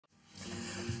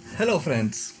Hello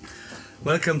friends,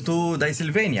 welcome to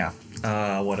Dicesylvania,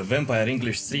 our vampire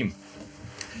English stream.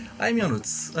 I'm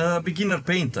Ionuț, a beginner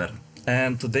painter,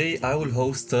 and today I will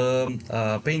host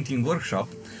a painting workshop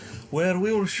where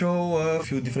we will show a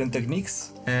few different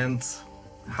techniques and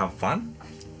have fun.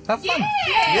 Have fun!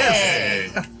 Yay!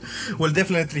 Yes! We'll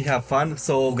definitely have fun,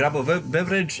 so grab a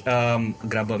beverage,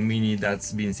 grab a mini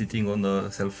that's been sitting on the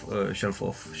shelf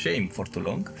of shame for too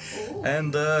long,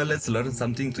 and let's learn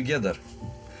something together.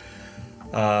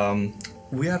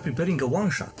 We are preparing a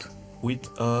one-shot with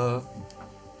a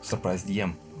surprise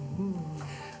DM.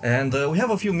 And we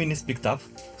have a few minis picked up,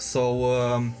 so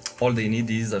all they need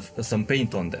is some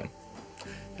paint on them.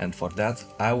 And for that,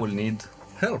 I will need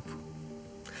help.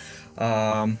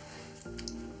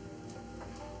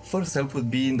 First help would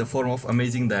be in the form of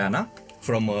Amazing Diana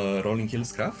from Rolling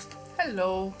Hills Craft.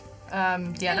 Hello,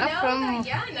 Diana Hello, from.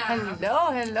 Diana.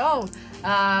 Hello.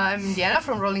 I'm Diana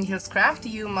from Rolling Hills Craft.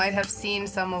 You might have seen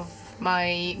some of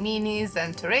my minis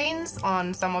and terrains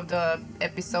on some of the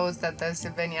episodes that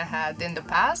Dicesylvania had in the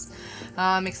past.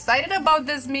 I'm excited about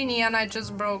this mini, and I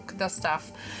just broke the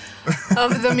stuff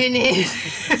of the mini.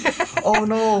 Oh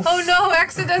no! Oh no,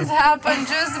 accidents happen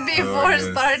just before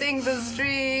starting the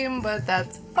stream, but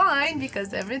that's fine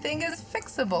because everything is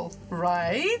fixable,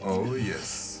 right? Oh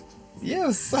yes.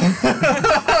 Yes!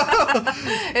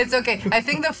 It's okay. I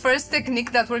think the first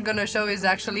technique that we're gonna show is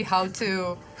actually how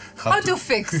to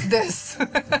fix this. So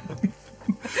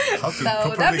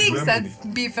that being said,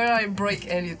 before I break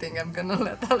anything, I'm gonna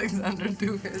let Alecsandra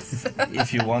do his.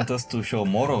 If you want us to show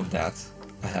more of that,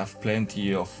 I have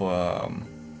plenty of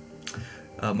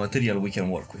material we can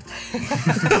work with.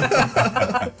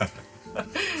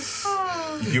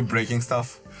 You breaking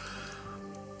stuff?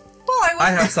 Well,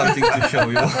 I have something to show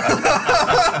you.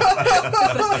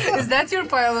 Is that your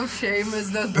pile of shame?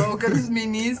 Is that broken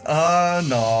minis?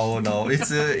 No.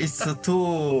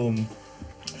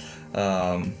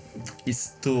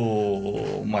 It's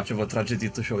too much of a tragedy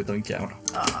to show it on camera.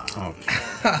 Okay.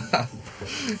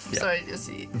 Yeah. Sorry to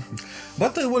see.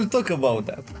 But I will talk about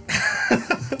that.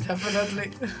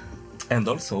 Definitely. And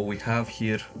also we have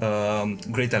here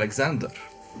Great Alexander,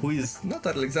 who is not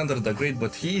Alexander the Great,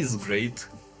 but he is great.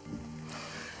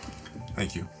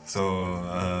 Thank you. So,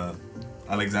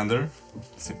 Alexander,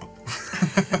 simple.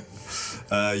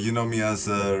 You know me as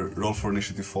Roll for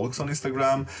Initiative Folks on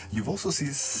Instagram. You've also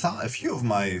seen a few of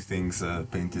my things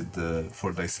painted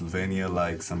for Dicesylvania,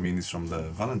 like some minis from the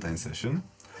Valentine session.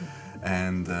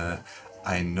 And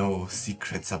I know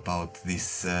secrets about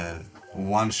this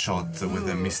one-shot with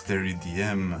a mystery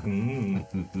DM.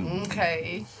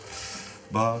 Okay.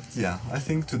 But yeah, I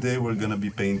think today we're gonna be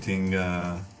painting,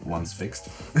 once fixed,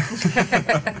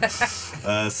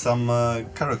 some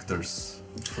characters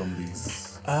from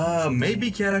these.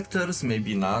 Maybe characters,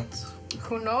 maybe not.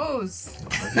 Who knows?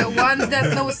 The ones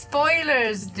that no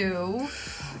spoilers do.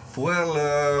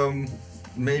 Well,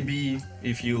 maybe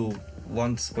if you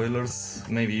want spoilers,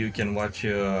 maybe you can watch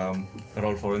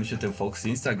Roll for Initiative Fox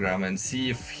Instagram and see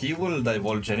if he will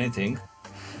divulge anything.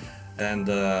 And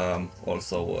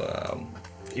also,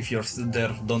 if you're still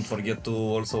there, don't forget to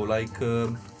also like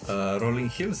Rolling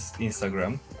Hills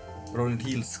Instagram, Rolling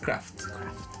Hills Craft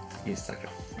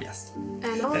Instagram. Yes.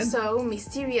 And also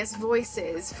mysterious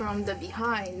voices from the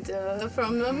behind,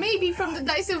 maybe from the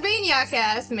Dicesylvania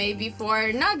cast, maybe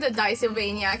for not the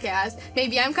Dicesylvania cast.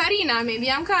 Maybe I'm Karina, maybe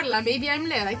I'm Karla, maybe I'm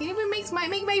Ler. I can even make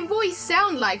my voice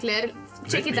sound like Ler.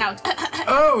 Check it out.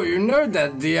 Oh, you know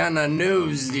that Diana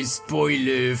knows the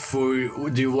spoiler for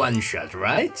the one shot,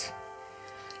 right?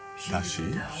 Does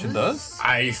she? She does?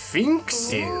 I think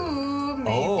so. Ooh,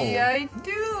 maybe I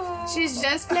do. She's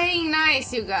just playing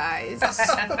nice, you guys.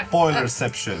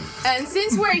 Spoilerception. And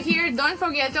since we're here, don't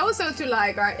forget also to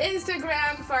like our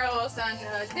Instagram, follow us on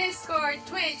Discord,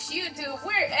 Twitch, YouTube.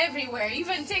 We're everywhere,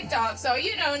 even TikTok. So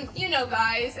you know,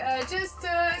 guys, just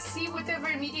see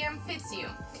whatever medium fits you.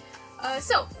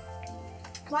 So,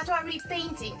 what are we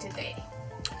painting today?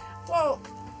 Well,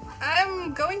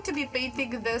 I'm going to be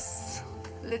painting this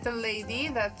little lady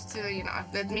that,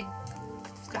 let me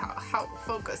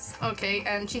focus. Okay,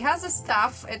 and she has a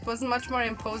staff. It was much more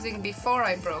imposing before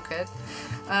I broke it.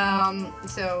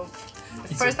 So,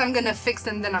 first I'm gonna fix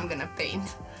and then I'm gonna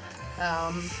paint.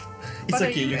 It's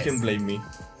okay, you can blame me.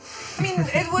 I mean,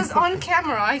 it was on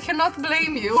camera. I cannot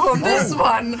blame you on this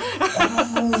one.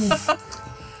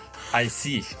 I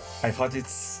see. I thought it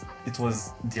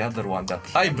was the other one that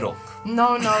I broke.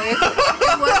 No,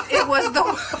 it was the.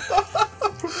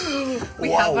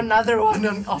 We have another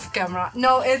one off camera.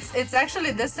 No, it's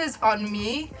actually, this is on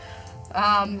me,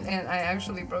 and I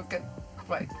actually broke it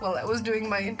right while I was doing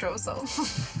my intro. So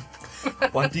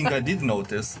One thing I did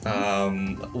notice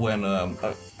when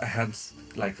I had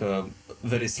like a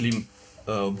very slim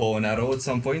bow and arrow at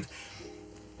some point,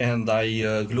 and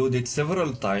I glued it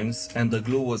several times, and the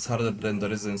glue was harder than the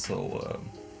resin, so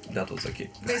that was okay.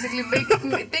 Basically,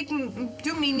 take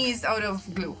 2 minis out of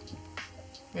glue.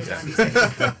 Yeah.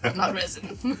 Not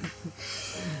resin.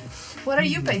 What are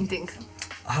you painting?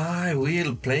 I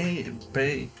will paint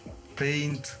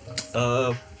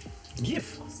a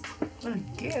GIF. What a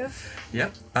gift.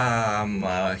 Yep.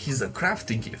 He's a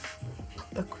crafty GIF.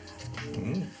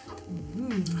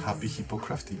 Happy hippo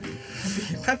crafty.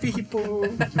 Happy hippo.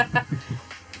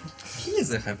 He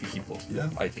is a happy hippo. Yeah.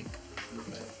 I think.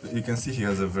 You can see he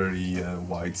has a very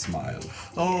wide smile.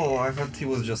 Oh, I thought he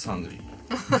was just hungry.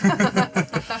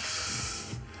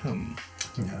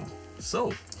 Yeah.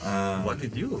 So, what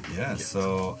did you? Yeah, get?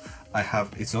 so I have,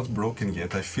 it's not broken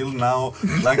yet. I feel now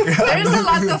like There's a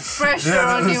lot of pressure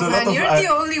Yeah, on you, there's a lot man. of- You're the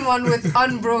only one with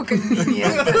unbroken mini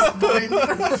at this point.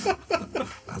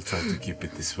 I'll try to keep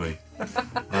it this way.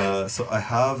 So I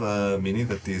have a mini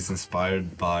that is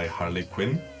inspired by Harley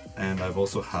Quinn, and I've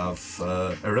also have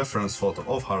a reference photo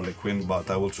of Harley Quinn, but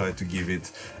I will try to give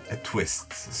it a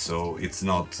twist, so it's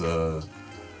not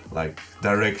like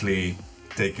directly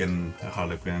taken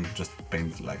Harley Quinn, just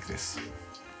painted like this.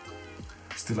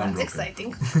 Still That's unbroken.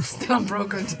 exciting. Still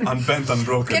unbroken. Unbent,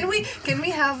 unbroken. Can we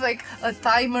have like a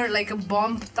timer, like a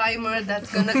bomb timer that's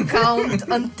gonna count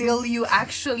until you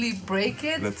actually break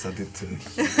it? Let's add it to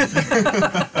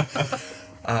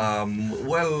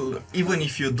Well, even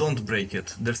if you don't break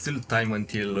it, there's still time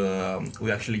until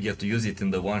we actually get to use it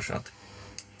in the one shot.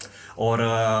 Or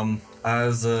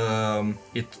as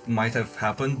it might have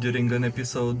happened during an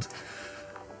episode,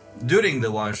 during the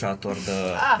one shot or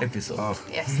the episode. Oh.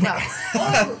 Yes. No.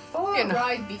 Or You know.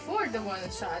 right before the one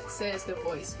shot, says the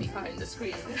voice behind the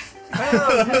screen.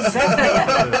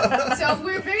 So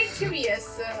we're very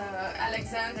curious,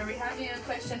 Alecsandra. We're having a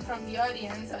question from the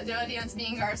audience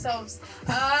being ourselves.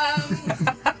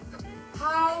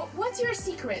 What's your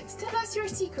secret? Tell us your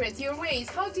secret, your ways.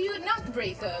 How do you not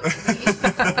break up?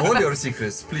 All your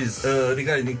secrets, please,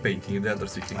 regarding painting, the other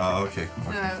secret. Okay.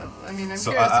 I mean, I'm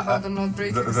So curious I- about the not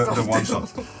breaking The stuff. one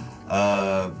shot.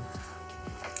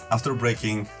 After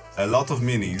breaking a lot of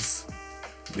minis,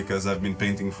 because I've been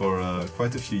painting for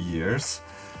quite a few years,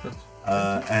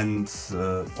 and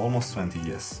almost 20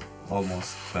 years.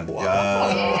 Almost 20. Wow.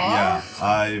 Yeah.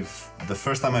 The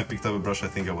first time I picked up a brush, I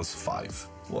think I was 5.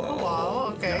 Wow. Oh,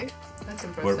 wow, okay. That's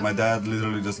impressive. Where my dad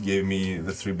literally just gave me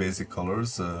the 3 basic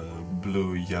colors,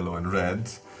 blue, yellow and red.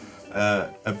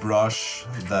 A brush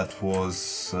that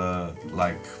was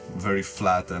like very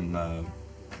flat and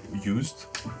used.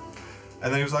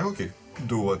 And then he was like, okay,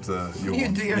 do what you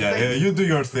want. do your yeah, thing. Yeah, you do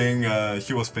your thing.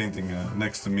 He was painting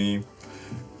next to me.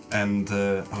 And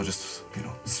I was just,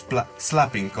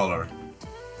 slapping color.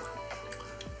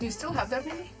 Do you still have that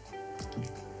mini?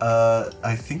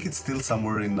 I think it's still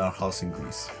somewhere in our house in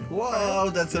Greece. Wow,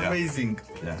 that's Yeah. amazing.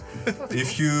 Yeah.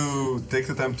 If you take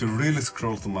the time to really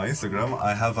scroll to my Instagram,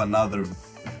 I have another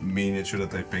miniature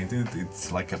that I painted.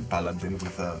 It's like a paladin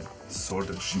with a sword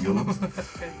and shield.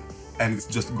 And it's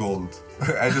just gold.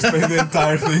 I just painted the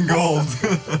entire thing gold.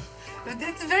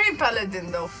 It's very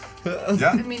paladin though.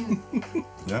 Yeah, I mean,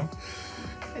 yeah.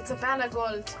 It's a pan of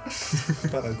gold.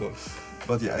 Paragon.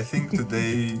 But yeah, I think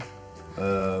today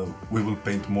we will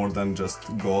paint more than just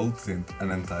gold in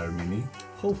an entire mini.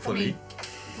 Hopefully.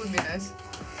 would be nice.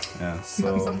 Yeah,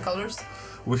 Some so colors.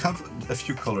 we have a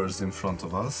few colors in front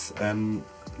of us, and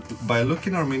by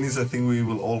looking our minis, I think we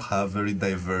will all have very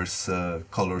diverse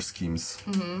color schemes.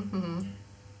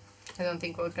 I don't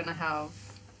think we're gonna have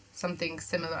something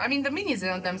similar. I mean, the minis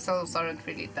themselves aren't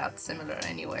really that similar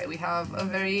anyway. We have a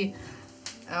very,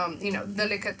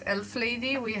 delicate elf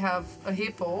lady. We have a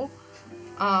hippo,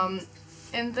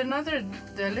 and another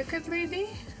delicate lady.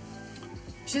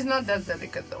 She's not that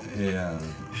delicate though. Yeah.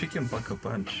 She can pack a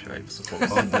punch, I suppose.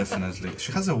 Oh, definitely.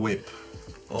 She has a whip.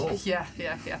 Oh. Yeah,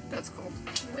 that's cool.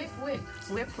 Whip,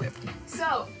 whip. Whip.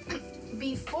 So,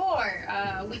 before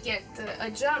we get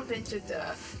a jump into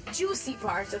the juicy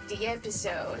part of the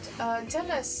episode,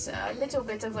 tell us a little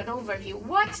bit of an overview.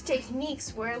 What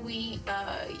techniques we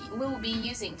will be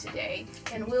using today,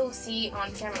 and we'll see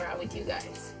on camera with you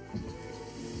guys?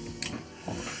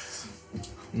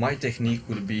 My technique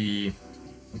will be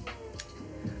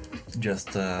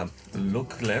just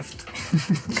look left,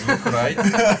 look right,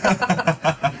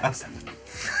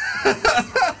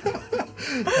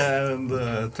 and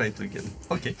try to get.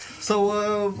 Okay,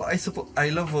 so I suppose I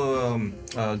love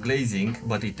glazing,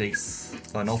 but it takes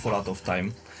an awful lot of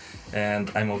time,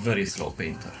 and I'm a very slow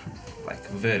painter, like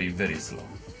very slow.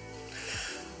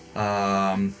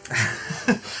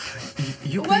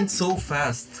 You paint so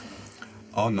fast.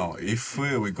 Oh no, if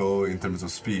we go in terms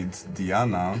of speed,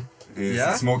 Diana is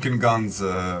Yeah? smoking guns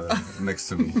next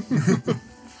to me.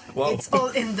 Wow. It's all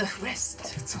in the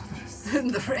wrist. It's on this. In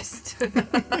the wrist.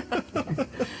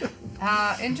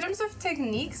 In terms of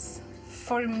techniques,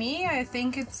 for me, I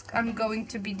think I'm going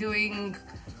to be doing,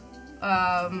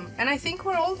 and I think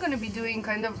we're all going to be doing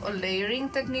kind of a layering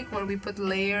technique where we put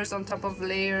layers on top of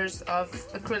layers of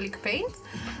acrylic paint.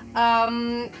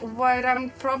 What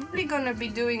I'm probably going to be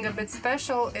doing a bit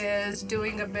special is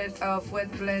doing a bit of wet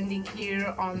blending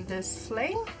here on this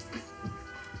flame.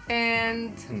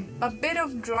 And a bit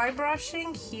of dry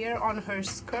brushing here on her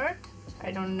skirt. I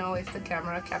don't know if the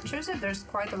camera captures it. There's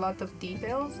quite a lot of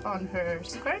details on her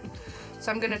skirt.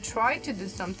 So I'm gonna try to do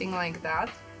something like that.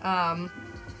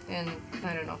 And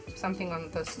I don't know, something on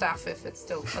the staff if it's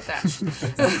still attached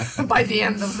by the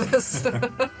end of this.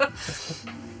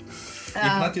 If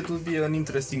not, it would be an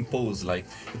interesting pose. Like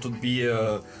it would be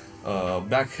a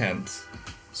backhand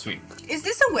swing. Is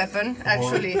this a weapon,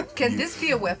 actually? Can this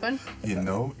be a weapon? You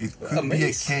know, it could be a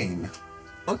mace. cane.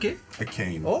 Okay. A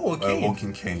cane. Oh, a cane. A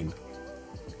walking cane.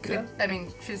 Could, I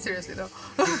mean, seriously though.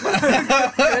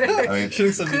 I mean, She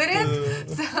looks a Could bit.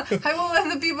 it? I will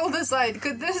let the people decide.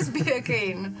 Could this be a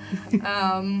cane?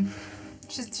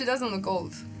 She doesn't look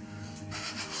old.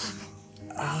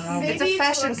 Maybe It's a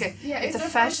fashion for- cane. Yeah, It's a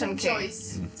fashion cane.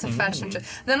 choice. It's a fashion choice.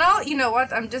 Then you know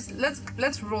what?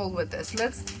 Let's roll with this.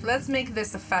 Let's make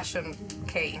this a fashion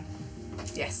cane.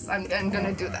 Yes, I'm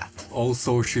gonna do that.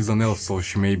 Also, she's an elf, so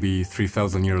she may be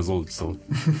 3,000 years old, so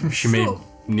she may True.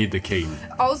 need a cane.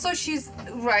 Also, she's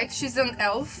right. She's an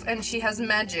elf and she has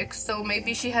magic. So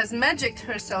maybe she has magicked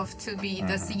herself to be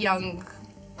this young,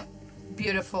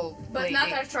 beautiful But lady.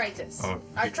 not arthritis. Oh.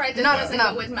 Arthritis No, doesn't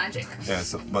no. go with magic. yeah,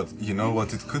 so, but you know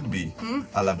what it could be?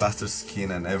 Alabaster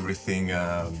skin and everything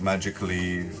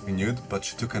magically renewed, but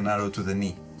she took an arrow to the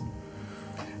knee.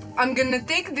 I'm gonna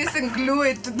take this and glue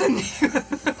it to the knee.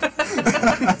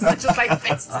 So just like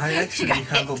this. I actually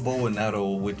have a bow and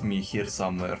arrow with me here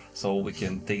somewhere, so we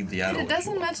can take the arrow. It if you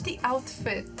doesn't want. match the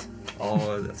outfit.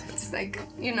 Oh, that's It's like,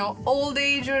 you know, old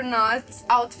age or not,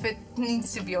 outfit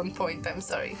needs to be on point. I'm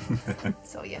sorry.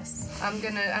 So yes, I'm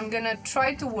gonna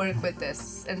try to work with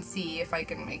this and see if I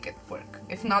can make it work.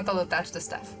 If not, I'll attach the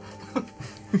staff.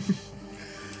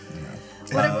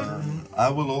 I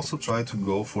will also try to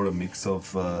go for a mix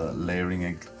of layering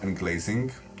and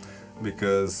glazing,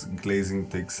 because glazing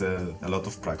takes a lot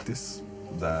of practice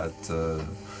that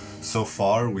so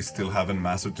far we still haven't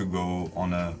mastered to go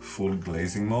on a full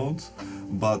glazing mode,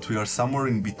 but we are somewhere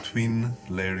in between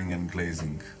layering and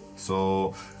glazing.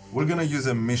 So we're gonna use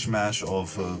a mishmash of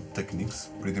techniques,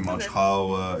 pretty much Okay.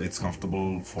 how it's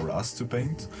comfortable for us to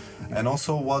paint, and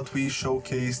also what we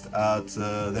showcased at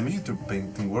the miniature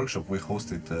painting workshop we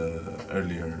hosted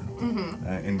earlier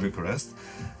in Bucharest.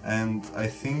 And I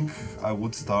think I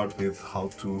would start with how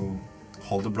to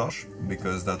hold a brush,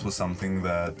 because that was something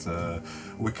that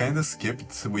we kind of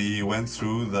skipped. We went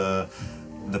through the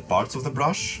parts of the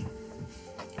brush,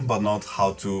 but not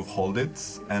how to hold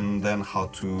it, and then how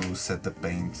to set the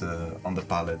paint on the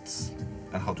palette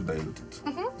and how to dilute it.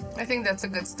 I think that's a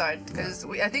good start because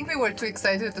I think we were too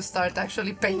excited to start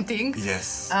actually painting.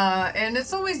 Yes. And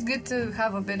it's always good to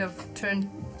have a bit of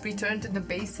return to the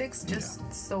basics, just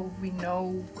so we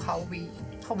know how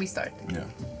we start. Yeah.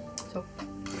 So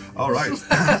All right.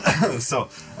 So,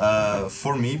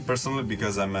 for me personally,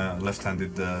 because I'm a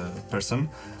left-handed person,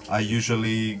 I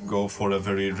usually go for a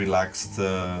very relaxed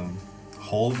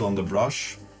hold on the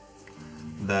brush.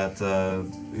 That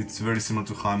it's very similar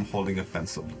to how I'm holding a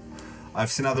pencil.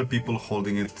 I've seen other people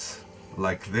holding it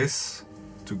like this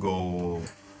to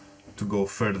go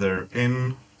further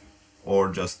in, or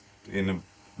just in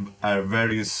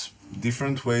various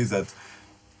different ways that,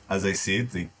 as I see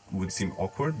it, they would seem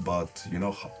awkward. But you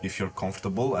know, if you're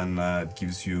comfortable and it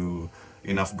gives you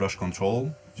enough brush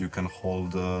control, you can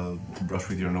hold the brush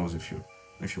with your nose if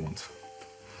you want.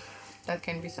 that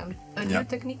can be a Yeah. new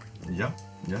technique. Yeah,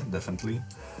 definitely.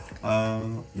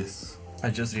 Yes. I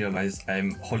just realized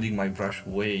I'm holding my brush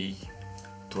way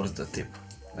towards the tip,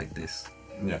 like this.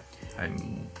 Yeah. I'm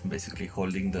basically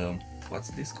holding the, what's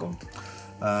this called?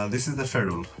 This is the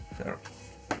ferrule, Ferrule.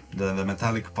 the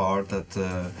metallic part that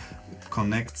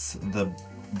connects the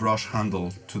brush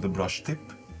handle to the brush tip.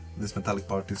 This metallic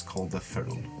part is called the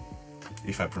ferrule,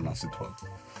 if I pronounce it well.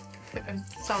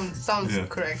 Sounds Yeah.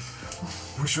 correct.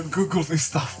 We should Google this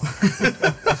stuff.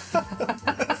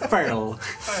 Ferrule.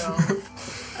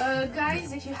 Well,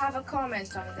 guys, if you have a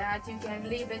comment on that, you can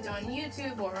leave it on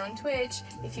YouTube or on Twitch.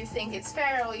 If you think it's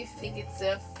feral, if you think it's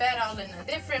feral in a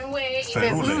different way,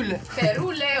 Ferule.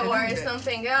 ferule or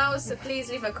something else, please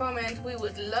leave a comment. We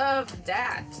would love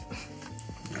that.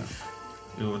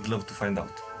 We would love to find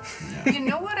out. You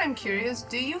know what, I'm curious,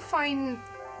 do you find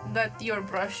that your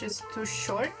brush is too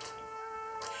short?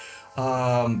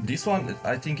 This one,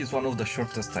 I think, is one of the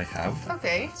shortest I have.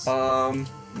 Okay.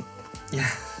 Yeah.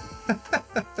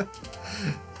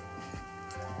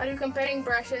 Are you comparing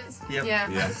brushes? Yep. Yeah.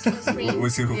 Yeah. On screen? We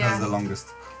see who Yeah. has the longest.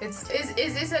 Is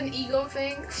this an ego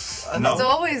thing? No. It's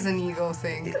always an ego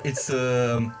thing. It's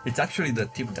actually the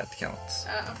tip that counts.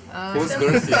 Who's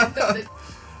girthy?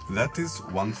 That is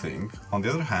one thing. On the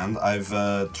other hand, I've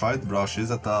tried brushes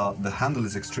that the handle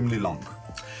is extremely long.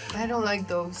 I don't like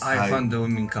those. I find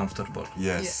them uncomfortable.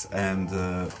 Yes, and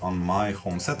on my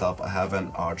home setup, I have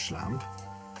an arch lamp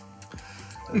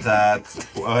that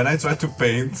when I try to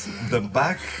paint, the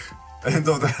back end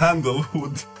of the handle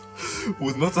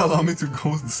would not allow me to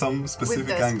go to some With specific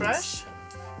this angles. brush?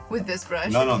 With this brush?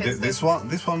 No, it hits this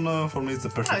one for me is the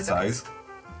perfect it's okay. size.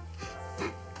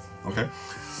 Okay.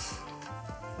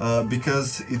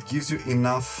 Because it gives you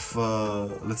enough,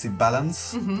 let's say,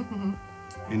 balance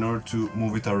in order to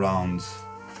move it around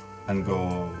and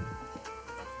go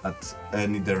at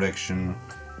any direction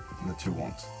that you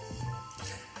want.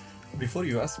 Before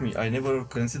you ask me, I never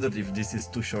considered if this is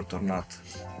too short or not.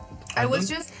 I was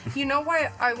don't- just, you know why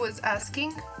I was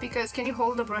asking? Because can you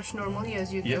hold the brush normally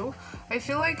as you do? I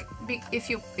feel like if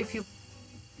you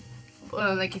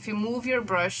like if you move your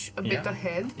brush a bit Yeah.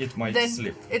 ahead, It might then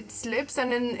slip. it slips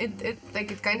and then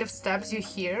it kind of stabs you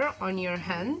here on your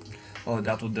hand, Oh,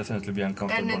 that would definitely be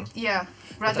uncomfortable. and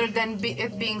rather than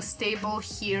it being stable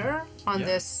here on Yeah.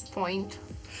 this point.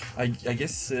 I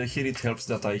guess here it helps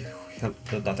that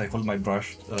I hold my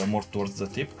brush more towards the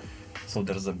tip, so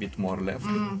there's a bit more left.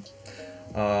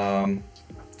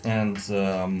 And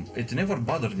it never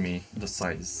bothered me, the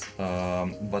size.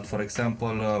 But for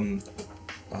example,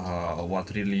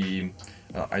 what really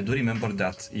I do remember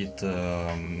that it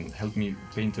helped me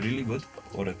paint really good,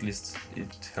 or at least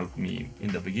it helped me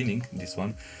in the beginning, this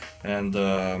one, and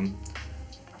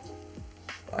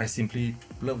I simply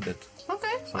loved it.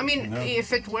 Okay, I mean, yeah.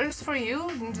 if it works for you,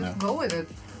 then just go with it.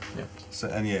 So,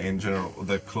 and yeah, in general,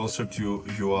 the closer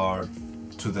you are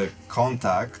to the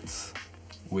contact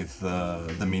with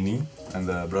the mini and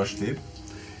the brush tip,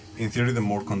 in theory, the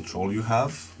more control you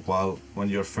have. While when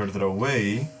you're further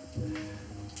away,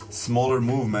 smaller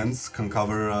movements can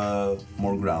cover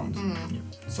more ground.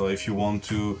 So if you want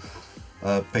to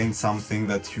paint something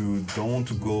that you don't want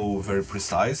to go very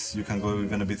precise, you can go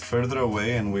even a bit further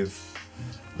away and with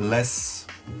less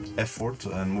effort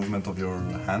and movement of your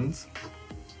hand.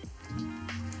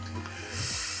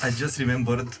 I just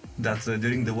remembered that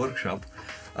during the workshop,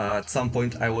 at some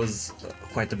point I was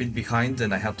quite a bit behind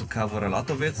and I had to cover a lot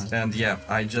of it, and yeah,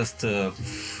 I just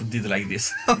did like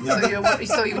this.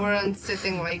 So you weren't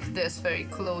sitting like this, very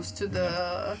close to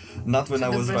the. Not when to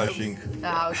I the was bristles. rushing.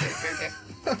 Ah, okay.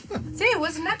 See, it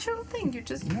was a natural thing. You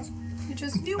just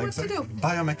knew what to do.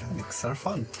 Biomechanics are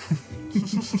fun.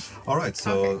 All right,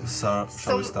 so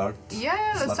shall we start?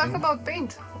 Yeah, let's talk slapping? about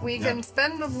paint. We Yeah. can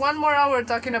spend 1 more hour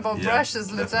talking about Yeah,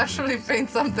 brushes. Let's actually paint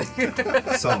something.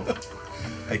 So,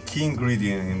 a key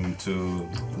ingredient into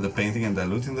the painting and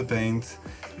diluting the paint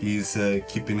is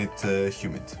keeping it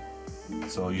humid.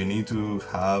 So you need to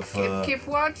have keep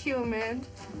what humid?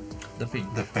 The pink.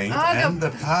 the paint Ah, and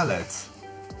the palette.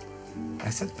 I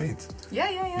said paint.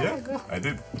 Yeah. Go. I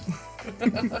did.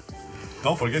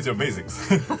 Don't forget your basics.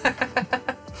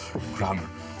 Grammar.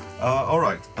 All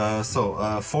right.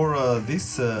 For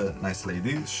this nice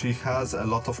lady, she has a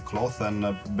lot of cloth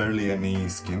and barely any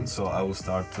skin. So I will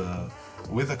start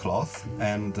with the cloth,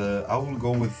 and I will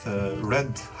go with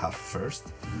red half first,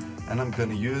 and I'm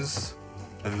gonna use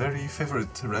a very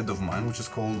favorite red of mine, which is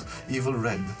called Evil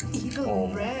Red.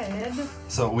 Evil red.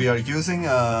 So we are using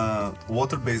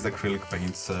water-based acrylic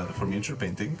paints for miniature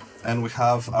painting, and we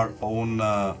have our own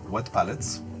wet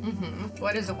palettes.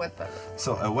 What is a wet palette?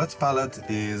 So a wet palette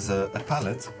is a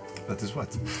palette that is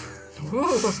wet.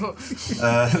 Ooh.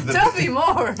 Tell me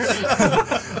more.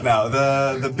 Now,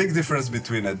 the big difference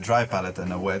between a dry palette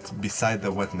and a wet, beside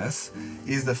the wetness,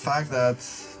 is the fact that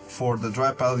for the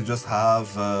dry palette you just have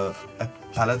a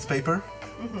palette paper,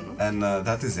 and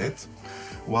that is it.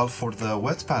 While for the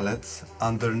wet palette,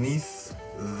 underneath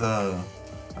the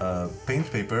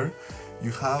paint paper,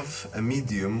 you have a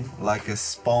medium like a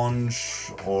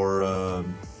sponge or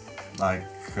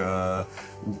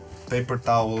paper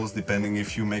towels, depending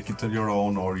if you make it on your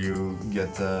own or you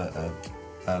get a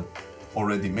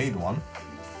already made one.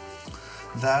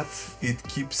 that it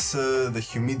keeps the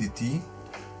humidity,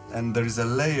 and there is a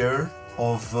layer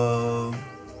of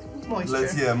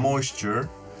Moisture. moisture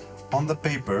on the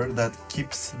paper that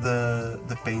keeps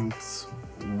the paint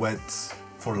wet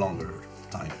for longer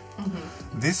time.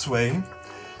 This way,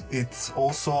 it's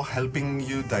also helping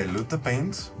you dilute the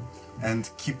paint and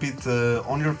keep it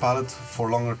on your palette for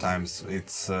longer times.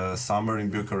 It's summer in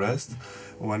Bucharest,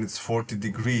 when it's 40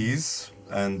 degrees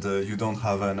and you don't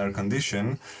have an air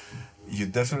condition, you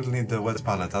definitely need the wet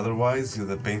palette, otherwise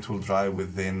the paint will dry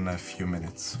within a few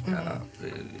minutes.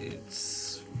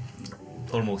 It's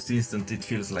almost instant. It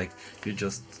feels like you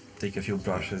just take a few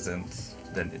brushes and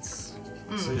then it's...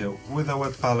 So yeah, with a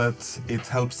wet palette, it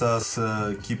helps us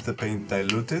keep the paint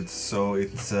diluted, so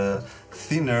it's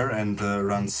thinner and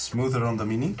runs smoother on the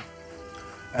Mini.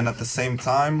 And at the same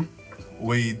time,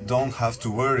 we don't have to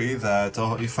worry that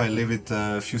if I leave it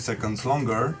a few seconds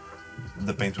longer,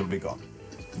 the paint will be gone.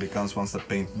 Because once the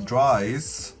paint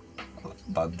dries,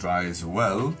 but dries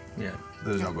well, Yeah.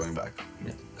 there's no going back.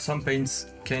 Yeah. Some paints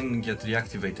can get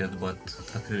reactivated, but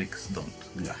acrylics don't.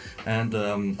 Yeah. And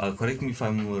correct me if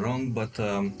I'm wrong, but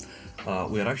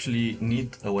we actually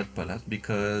need a wet palette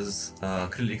because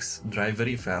acrylics dry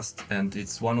very fast, and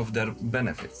it's one of their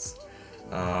benefits.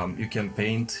 You can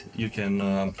paint, you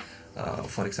can,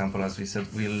 for example, as we said,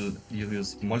 you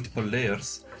use multiple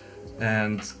layers,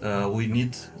 and we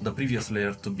need the previous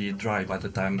layer to be dry by the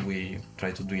time we try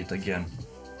to do it again.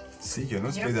 See,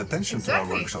 Ionuț Yeah, paid attention to our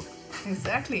exactly. workshop.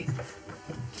 Exactly.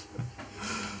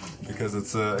 Because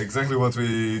it's exactly what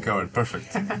we covered.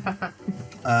 Perfect.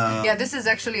 Yeah, this is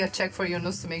actually a check for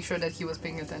Ionuț to make sure that he was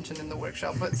paying attention in the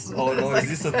workshop. But Oh no, is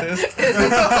this a test?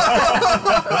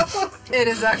 it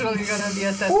is actually gonna be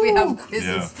a test. We have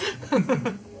quizzes.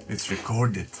 It's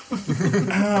recorded.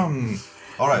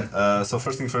 Alright, so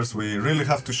first thing first, we really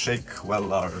have to shake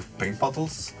well our paint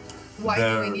bottles. Why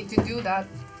do we need to do that?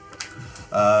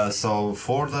 So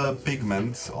for the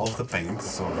pigment of the paint,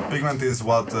 so the pigment is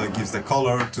what gives the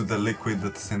color to the liquid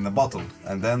that's in the bottle.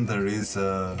 And then there is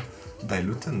a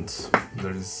dilutant,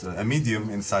 there is a medium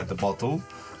inside the bottle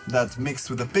that mixed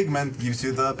with the pigment gives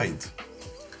you the paint.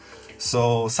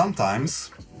 So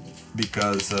sometimes,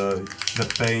 because the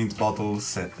paint bottle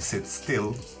sits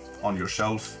still on your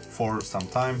shelf for some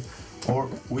time, or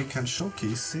we can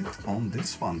showcase it on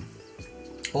this one.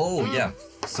 Oh yeah.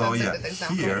 So That's a yeah, good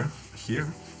example. here,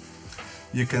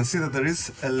 you can see that there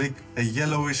is a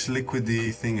yellowish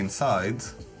liquidy thing inside,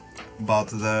 but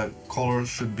the color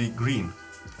should be green.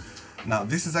 Now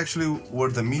this is actually where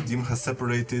the medium has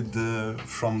separated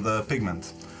from the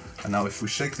pigment. And now if we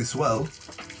shake this well,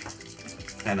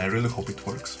 and I really hope it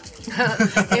works.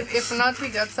 If not, we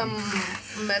got some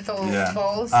metal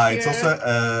balls It's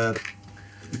here.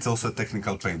 also a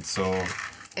technical paint, so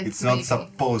it's It's not making-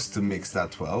 supposed to mix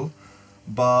that well.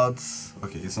 But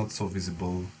okay, it's not so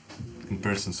visible in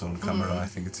person, so on camera I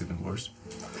think it's even worse.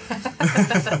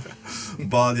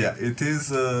 But yeah, it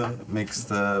is mixed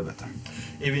better.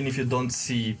 Even if you don't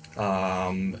see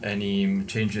any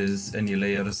changes, any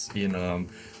layers in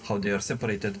how they are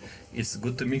separated, it's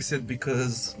good to mix it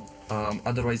because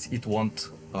otherwise it won't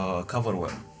cover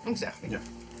well. Exactly. Yeah.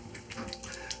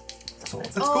 So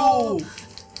let's Oh. go!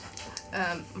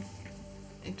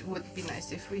 It would be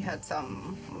nice if we had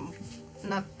some,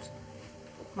 not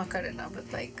Macarena,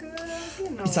 but like, you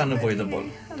know. It's unavoidable.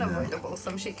 Unavoidable,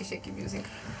 some shaky music.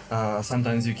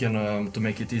 Sometimes you can, to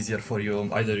make it easier for you,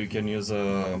 either you can use,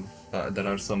 there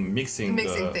are some mixing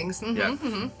Things. Mhm, yeah,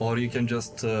 mhm. or you can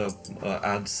just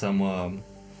add some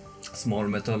small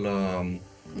metal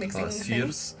Mixing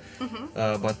spheres,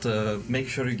 but make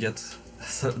sure you get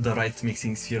the right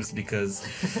mixing spheres because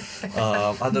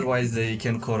otherwise they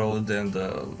can corrode, and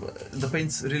the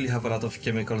paints really have a lot of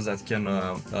chemicals that can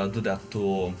do that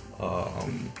to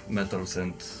metals,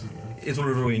 and it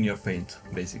will ruin your paint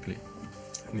basically.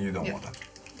 You don't Yeah. want that.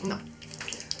 No.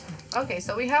 Okay,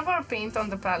 so we have our paint on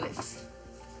the palettes.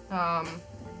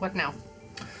 What now?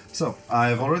 So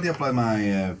I've already applied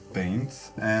my paint,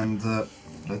 and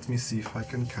let me see if I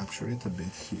can capture it a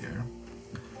bit here.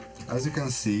 As you can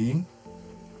see,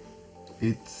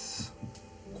 it's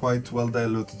quite well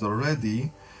diluted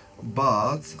already,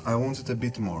 but I want it a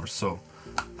bit more. So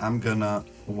I'm gonna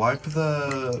wipe the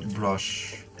brush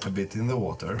a bit in the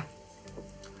water.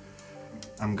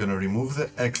 I'm gonna remove the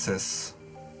excess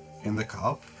in the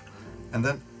cup, and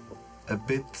then a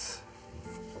bit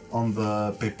on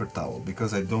the paper towel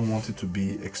because I don't want it to be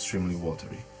extremely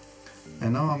watery.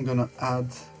 And now I'm gonna add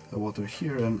the water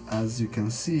here, and as you can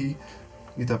see,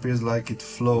 it appears like it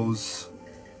flows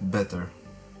better.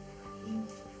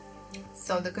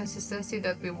 So the consistency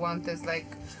that we want is like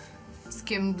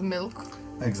skimmed milk.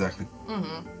 Exactly.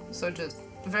 So just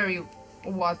very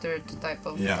watered type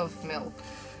of, Yeah. of milk.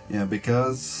 Yeah,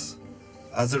 because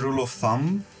as a rule of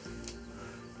thumb,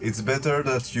 it's better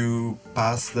that you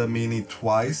pass the mini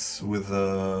twice with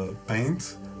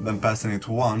paint than passing it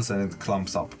once and it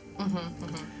clumps up.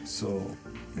 So,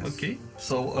 yes. Okay,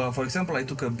 so for example, I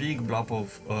took a big blob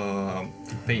of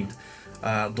paint.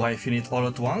 Do I fill it all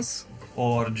at once,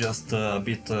 or just a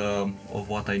bit of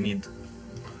what I need?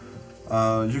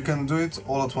 You can do it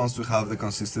all at once to have the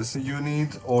consistency you need,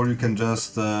 or you can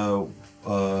just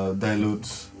dilute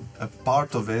a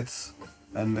part of it,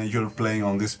 and you're playing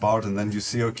on this part, and then you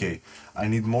see, okay, I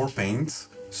need more paint,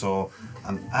 so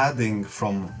I'm adding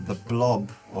from the blob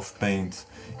of paint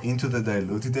into the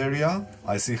diluted area.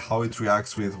 I see how it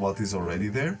reacts with what is already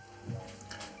there,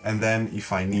 and then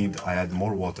if I need, I add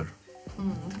more water.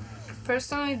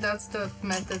 Personally, that's the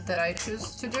method that I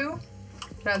choose to do,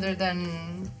 rather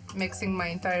than mixing my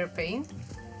entire paint.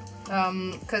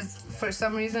 Because for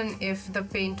some reason, if the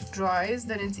paint dries,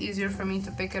 then it's easier for me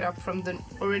to pick it up from the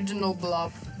original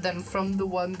blob than from the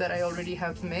one that I already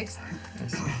have mixed.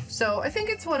 So I think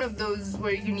it's one of those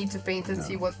where you need to paint and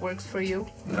see what works for you.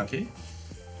 Okay.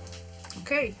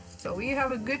 Okay, so we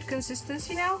have a good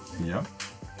consistency now. Yeah.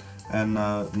 And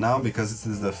now, because this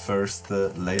is the first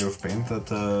layer of paint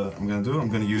that I'm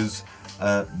gonna use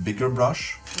a bigger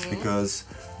brush, because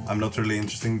I'm not really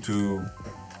interested to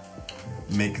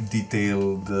make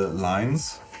detailed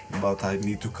lines, but I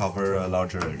need to cover a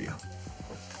larger area.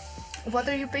 What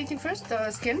are you painting first? The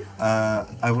skin?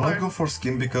 I will not Or- go for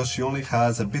skin because she only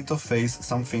has a bit of face,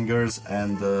 some fingers,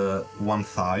 and one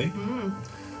thigh.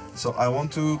 So I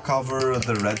want to cover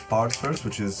the red part first,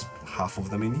 which is half of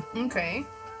the mini. Okay.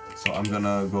 So I'm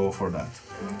gonna go for that.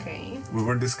 Okay. We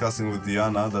were discussing with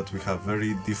Diana that we have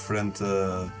very different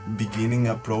beginning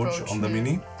approach on the yeah.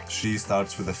 mini. She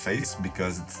starts with the face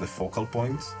because it's the focal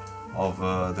point of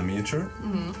the miniature.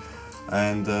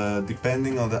 And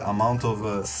depending on the amount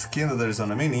of skin that there is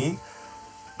on a mini,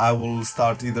 I will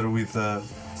start either with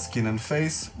skin and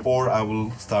face, or I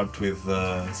will start with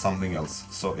something else.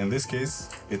 So in this case,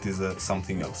 it is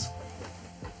something else.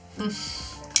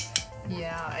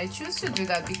 Yeah, I choose to do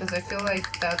that because I feel like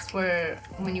that's where,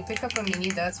 when you pick up a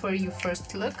mini, that's where you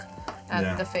first look at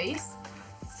Yeah. the face.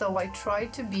 So I try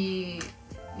to be,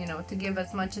 you know, to give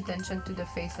as much attention to the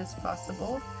face as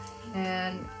possible.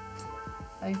 And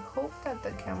I hope that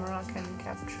the camera can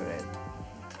capture it.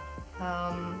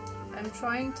 I'm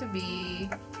trying to be,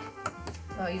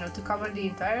 you know, to cover the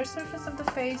entire surface of the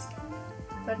face,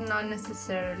 but not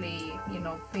necessarily, you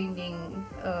know, painting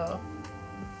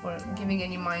or giving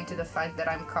any mind to the fact that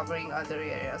I'm covering other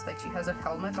areas. Like she has a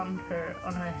helmet on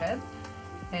her head,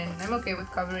 and I'm okay with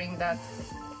covering that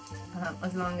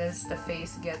as long as the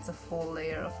face gets a full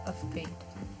layer of paint.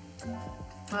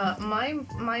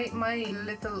 My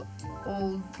little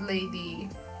old lady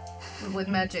with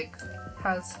magic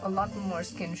has a lot more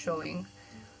skin showing,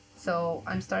 so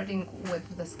I'm starting with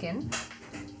the skin,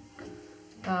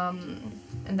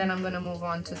 and then I'm gonna move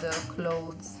on to the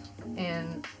clothes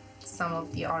and some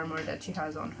of the armor that she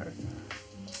has on her.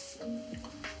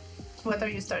 What are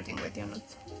you starting with,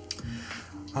 Ionuț?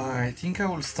 I think I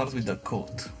will start with the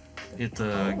coat. It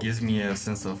gives me a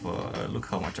sense of look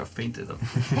how much I've painted.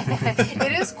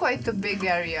 It is quite a big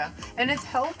area, and it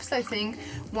helps, I think,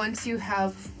 once you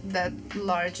have that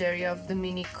large area of the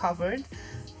mini covered,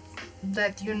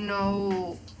 that you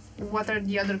know what are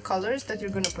the other colors that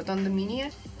you're gonna put on the mini,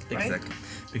 right? Exactly,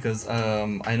 because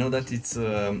I know that it's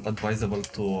advisable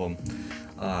to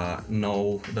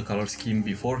know the color scheme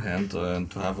beforehand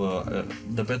and to have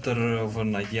the better of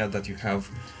an idea that you have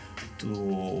to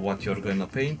what you're gonna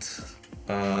paint.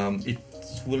 It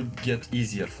will get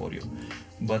easier for you,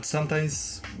 but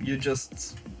sometimes you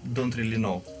just don't really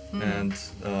know, and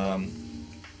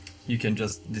you can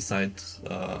just decide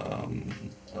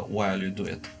while you do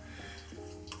it.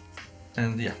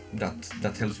 And yeah,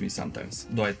 that helps me sometimes,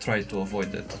 though I try to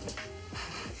avoid it.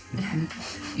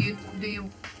 Do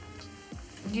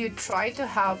you try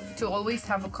to always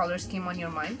have a color scheme on your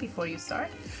mind before you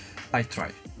start? I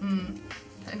try.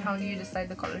 And how do you decide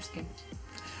the color scheme?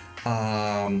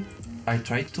 I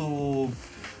try to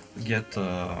get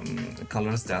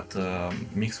colors that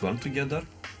mix well together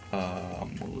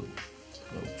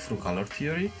through color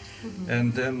theory,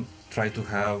 and then try to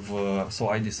have, so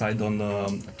I decide on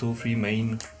 2-3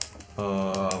 main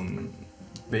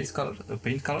base color,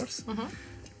 paint colors,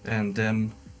 and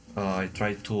then I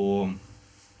try to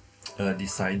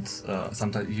decide,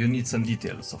 sometimes you need some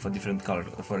details of a different color.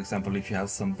 For example, if you have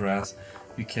some brass,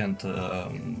 you can't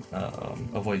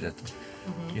avoid it.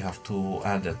 You have to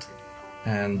add it,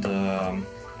 and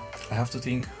I have to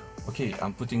think okay,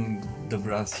 I'm putting the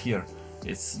brass here.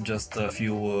 It's just a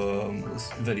few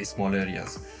very small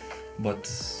areas. But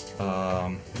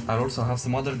I'll also have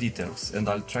some other details, and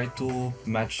I'll try to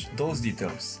match those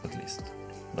details at least.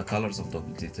 The colors of those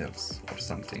details or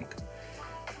something.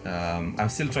 I'm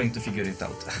still trying to figure it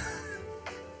out.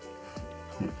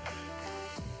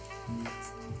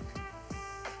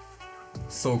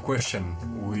 So, question.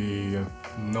 We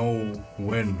know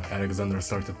when Alecsandra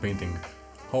started painting.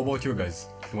 How about you guys?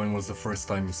 When was the first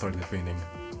time you started painting?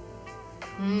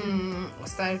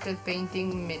 Started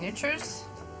painting miniatures.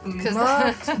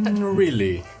 Not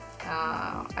really.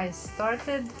 I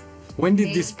started. When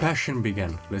did this passion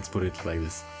begin? Let's put it like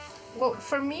this. Well,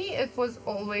 for me, it was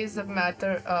always a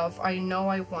matter of I know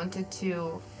I wanted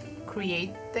to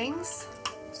create things.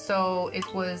 So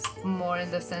it was more in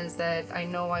the sense that I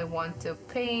know I want to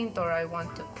paint, or I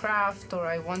want to craft, or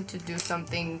I want to do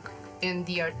something in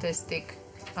the artistic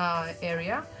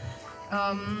area.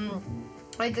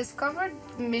 I discovered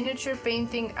miniature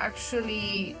painting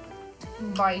actually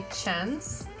by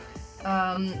chance.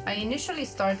 I initially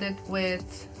started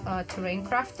with terrain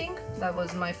crafting. That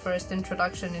was my first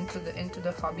introduction into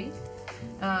the hobby.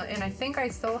 And I think I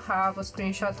still have a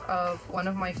screenshot of one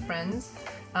of my friends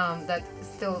that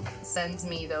still sends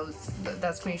me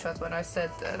that screenshot when I said,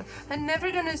 I'm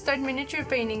never gonna start miniature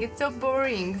painting, it's so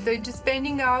boring. They're just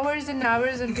spending hours and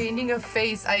hours and painting a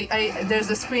face. There's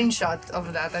a screenshot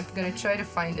of that. I'm gonna try to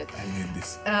find it. I need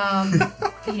this.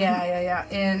 Yeah.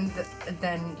 And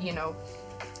then, you know,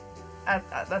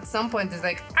 at some point it's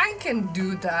like, I can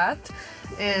do that.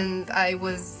 And I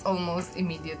was almost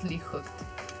immediately hooked.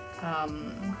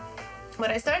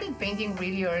 But I started painting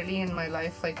really early in my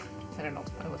life, like, I don't know,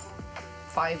 I was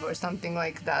 5 or something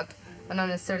like that. And not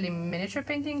necessarily miniature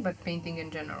painting, but painting in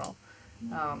general.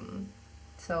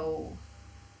 So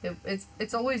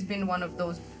it's always been one of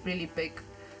those really big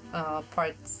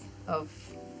parts of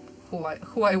who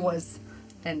I was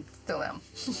and still am.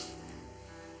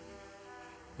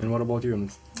 And what about you,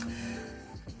 Ionuț?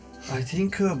 I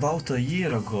think about a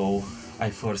year ago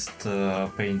I first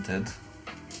painted.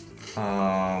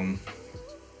 I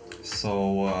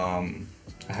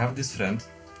have this friend.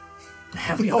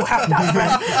 We all have that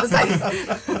friend. It's like,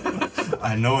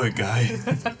 I know a guy.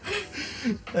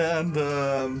 And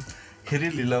he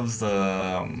really loves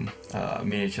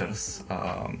miniatures.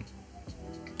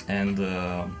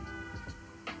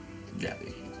 Yeah,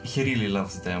 he really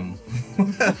loves them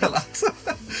a lot.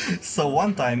 So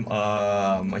one time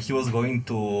he was going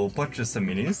to purchase some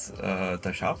minis at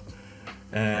a shop,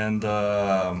 and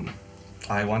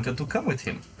I wanted to come with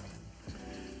him.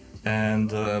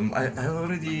 And I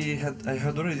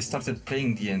had already started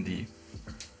playing D&D,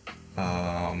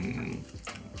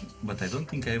 but I don't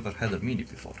think I ever had a mini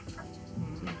before.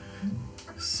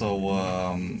 So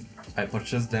I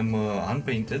purchased them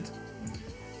unpainted,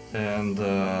 and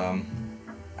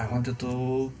I wanted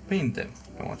to paint them.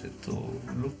 I wanted to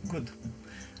look good.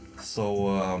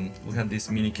 So we had this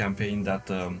mini campaign that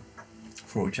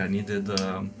for which I needed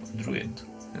a druid.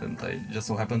 And I just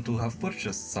so happened to have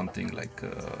purchased something like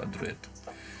a druid.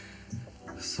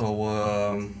 So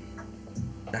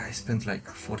I spent like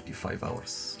 45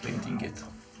 hours painting it.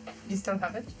 you still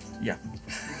have it? Yeah.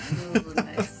 Ooh,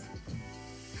 nice.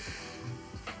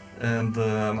 And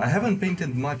I haven't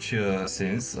painted much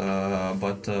since,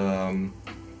 but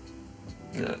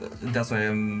that's why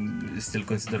I still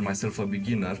consider myself a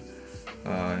beginner.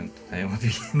 And I am a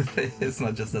beginner. It's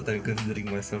not just that I'm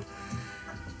considering myself.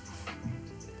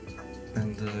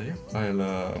 And yeah,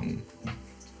 I'll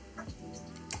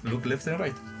look left and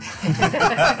right.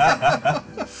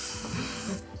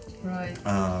 Right.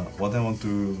 What I want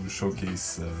to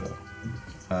showcase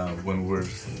when we're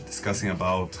discussing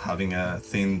about having a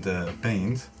thinned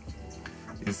paint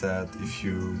is that if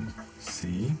you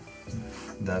see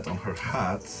that on her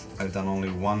hat I've done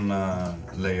only one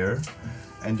layer,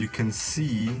 and you can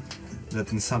see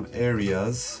that in some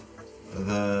areas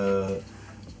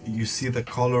you see the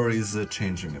color is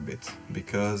changing a bit,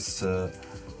 because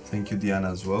thank you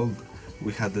Diana as well,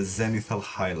 we had the zenithal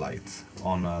highlight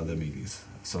on the minis.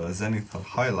 So a zenithal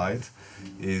highlight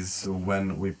is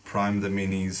when we prime the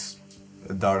minis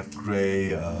dark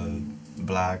gray,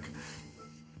 black,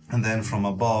 and then from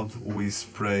above we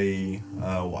spray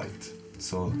white.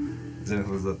 So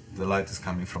zenithal is that the light is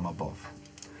coming from above,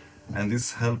 and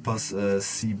this helps us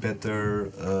see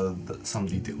better some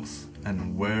details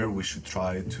and where we should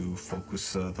try to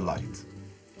focus the light.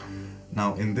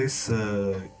 Now in this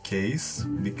case,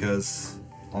 because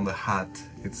on the hat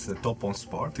its the topmost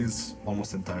part is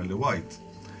almost entirely white,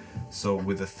 so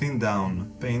with the thin down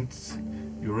paint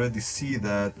you already see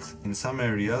that in some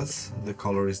areas the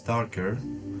color is darker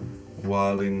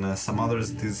while in some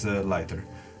others it is lighter.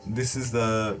 This is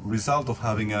the result of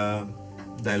having a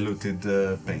diluted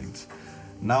paint.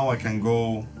 Now I can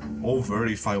go over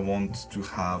if I want to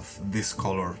have this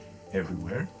color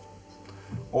everywhere,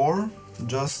 or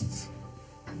just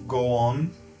go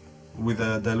on with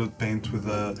a dilute paint with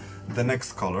the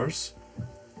next colors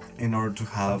in order to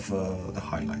have the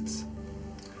highlights.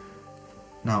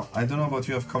 Now, I don't know about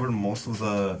you, I've covered most of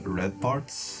the red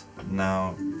parts.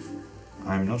 Now,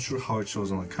 I'm not sure how it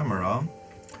shows on the camera,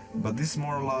 but this is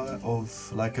more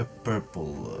of like a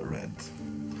purple red,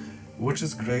 which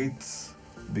is great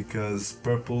because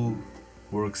purple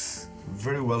works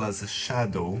very well as a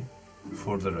shadow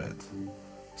for the red.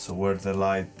 So where the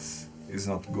light is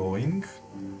not going,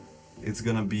 it's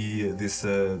gonna be this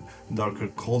darker,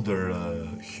 colder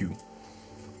hue.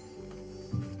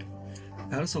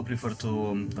 I also prefer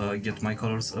to get my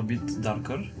colors a bit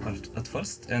darker at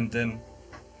first and then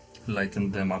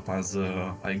lighten them up as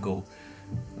I go.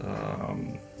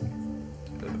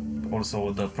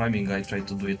 Also the priming, I try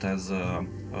to do it as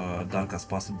dark as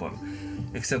possible,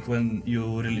 except when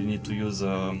you really need to use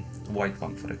a white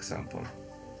one, for example.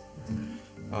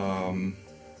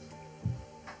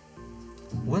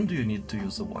 When do you need to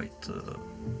use a white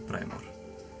primer?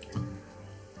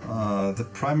 The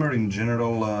primer in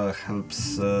general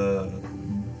helps to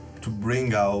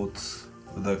bring out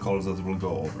the colors that will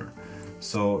go over.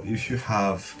 So if you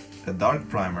have a dark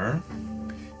primer,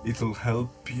 it will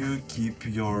help you keep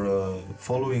your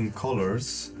following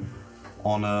colors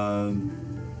on a,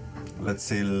 let's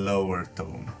say, lower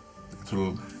tone. It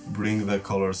will bring the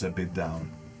colors a bit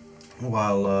down,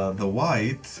 while the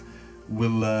white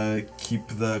will keep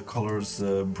the colors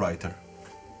brighter.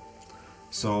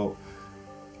 So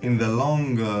in the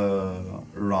long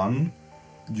run,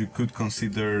 you could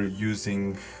consider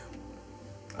using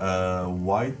a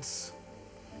white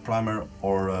primer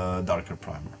or a darker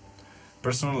primer.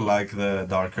 Personally, I like the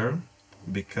darker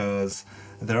because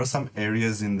there are some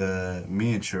areas in the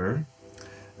miniature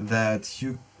that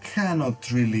you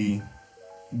cannot really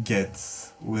get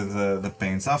with the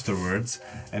paints afterwards,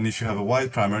 and if you have a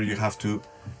white primer, you have to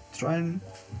try and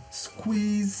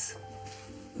squeeze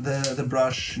the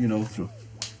brush, you know, through.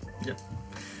 Yeah.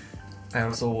 I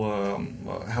also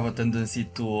have a tendency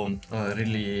to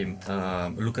really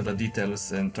look at the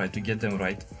details and try to get them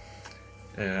right,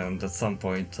 and at some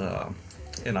point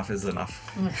enough is enough.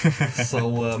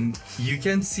 So you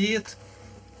can see it,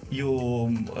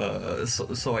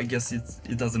 so I guess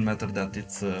it doesn't matter that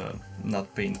it's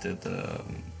not painted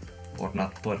or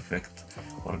not perfect,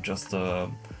 or just a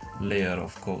layer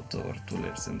of coat or 2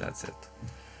 layers and that's it.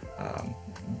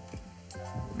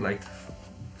 Like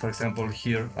for example,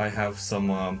 here I have some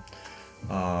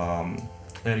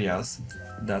areas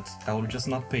that I will just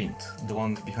not paint, the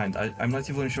one behind. I'm not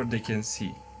even sure they can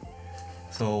see.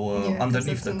 So Yeah, 'cause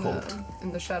underneath it's the in coat,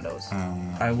 in the shadows.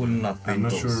 I will not paint I'm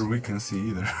not those. sure we can see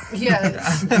either. Yeah.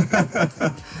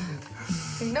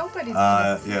 Nobody's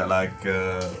gonna see. Yeah, like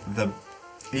the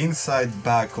inside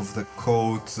back of the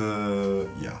coat,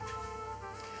 yeah.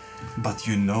 But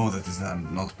you know that it's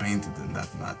not painted and that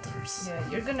matters. Yeah,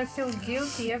 you're gonna feel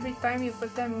guilty every time you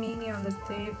put that mini on the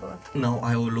table. No,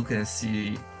 I will look and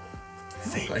see.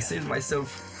 I saved myself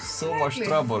so much Exactly.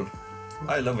 trouble.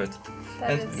 I love it.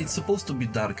 That And is- it's supposed to be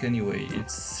dark anyway.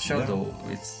 It's shadow.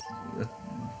 It's a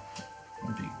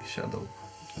big shadow.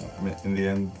 I mean, in the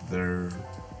end, there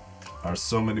are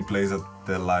so many places that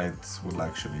the light will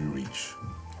actually reach.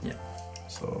 Yeah.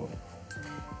 So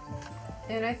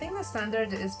And I think the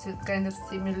standard is to kind of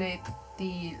simulate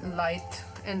the light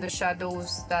and the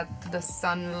shadows that the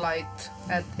sunlight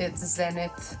at its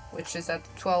zenith, which is at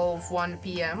 12:01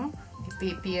 p.m.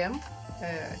 p.m.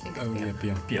 I think it's Oh, p.m. yeah,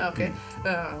 PM. Yeah. Okay,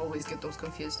 I always get those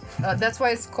confused. That's why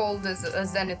it's called as a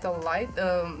zenithal light,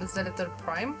 zenithal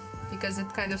prime, because it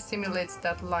kind of simulates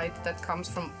that light that comes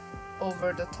from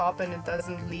over the top, and it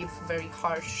doesn't leave very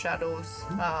harsh shadows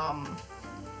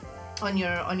on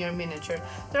your miniature.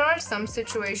 There are some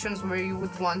situations where you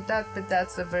would want that, but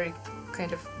that's a very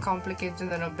kind of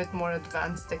complicated and a bit more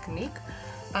advanced technique.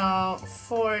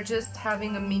 For just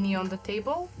having a mini on the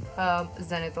table,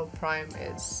 zenithal prime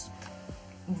is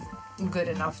good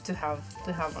enough to have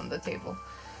on the table.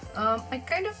 I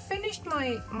kind of finished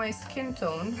my skin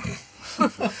tone.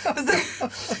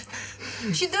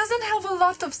 She doesn't have a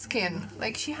lot of skin.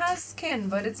 Like, she has skin,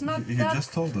 but it's not you that.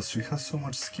 just told us she has so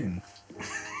much skin.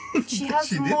 She has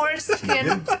She did. more skin.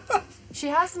 She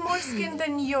has more skin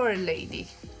than your lady.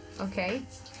 Okay.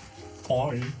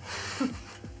 Fine.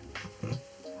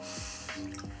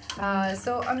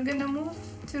 So I'm gonna move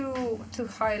to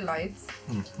highlights,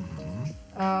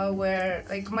 where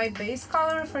like my base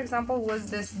color, for example,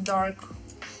 was this dark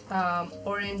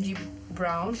orangey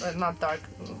brown, not dark,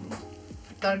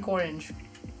 dark orange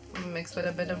mixed with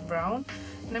a bit of brown,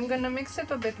 and I'm gonna mix it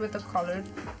a bit with the colored,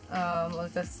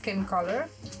 with the skin color,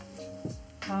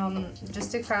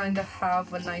 just to kind of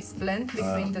have a nice blend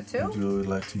between the two. Would you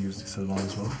like to use this one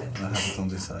as well? I have it on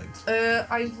this side.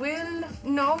 I will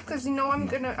because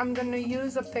I'm gonna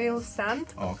use a pale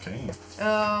sand. Okay.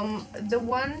 The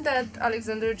one that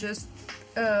Alexander just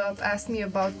asked me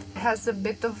about has a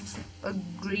bit of a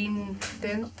green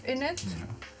tint in it.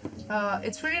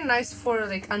 It's really nice for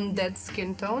like undead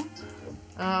skin tone,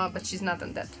 but she's not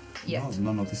undead yet.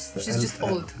 No, this is the She's just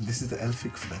old. This is the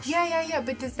elfic flesh. Yeah,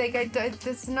 but it's like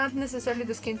it's not necessarily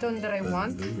the skin tone that I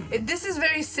want. This is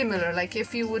very similar. Like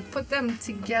if you would put them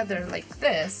together like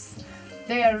this,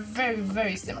 they are very,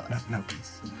 very similar. No,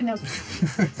 please. No.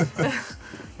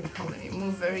 Let me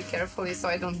move very carefully so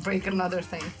I don't break another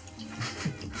thing.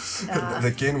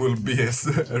 The cane will be as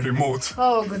remote.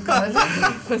 Oh, good God.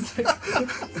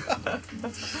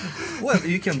 Well,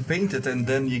 you can paint it and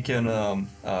then you can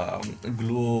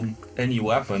glue any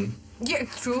weapon. Yeah,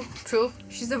 true.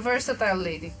 She's a versatile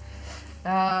lady.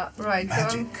 Right.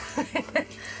 Magic.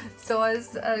 So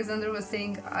as Alexander was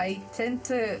saying, I tend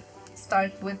to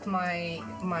start with my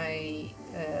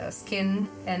skin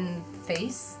and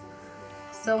face.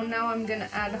 So now I'm gonna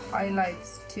add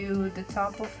highlights to the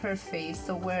top of her face,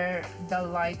 so where the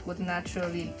light would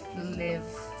naturally live,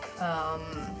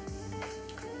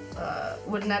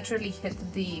 would naturally hit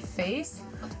the face.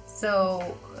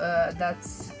 So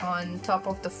that's on top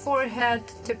of the forehead,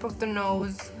 tip of the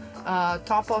nose,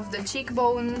 top of the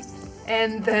cheekbones,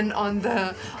 and then on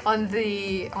the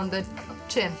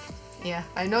chin. Yeah,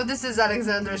 I know this is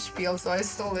Alexander's spiel, so I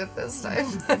stole it this time.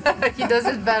 He does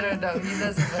it better though. He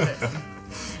does it better.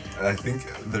 I think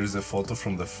there is a photo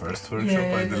from the first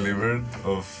workshop I delivered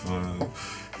of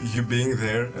you being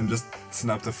there, and just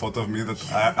snapped a photo of me that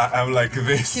I'm like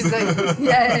this. She's like,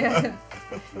 yeah.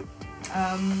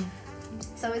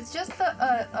 So it's just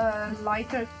a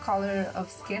lighter color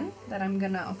of skin that I'm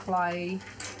gonna apply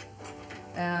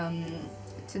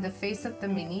to the face of the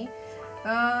mini.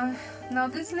 Now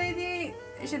this lady,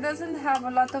 she doesn't have a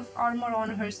lot of armor on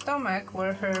her stomach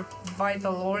where her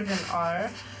vital organs are.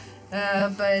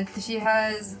 But she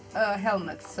has a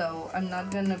helmet, so I'm not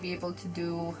gonna be able to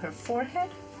do her forehead,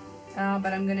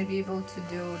 but I'm gonna be able to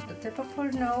do the tip of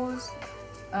her nose,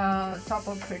 top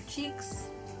of her cheeks,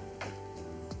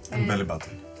 And belly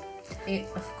button.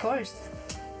 Of course.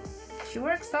 She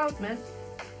works out, man.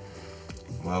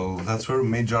 Well, that's where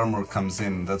mage armor comes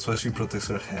in. That's why she protects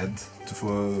her head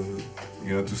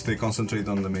to stay concentrated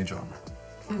on the mage armor.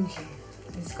 Okay.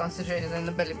 It's concentrated in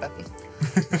the belly button.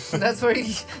 That's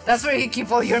where you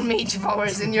keep all your mage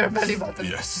powers in your belly button.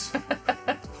 Yes.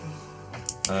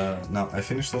 Now I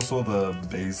finished also the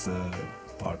base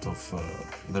part of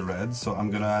the red, so I'm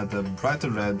gonna add a brighter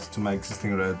red to my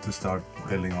existing red to start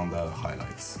building on the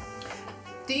highlights.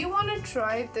 Do you want to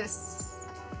try this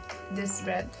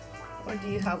red, or do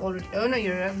you have already? Oh no,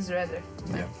 your red is redder.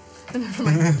 Yeah. Never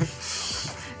mind.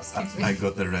 I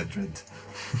got the red.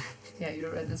 Yeah,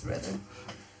 your red is redder.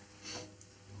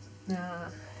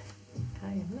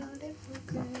 I am not a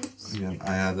focus. Yeah,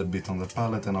 I add a bit on the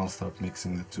palette and I'll start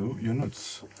mixing the two.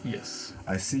 Ionuț, Yes.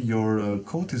 I see your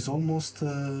coat is almost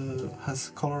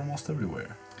has color almost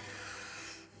everywhere.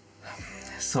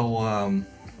 So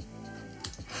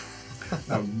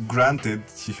Now, granted,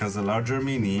 he has a larger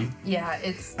mini, Yeah,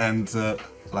 it's. and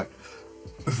like,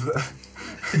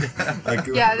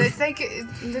 Yeah, it's like,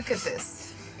 look at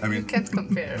this. I mean, You can't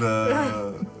compare.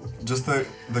 Just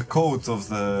the coat of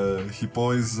the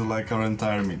hippo is like our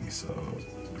entire mini, so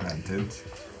granted.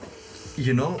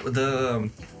 you know, the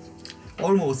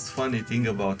almost funny thing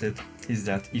about it is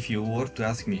that if you were to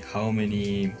ask me how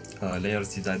many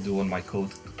layers did I do on my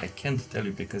coat, I can't tell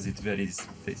you because it varies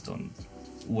based on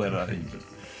where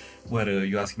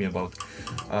you ask me about.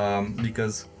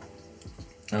 Because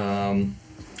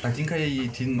I think I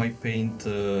thinned my paint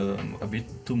a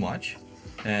bit too much,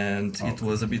 and it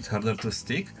was a bit harder to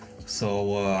stick.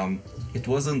 So it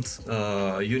wasn't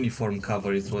uniform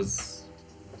cover; it was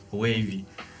wavy.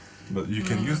 But you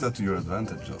can use that to your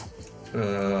advantage,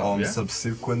 though. On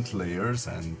subsequent layers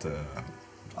and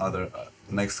other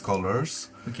next colors,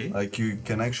 Okay. like you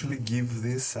can actually give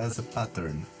this as a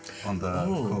pattern on the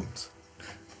coat.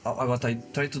 What I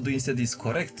tried to do instead is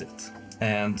correct it,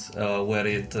 and where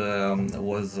it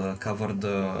was covered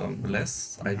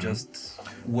less, I just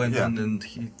went on and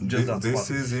just that This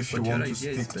one. is if you But your want to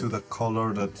idea is stick to that- the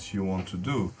color that you want to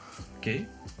do. Okay.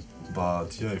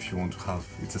 but yeah, if you want to have,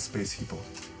 it's a space hippo.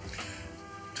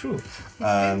 True.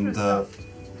 And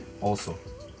also,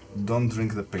 don't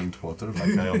drink the paint water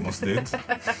like I almost did.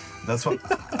 That's what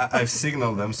I've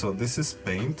signaled them. So this is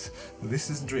paint, this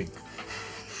is drink.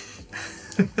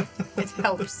 It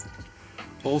helps.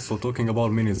 Also, talking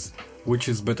about minis, which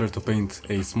is better to paint,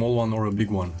 a small one or a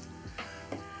big one?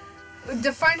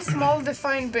 Define small,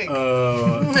 define big.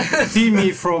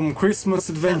 Timmy from Christmas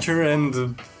Adventure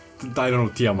and I don't know,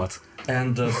 Tiamat.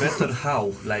 And better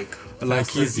how? Like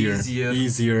faster,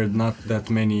 easier, not that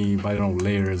many, I don't know,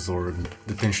 layers or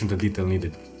attention to detail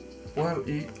needed. Well,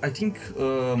 I think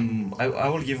I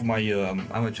will give my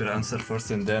amateur answer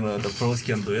first, and then the pros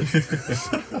can do it.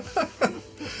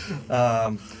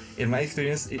 In my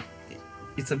experience,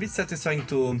 it's a bit satisfying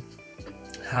to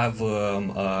have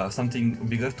something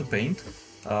bigger to paint.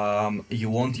 You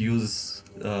won't use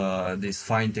these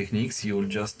fine techniques. You'll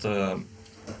just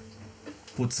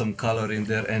put some color in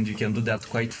there, and you can do that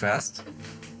quite fast,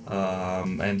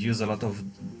 and use a lot of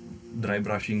dry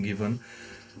brushing even.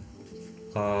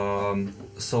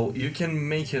 So you can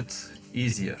make it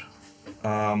easier.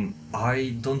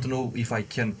 I don't know if I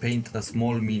can paint a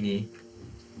small mini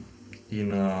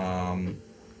in a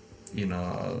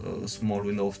small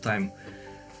window of time.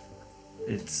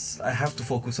 I have to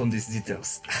focus on these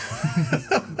details.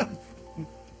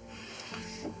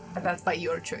 That's by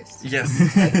your choice. Yes.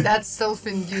 Like, that's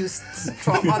self-induced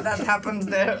trauma that happens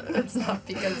there. It's not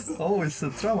because Oh, it's a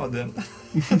trauma then.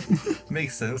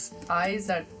 Makes sense. eyes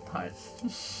are hard.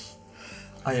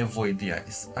 I avoid the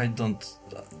eyes. I don't.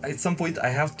 At some point, I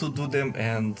have to do them,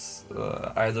 and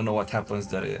I don't know what happens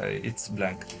there. It's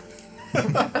blank.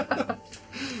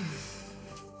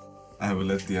 I will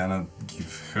let Diana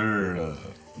give her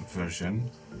version,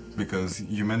 because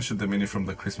you mentioned the mini from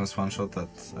the Christmas one shot that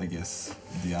I guess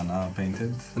Diana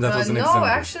painted. That was an no, example.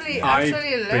 actually, I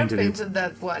Lem painted it. painted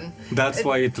that one. That's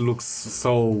why it looks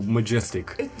so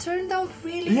majestic. It turned out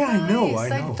really Yeah, nice. I know,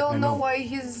 I don't know know. why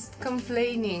he's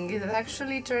complaining. It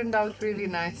actually turned out really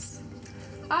nice.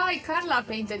 Karla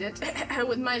painted it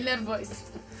with my left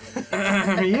voice.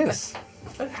 Yes.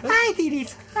 I did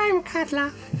it. I'm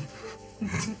Karla.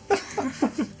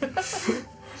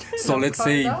 So let's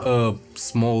say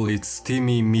small, it's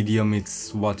Timmy, medium,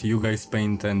 it's what you guys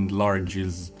paint, and large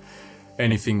is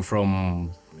anything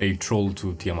from a troll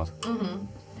to Tiamat.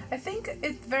 I think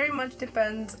it very much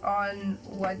depends on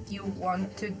what you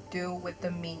want to do with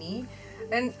the mini.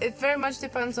 And it very much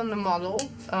depends on the model,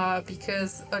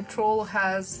 because a troll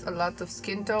has a lot of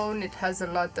skin tone, it has a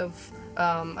lot of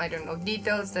I don't know,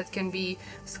 details that can be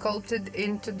sculpted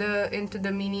into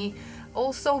the mini.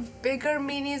 Also, bigger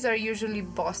minis are usually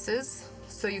bosses,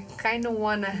 so you kind of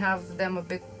want to have them a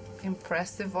bit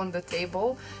impressive on the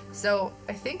table. So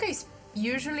I think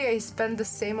usually I spend the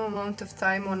same amount of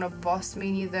time on a boss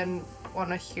mini than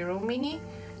on a hero mini,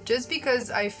 just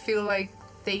because I feel like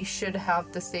they should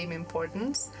have the same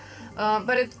importance.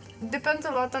 But it depends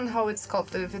a lot on how it's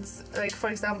sculpted. If it's like, for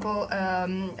example,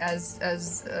 as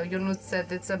Ionuț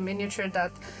said, it's a miniature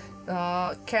that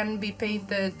can be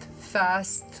painted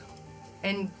fast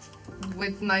and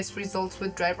with nice results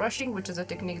with dry brushing, which is a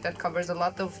technique that covers a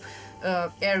lot of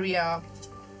area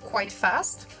quite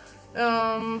fast.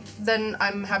 Then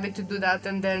I'm happy to do that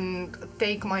and then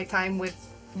take my time with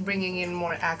bringing in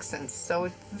more accents. So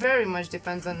it very much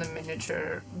depends on the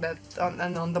miniature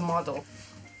and on the model.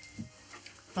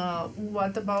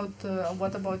 What about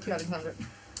you, Alecsandra?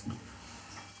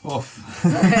 Off.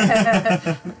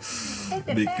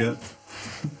 Because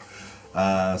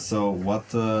so what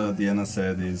Diana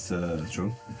said is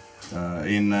true.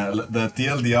 In the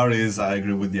TLDR is I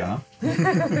agree with Diana.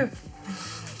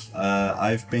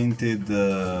 I've painted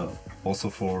also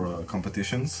for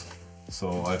competitions.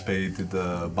 So I painted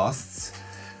busts,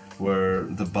 where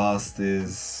the bust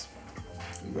is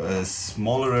a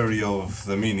smaller area of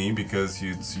the mini because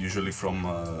it's usually from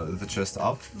the chest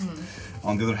up.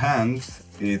 On the other hand,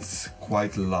 it's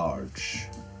quite large.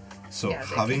 So Yeah,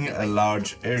 they having can a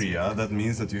large area, that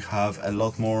means that you have a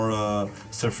lot more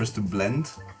surface to blend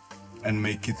and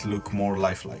make it look more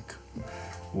lifelike.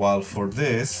 While for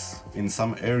this, in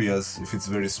some areas, if it's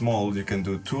very small, you can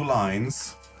do 2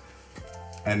 lines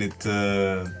and it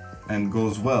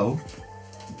goes well.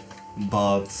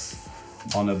 But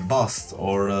on a bust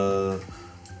or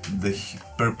the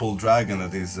purple dragon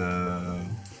that is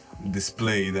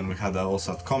displayed, and we had that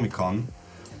also at Comic-Con,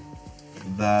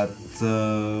 that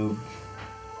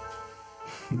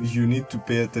you need to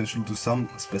pay attention to some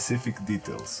specific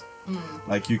details.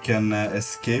 Like you can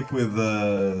escape with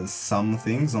some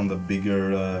things on the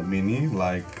bigger mini,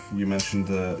 like you mentioned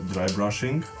the dry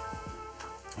brushing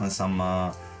and some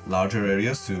larger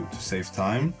areas to save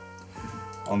time.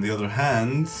 On the other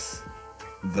hand,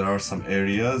 there are some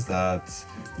areas that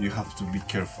you have to be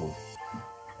careful.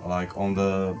 Like on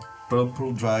the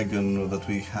purple dragon that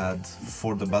we had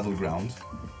for the battleground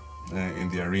in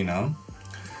the arena,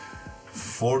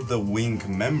 for the wing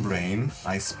membrane,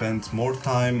 I spent more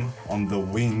time on the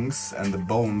wings and the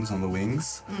bones on the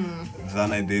wings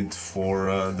than I did for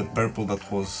the purple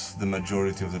that was the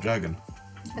majority of the dragon.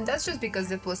 And that's just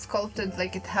because it was sculpted,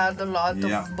 like it had a lot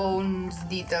of bones,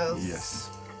 details. Yes.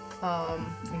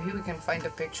 Maybe we can find a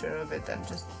picture of it and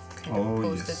just kind of Oh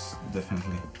post yes, it.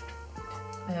 definitely.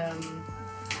 I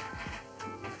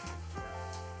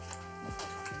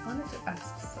wanted to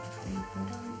ask something, but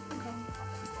I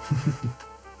forgot.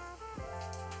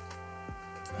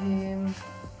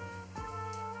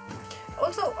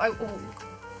 Also,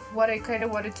 what I kind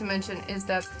of wanted to mention is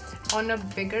that on a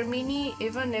bigger mini,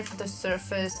 even if the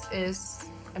surface is,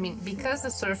 I mean, because the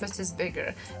surface is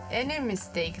bigger, any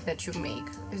mistake that you make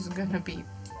is gonna be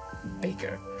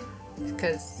bigger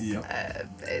because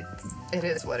it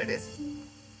is what it is.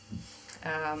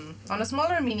 On a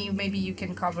smaller mini, maybe you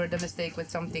can cover the mistake with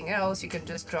something else. You can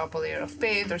just drop a layer of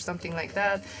paint or something like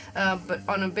that. But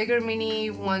on a bigger mini,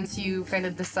 once you kind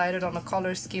of decided on a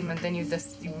color scheme and then you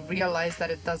realize that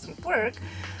it doesn't work,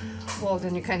 well,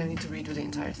 then you kind of need to redo the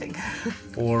entire thing.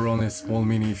 Or on a small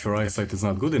mini, if your eyesight is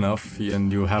not good enough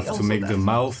and you have to Also make the that.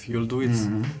 mouth, you'll do it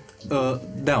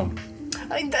down.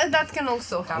 That can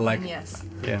also happen, Like- yes.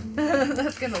 Yeah.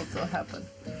 That can also happen.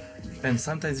 And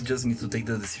sometimes you just need to take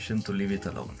the decision to leave it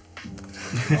alone.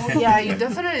 Yeah, you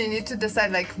definitely need to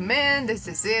decide, like, man, this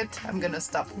is it. I'm gonna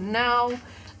stop now.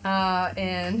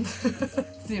 And,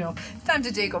 you know, time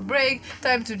to take a break,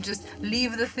 time to just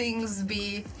leave the things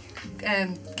be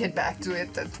and get back to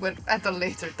it at a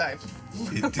later time.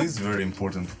 It is very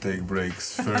important to take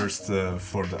breaks first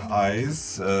for the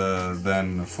eyes,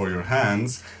 then for your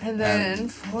hands, And then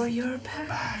for your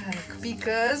back,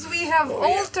 because we have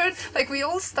altered, like we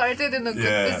all started in a good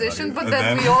Yeah, position, but and then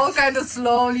then- we all kind of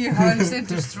slowly hunched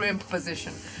into shrimp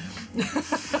position.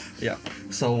 Yeah.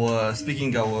 So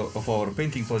speaking of our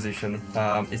painting position,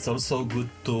 it's also good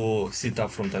to sit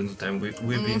up from time to time.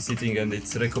 We've been sitting, and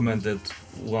it's recommended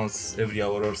once every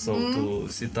hour or so to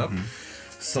sit up.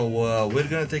 So we're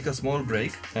gonna take a small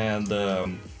break and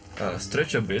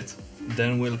stretch a bit.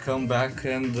 Then we'll come back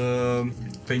and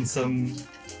paint some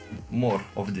more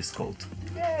of this coat.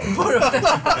 More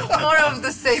of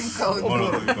the same code. one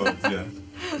of the codes, yeah.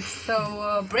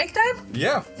 So break time?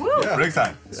 Yeah. Woo! Yeah. Break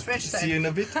time. Stretch See time. you in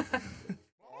a bit.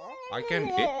 I can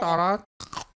eat that.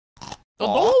 The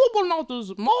adorable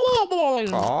notice. Nom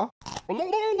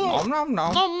nom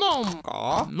nom. Nom nom.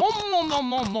 Nom nom nom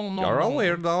nom nom. You're a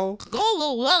weirdo.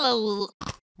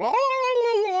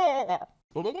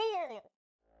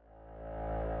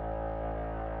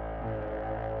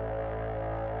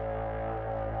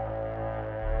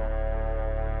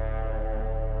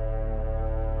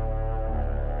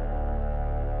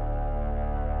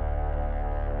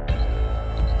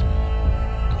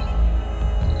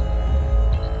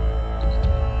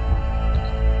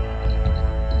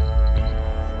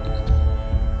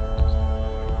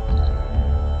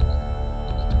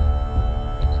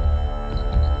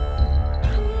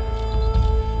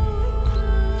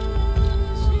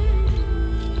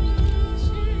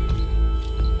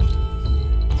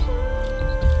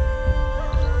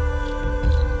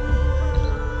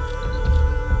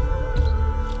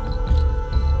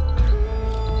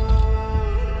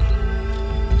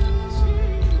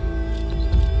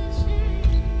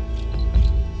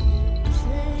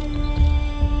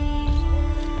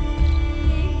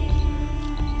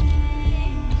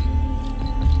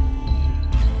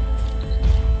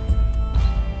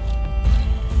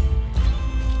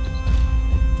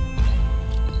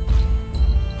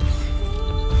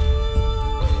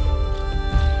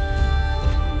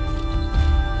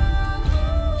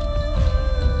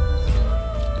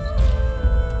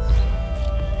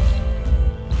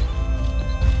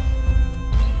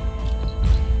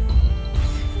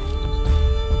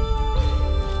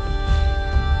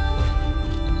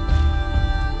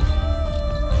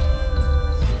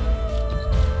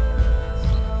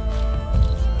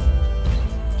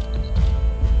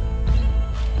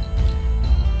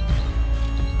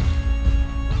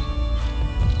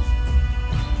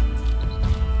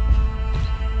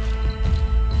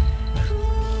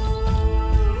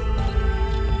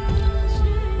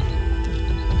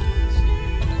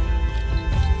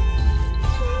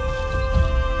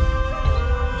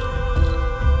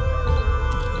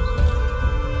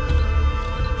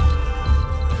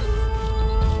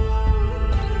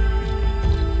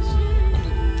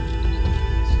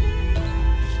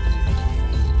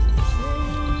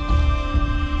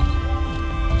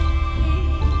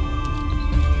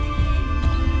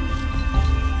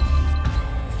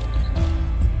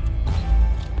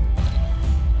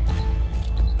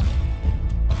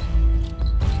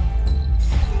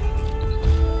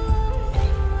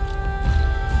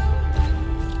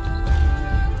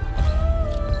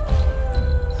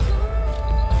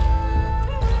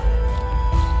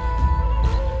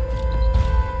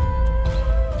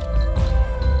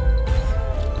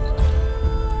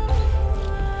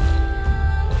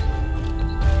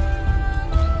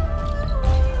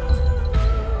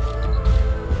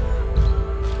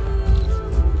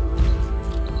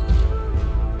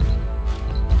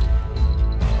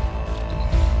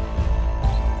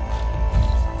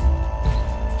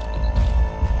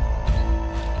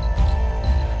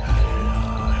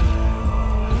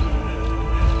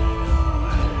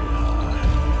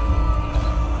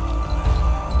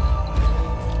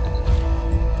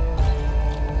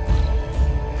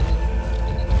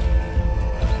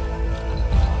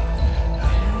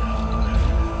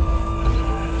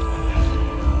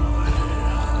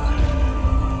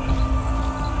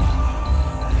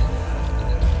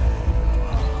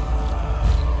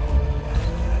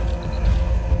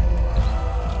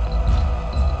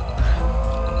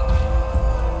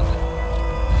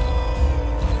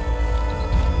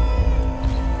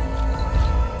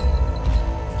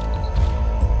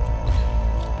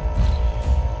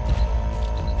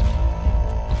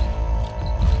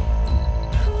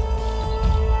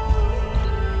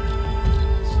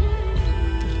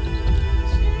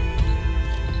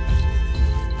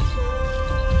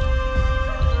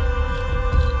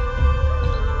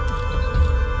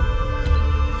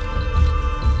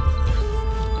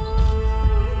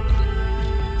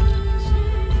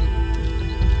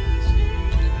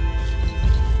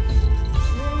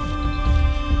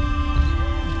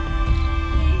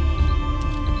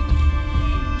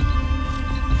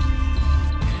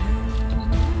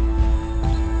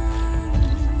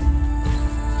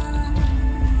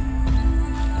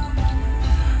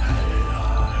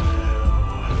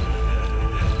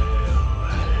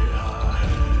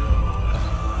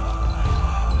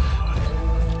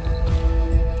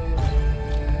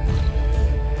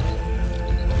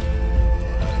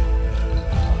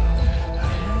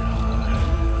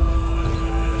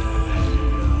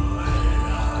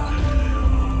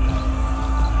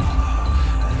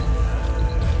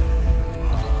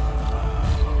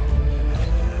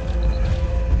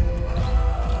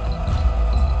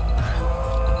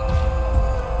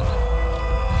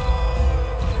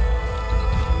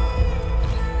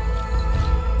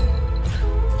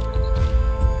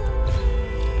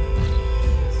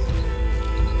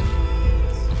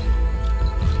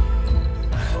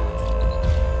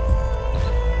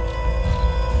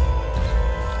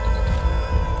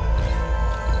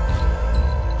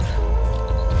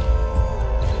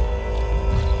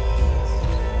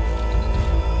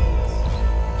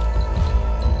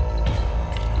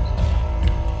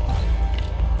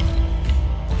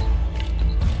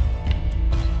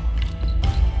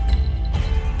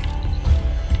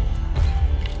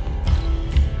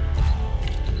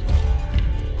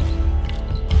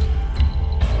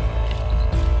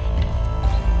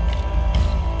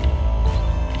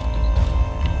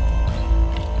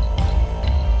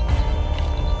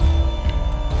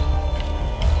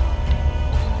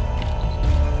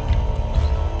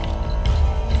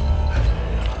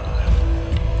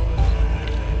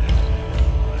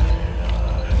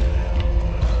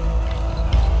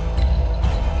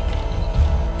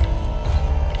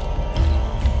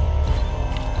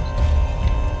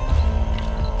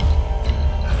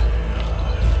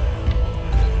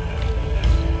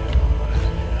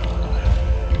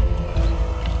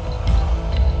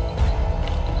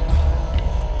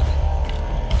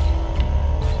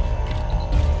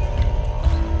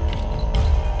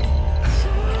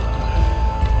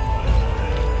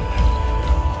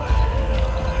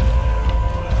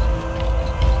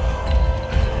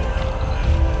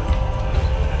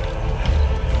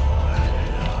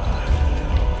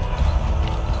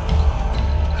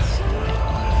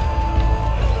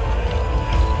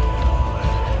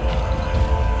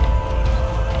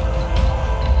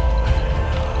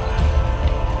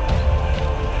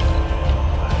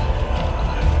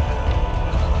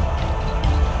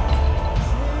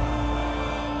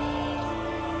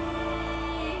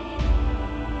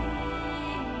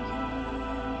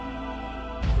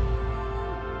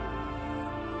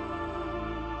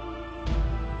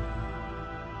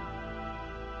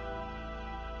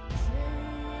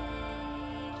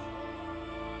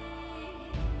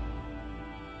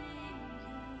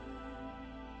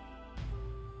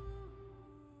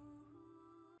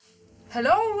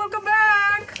 Hello, welcome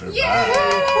back! Yeah!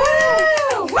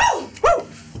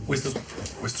 We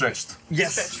stretched.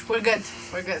 Yes. Stretch. We're good.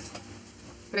 We're good.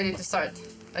 Ready to start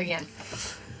again.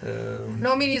 Um,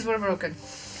 No minis were broken.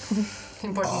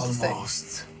 Important to say.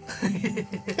 Almost.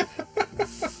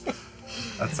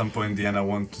 At some point, Diana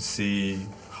want to see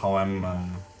how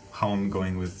I'm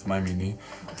going with my mini.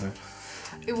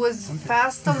 It was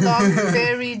passed along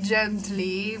very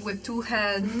gently with 2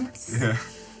 hands, Yeah.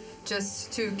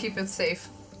 just to keep it safe.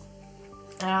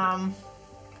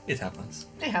 it happens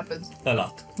It happens. a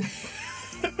lot.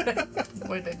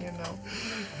 More than you know.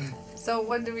 So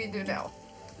what do we do now?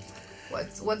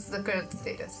 What's the current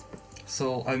status?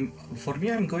 So I'm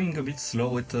going a bit slow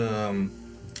with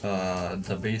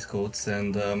the base coats,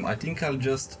 and I think I'll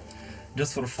just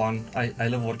for fun. I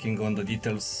love working on the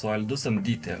details, so I'll do some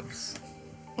details.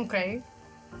 Okay.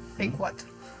 Like what?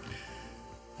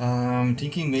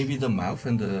 Thinking maybe the mouth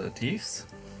and the teeth.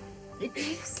 The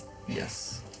teeth.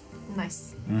 Yes.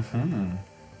 Nice. Mm-hmm.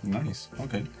 Nice.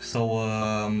 Okay. So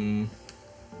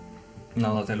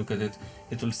now that I look at it,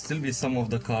 it will still be some of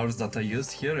the cards that I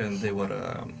used here, and they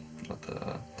were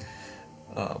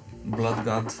Blood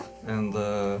God and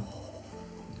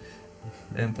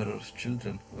Emperor's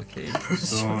Children. Okay.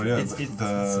 So yeah, It's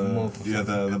more of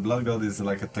a- the blood god is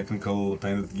like a technical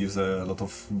paint that gives a lot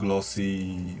of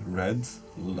glossy red.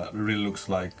 Really looks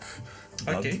like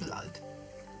blood. Okay. Blood.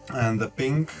 And the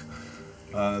pink,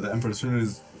 the Emperor's Children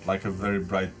is like a very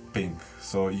bright pink.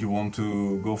 So you want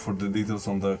to go for the details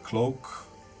on the cloak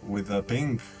with the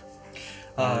pink?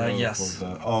 Or Yes. for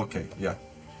the- oh, okay, yeah.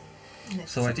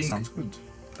 So I think Sounds good.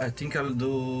 I'll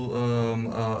do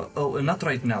not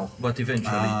right now, but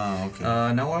eventually. Okay.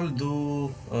 Now I'll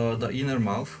do the inner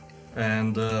mouth,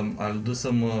 and I'll do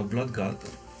some blood god.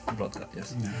 Blood god,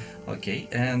 yes. Yeah. Okay,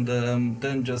 and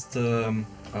then just dilute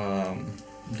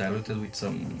it with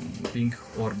some pink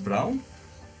or brown.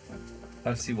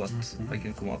 I'll see what I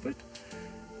can come up with,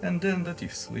 and then the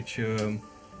tips,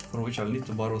 for which I'll need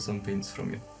to borrow some paints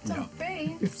from you. Some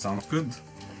paint. Sounds good.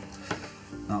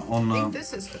 Now I on think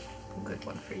this is the good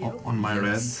one for you. on my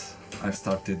Yes. red, I've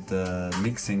started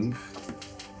mixing,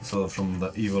 so from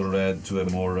the evil red to a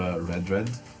more red.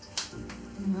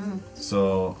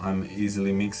 So I'm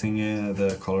easily mixing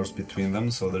the colors between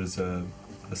them, so there's a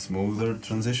smoother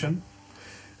transition,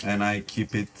 and I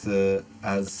keep it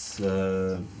as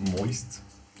moist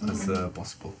as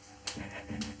possible.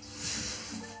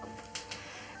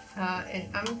 And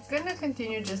I'm gonna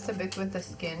continue just a bit with the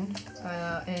skin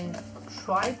and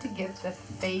try to get the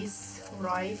face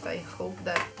right. I hope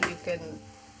that you can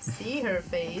see her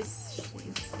face.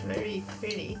 She's very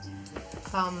pretty.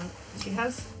 She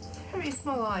has very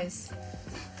small eyes.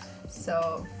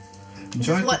 So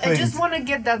Enjoy the I paint. just want to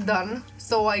get that done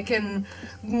so I can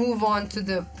move on to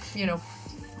the,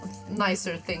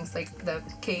 nicer things like the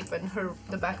cape and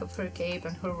the back of her cape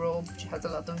and her robe. She has a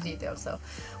lot of detail, so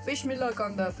wish me luck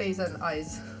on the face and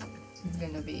eyes. It's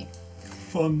gonna be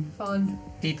Fun. fun.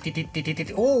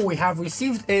 Oh, we have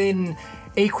received a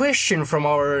question from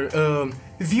our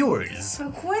viewers. A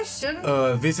question?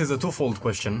 This is a twofold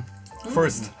question.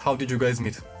 First, how did you guys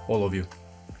meet, all of you?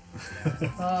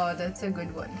 Oh, that's a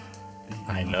good one.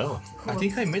 I know. I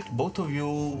think I met both of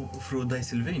you through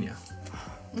Dicesylvania.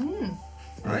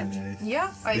 Right? Yeah,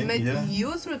 I think- met yeah.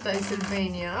 you through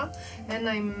Dicesylvania, and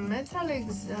I met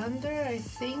Aleksandra, I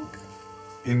think.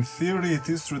 In theory, it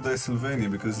is through Dicesylvania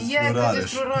because it's Yeah, through because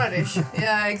it's Rareș. through Rareș.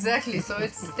 Yeah, exactly. So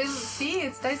it's still, see,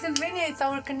 it's Dicesylvania, it's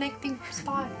our connecting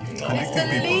spot. It's the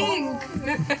link.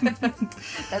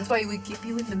 That's why we keep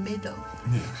you in the middle.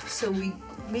 So we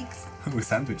mix. With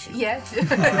sandwich. Yeah.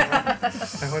 I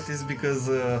thought it's because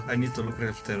I need to look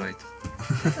left and right.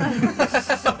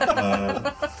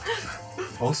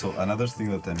 Also, another thing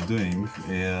that I'm doing,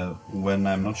 when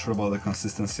I'm not sure about the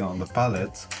consistency on the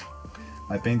palette,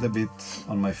 I paint a bit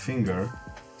on my finger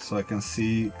so I can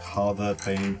see how the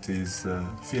paint is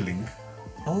feeling.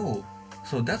 Oh,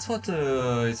 so that's what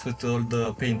it's with all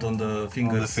the paint on the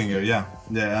fingers. On the finger, yeah.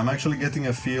 Yeah, I'm actually getting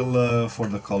a feel for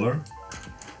the color.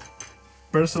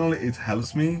 Personally, it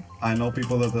helps me. I know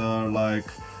people that are like,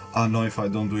 oh no, if I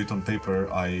don't do it on paper,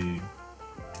 I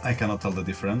cannot tell the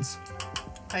difference.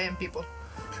 I am people.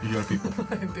 You're people.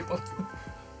 I am people.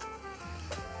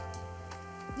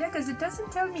 Yeah, because it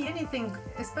doesn't tell me anything,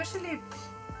 especially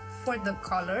for the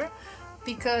color,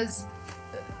 because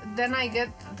then I get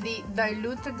the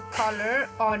diluted color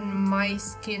on my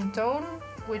skin tone,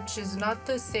 which is not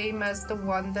the same as the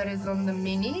one that is on the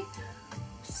mini.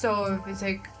 So it's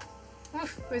like,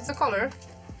 it's a color.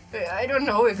 I don't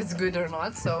know if it's good or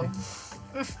not, so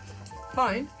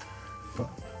fine.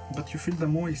 But you feel the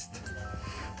moist.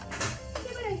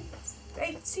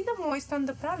 see the moist on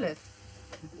the palette.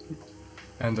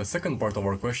 And the second part of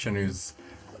our question is,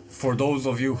 for those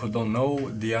of you who don't know,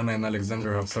 Diana and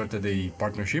Alecsandra have started a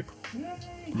partnership.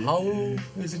 How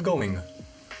is it going?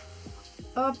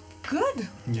 Good.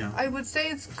 Yeah. I would say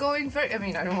it's going very. I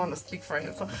mean, I don't want to speak for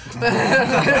him. So.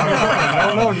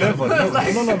 No, never.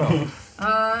 No.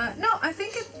 No, I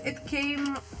think it came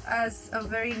as a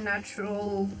very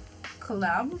natural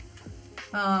collab.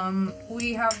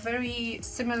 We have very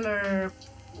similar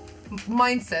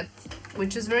mindset,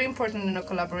 which is very important in a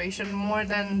collaboration, more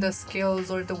than the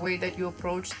skills or the way that you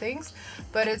approach things.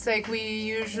 But it's like we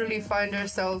usually find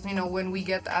ourselves, you know, when we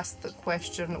get asked a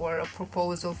question or a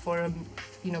proposal for a,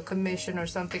 you know, commission or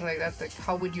something like that, like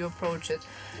how would you approach it?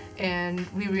 And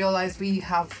we realize we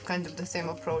have kind of the same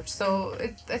approach. So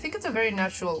I think it's a very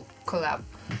natural collab.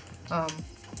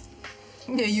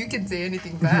 Yeah, you can say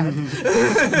anything bad.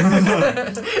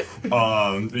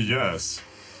 Yes.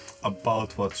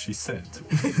 About what she said.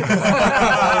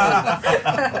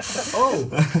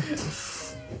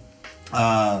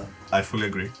 I fully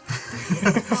agree.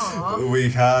 We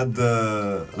had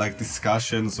like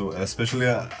discussions, especially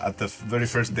at the very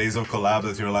first days of collab,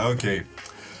 that you're like, okay,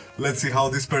 let's see how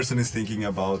this person is thinking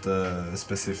about a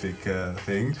specific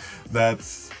thing. That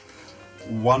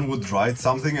one would write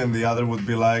something and the other would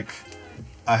be like,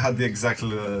 I had the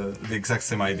exact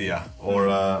same idea, or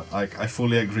like I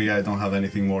fully agree. I don't have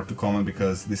anything more to comment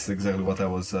because this is exactly what I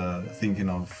was thinking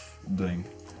of doing.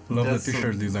 Love the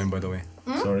t-shirt design, by the way.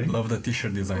 Sorry. Love the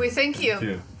t-shirt design. We thank you.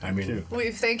 Thank you. I mean, Thank you.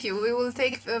 We thank you. We will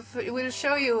take. We'll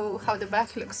show you how the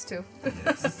back looks too.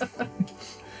 Yes.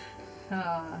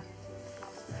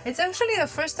 It's actually the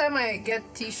first time I get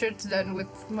t-shirts done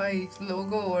with my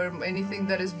logo or anything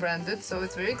that is branded, so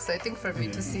it's very exciting for me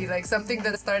to see like something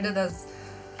that started as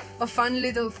a fun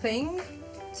little thing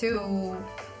to,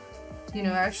 you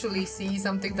know, actually see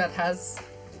something that has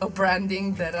a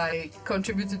branding that I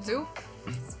contributed to.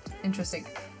 It's interesting.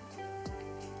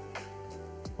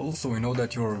 also we know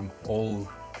that you're all,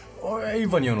 or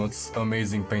even Ionuț,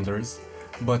 amazing painters,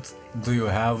 but do you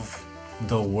have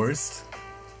the worst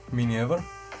mini ever?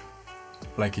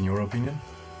 Like in your opinion?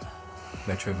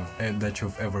 That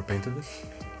you've ever painted it?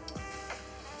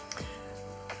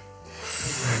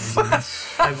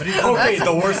 Okay,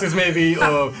 the worst is maybe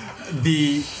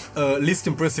the least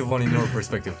impressive one in your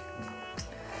perspective.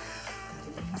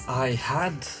 I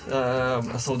had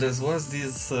so there was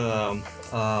this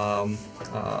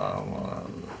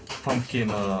pumpkin,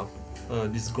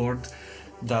 this gourd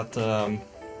that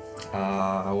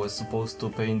I was supposed to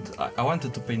paint. I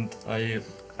wanted to paint.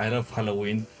 I love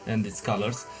Halloween and its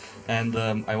colors, and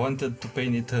I wanted to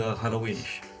paint it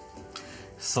Halloweenish.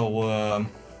 So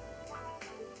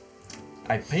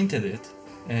I painted it,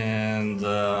 and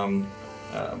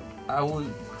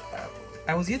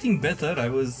I was getting better. I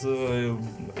was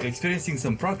experiencing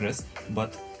some progress,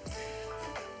 but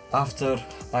after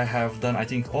I have done, I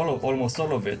think almost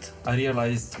all of it, I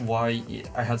realized why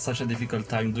I had such a difficult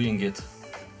time doing it.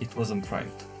 It wasn't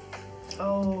primed.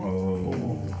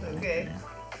 Oh. Okay.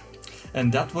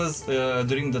 And that was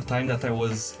during the time that I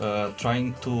was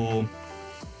trying to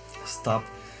stop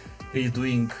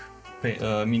redoing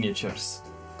miniatures.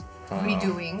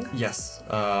 Redoing? Yes.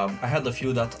 I had a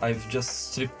few that I've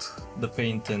just stripped the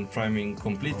paint and priming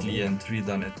completely and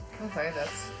redone it. Okay,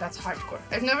 that's hardcore.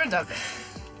 I've never done that.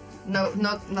 No,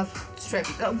 not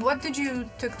stripping. What did you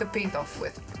took the paint off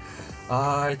with?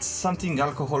 It's something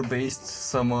alcohol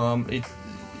based.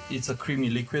 It's a creamy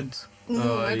liquid.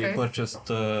 Okay. I purchased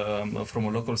from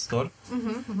a local store.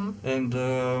 And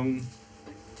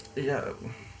yeah,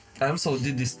 I also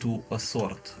did this to a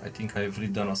sword. I think I've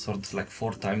redone a sword like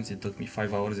 4 times. It took me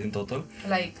 5 hours in total.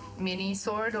 Like mini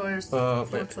sword or A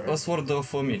sword? sword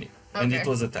of a mini, and it Okay.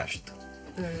 was attached.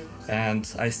 And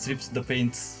I stripped the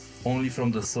paint only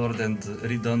from the sword and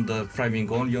redone the priming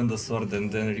only on the sword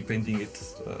and then repainting it.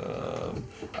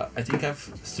 I think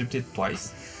I've stripped it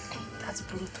twice. That's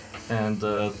brutal. And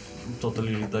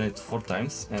totally redone it 4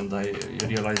 times, and I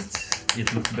realized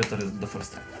it looked better the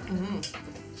first time.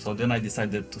 So then I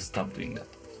decided to stop doing that.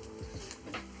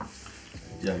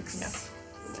 Yikes. Yeah,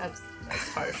 that's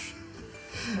harsh.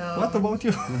 What about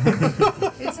you?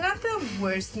 It's not the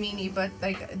worst mini, but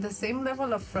like the same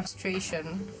level of frustration.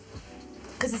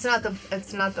 Because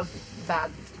it's not a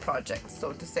bad project,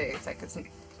 so to say. It's like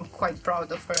I'm quite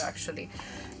proud of her actually.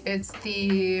 It's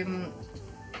the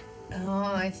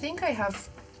I think I have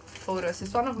photos.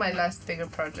 It's one of my last bigger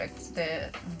projects.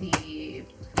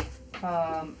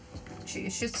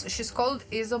 She's called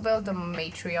Isabel the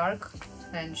Matriarch,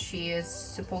 and she is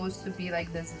supposed to be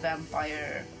like this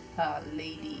vampire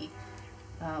lady.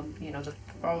 You know,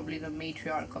 probably the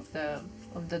matriarch of the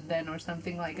the den or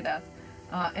something like that.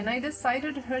 And I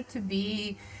decided her to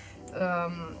be,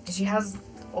 she has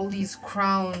all these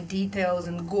crown details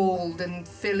and gold and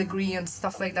filigree and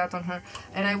stuff like that on her,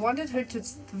 and I wanted her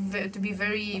to be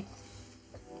very,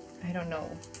 I don't know,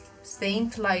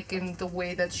 saint-like in the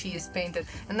way that she is painted.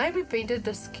 And I repainted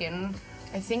the skin,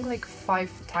 I think like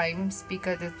 5 times,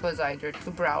 because it was either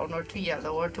too brown or too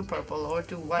yellow or too purple or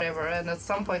too whatever, and at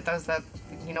some point I was like,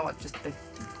 you know what, just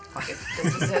fuck it,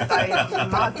 this is it, I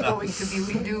am not going to be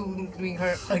redoing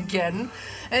her again.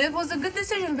 And it was a good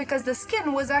decision because the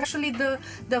skin was actually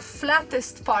the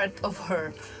flattest part of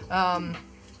her.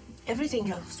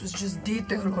 Everything else was just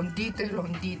detail on detail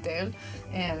on detail,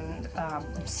 and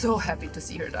I'm so happy to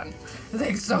see her done.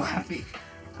 Like, so happy.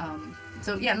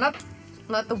 So yeah, not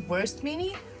the worst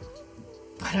Mini,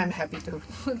 but I'm happy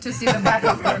to see the back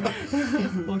of her.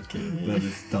 Okay. That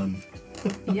is done.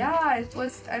 Yeah, it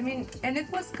was, I mean, and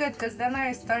it was good because then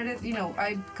I started, you know,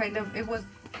 it was,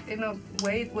 in a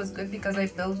way it was good because I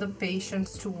built the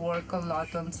patience to work a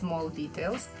lot on small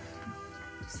details.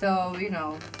 So, you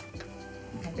know,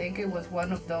 I think it was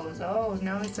one of those, oh,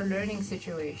 now it's a learning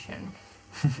situation.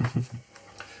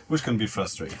 Which can be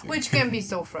frustrating. Which can be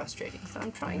so frustrating. So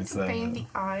I'm trying It's, to paint the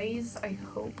eyes. I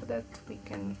hope that we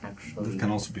can actually... That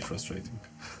can also be frustrating.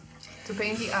 To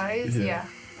paint the eyes, yeah.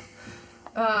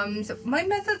 So my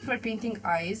method for painting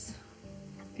eyes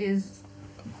is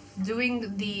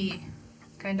doing the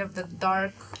kind of the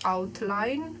dark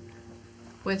outline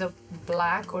with a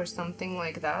black or something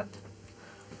like that.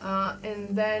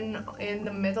 And then in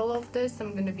the middle of this,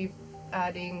 I'm going to be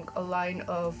adding a line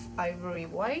of ivory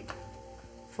white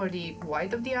for the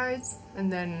white of the eyes, and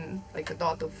then like a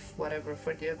dot of whatever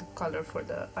for the other color for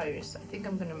the iris. I think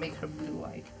I'm going to make her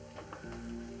blue-eyed.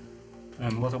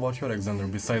 And what about you, Alexander,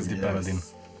 besides the paladin?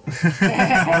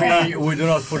 Yes. we do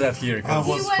not put that here. He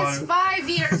was 5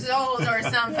 years old or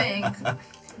something.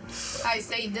 I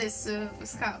say this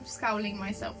scowling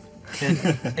myself.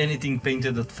 Anything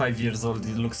painted at 5 years old,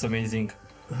 it looks amazing.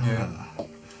 Yeah.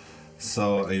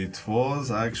 So it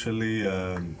was actually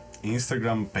an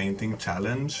Instagram painting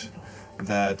challenge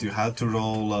that you had to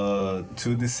roll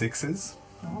 2d6s.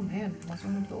 Oh man, that's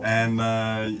one of those. And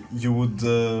you would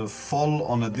fall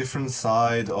on a different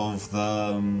side of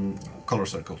the color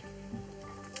circle.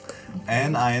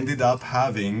 And I ended up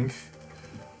having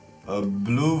a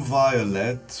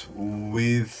blue-violet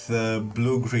with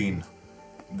blue-green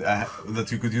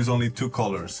that you could use only 2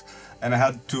 colors. And I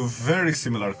had 2 very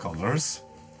similar colors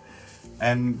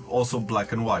and also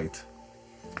black and white.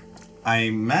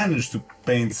 I managed to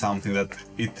paint something that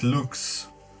it looks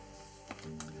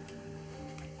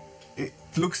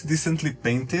decently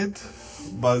painted,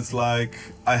 but it's like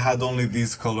I had only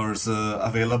these colors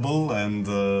available, and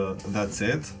that's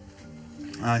it.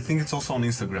 I think it's also on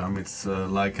Instagram. It's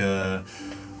like a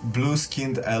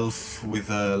blue-skinned elf with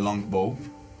a long bow.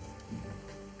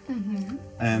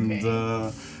 And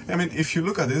Okay. I mean, if you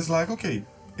look at it, it's like, okay,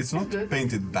 it's not Good.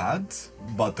 painted bad,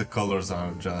 but the colors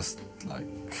are just like,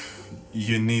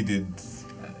 you needed,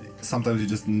 sometimes you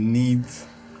just need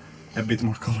a bit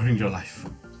more color in your life.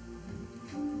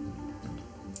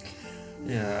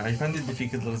 Yeah, I find it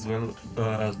difficult as well,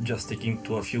 just sticking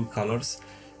to a few colors,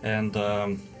 and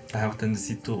I have a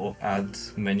tendency to add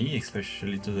many,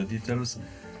 especially to the details,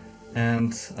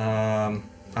 and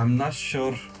I'm not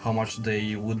sure how much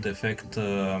they would affect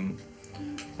the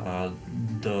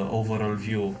overall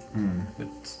view.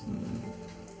 But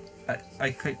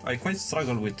I quite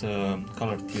struggle with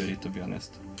color theory, to be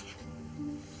honest.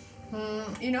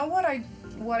 You know what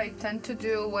I tend to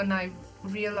do when I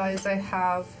realize I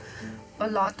have a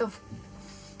lot of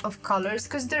colors,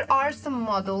 because there are some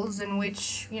models in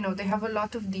which, you know, they have a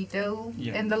lot of detail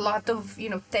and a lot of, you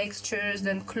know, textures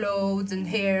and clothes and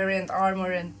hair and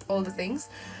armor and all the things,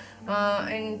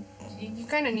 and you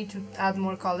kind of need to add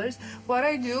more colors. What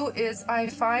I do is I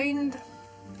find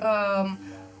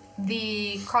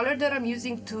the color that I'm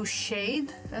using to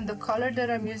shade and the color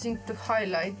that I'm using to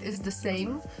highlight is the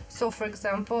same. So for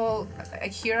example,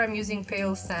 here I'm using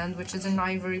pale sand, which is an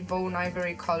bone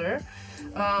ivory color,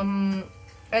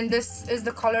 and this is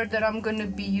the color that I'm going to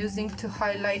be using to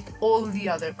highlight all the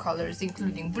other colors,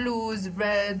 including blues,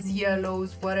 reds,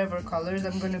 yellows, whatever colors.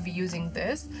 I'm going to be using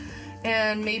this.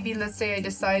 And maybe, let's say I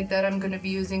decide that I'm going to be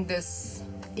using this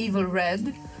evil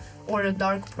red or a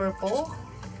dark purple,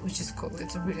 which is cool,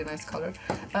 it's a really nice color,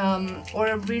 or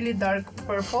a really dark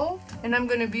purple, and I'm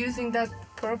going to be using that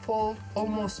purple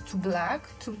almost to black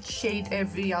to shade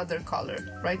every other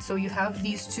color, right? So you have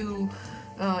these two,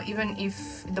 even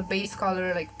if the base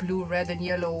color like blue, red and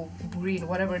yellow, green,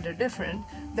 whatever, they're different,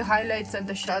 the highlights and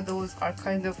the shadows are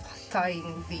kind of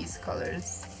tying these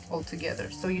colors all together,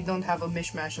 so you don't have a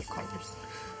mishmash of colors.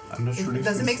 I'm not sure if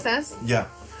Does it make sense? Yeah.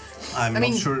 I'm I not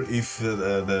mean- sure if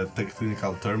the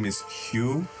technical term is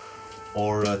hue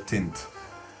or tint.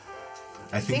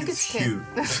 I think it's hue.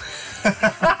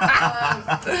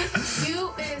 Hue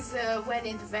is when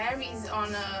it varies on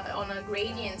a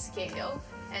gradient scale,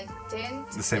 and tint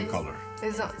The same is, color.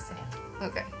 Is is that the same.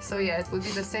 okay? So yeah, it would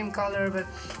be the same color but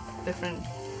different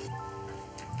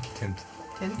Tint.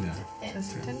 tint. Yeah.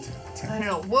 Is it tint? I don't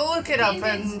know. We'll look it up Tint,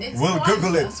 and it's We'll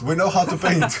Google nuanță. it. We know how to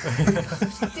paint.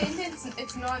 Tint,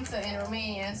 it's nuanță in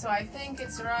Romania, so I think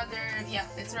it's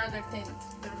rather tint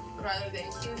rather than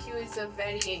hue. Hue is a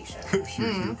variation.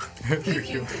 Hue.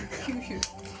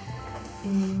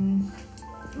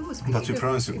 Ooh, speaking But we of-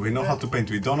 promise you, we know how to paint.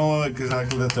 We don't know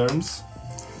exactly the terms.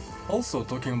 Also,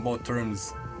 talking about terms,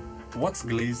 what's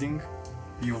glazing?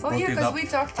 You've Oh brought yeah, it because up we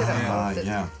talked about it.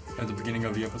 Yeah. at the beginning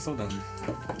of the episode, and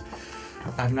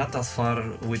I'm not as far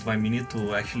with my mini to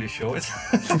actually show it.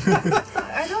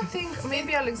 I don't think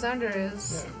maybe Alecsandra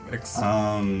is.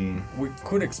 we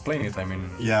could explain it. I mean,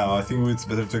 Yeah, I think it's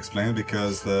better to explain it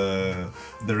because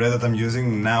the red that I'm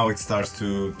using now, it starts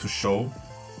to show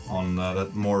on that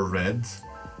more red,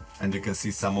 and you can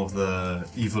see some of the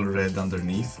evil red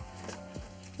underneath,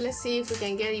 Let's see if we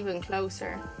can get even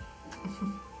closer.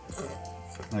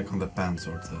 like on the pants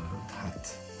or the hat.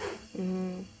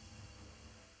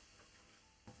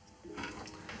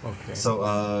 okay.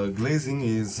 So glazing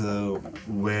is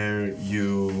where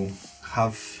you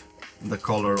have the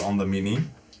color on the mini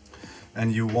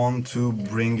and you want to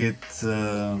bring it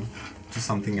to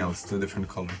something else, to a different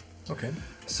color. Okay.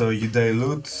 So you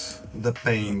dilute the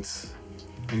paint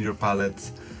in your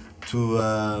palette to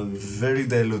a very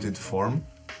diluted form.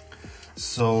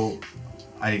 So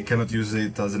I cannot use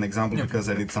it as an example because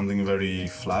I need something very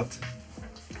flat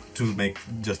to make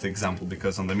just example,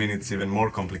 because on the mini it's even more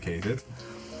complicated.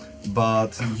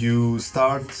 But you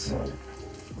start,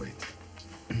 wait.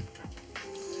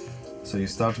 So you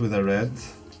start with a red,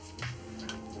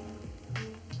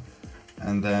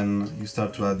 and then you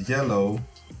start to add yellow,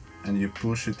 and you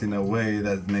push it in a way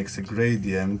that makes a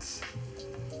gradient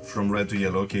from red to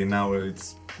yellow. Okay, now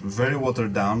it's very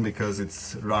watered down because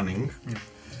it's running.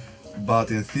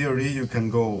 But in theory you can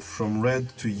go from red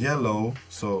to yellow,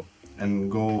 so,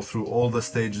 and go through all the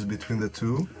stages between the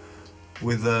two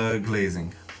with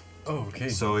glazing. Oh, okay.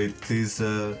 So it is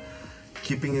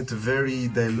keeping it very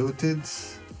diluted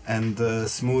and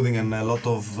smoothing and a lot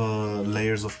of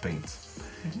layers of paint.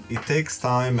 It takes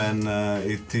time, and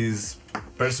it is,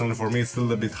 personally for me, it's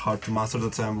still a bit hard to master.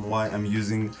 That's why I'm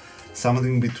using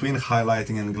something between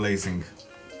highlighting and glazing,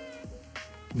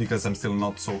 because I'm still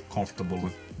not so comfortable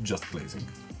with just glazing.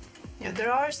 Yeah,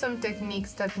 there are some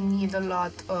techniques that need a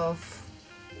lot of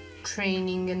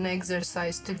training and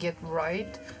exercise to get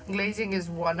right. Glazing is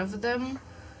one of them.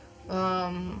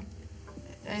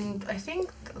 And I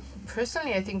think,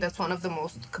 personally, I think that's one of the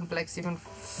most complex even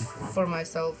for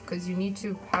myself, because you need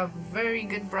to have very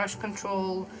good brush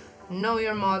control, know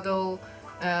your model,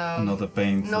 Know the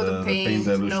paint, know the paint,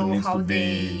 dilution know needs how to they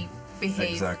be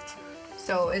behave. exact.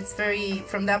 So it's very,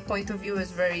 from that point of view, it's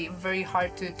very, very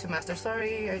hard to master.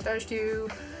 Sorry, I touched you.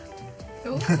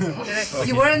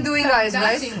 You weren't doing eyes,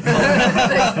 right? Touching.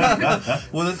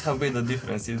 Wouldn't have been the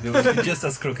difference. It would be just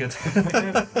as crooked.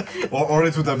 Or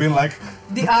it would have been like,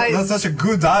 The eyes. that's such a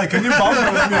good eye, can you bump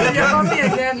it with me You again? bump me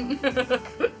again.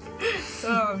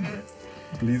 Oh man.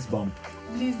 Please bump.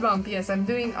 Please bump. Yes, I'm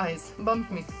doing eyes. Bump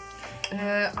me.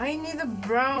 I need a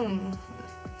brown.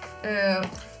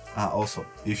 Also,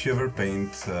 if you ever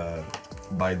paint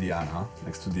by Diana,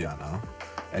 next to Diana,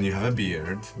 and you have a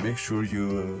beard, make sure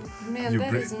you Man, You that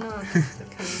bring- is not the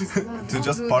case. No, to don't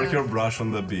just do park that. your brush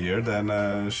on the beard, and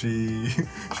she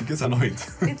gets annoyed.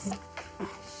 It's.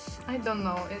 I don't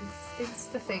know. It's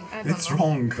the thing. I don't It's know.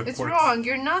 wrong. It's wrong.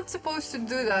 You're not supposed to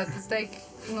do that. It's like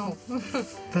no.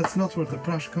 That's not where the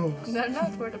brush goes. They're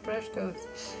not where the brush goes.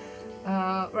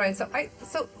 Right.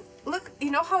 So look.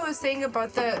 You know how I was saying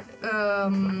about the.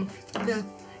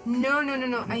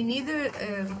 No. I need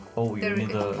Oh, you there we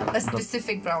need go. a a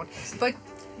specific brown. But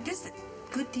this is a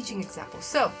good teaching example.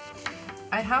 So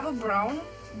I have a brown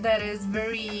that is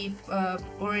very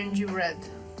orangey red,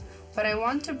 but I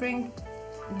want to bring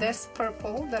this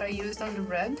purple that I used on the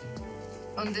red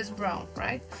on this brown,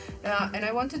 right? And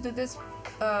I want to do this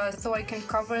so I can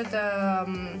cover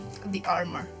the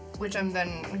armor, which I'm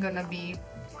then gonna be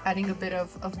adding a bit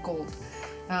of gold.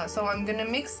 So I'm gonna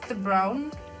mix the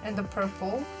brown and the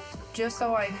purple just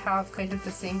so I have kind of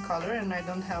the same color and I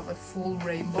don't have a full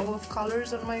rainbow of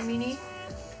colors on my mini.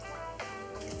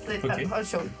 Okay. I'll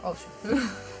show you.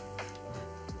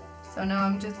 So now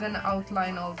I'm just gonna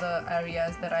outline all the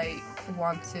areas that I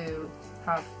want to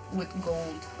have with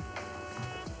gold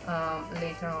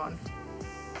later on.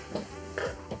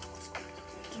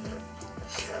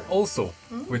 Also,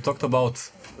 we talked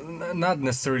about not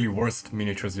necessarily worst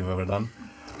miniatures you've ever done.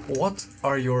 What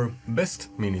are your best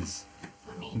minis?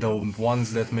 The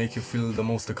ones that make you feel the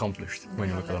most accomplished when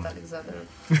you look at them. Alecsandra.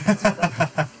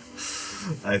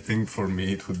 I think for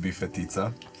me it would be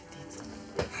Fetița.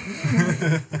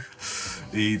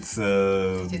 It's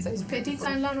Fetița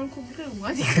în larul cu grâu,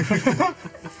 adică...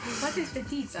 What is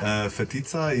fetița?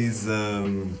 Fetița is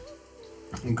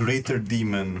greater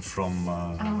demon from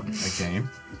a game.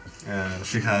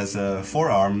 She has 4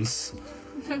 arms.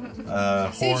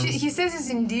 See, Horns. he says it's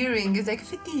endearing. It's like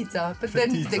Fetița, but then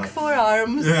Fetița. like 4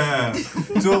 arms. Yeah,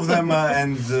 2 of them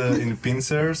and in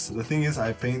pincers. The thing is,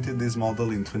 I painted this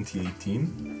model in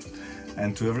 2018,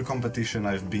 and to every competition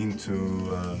I've been to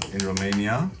in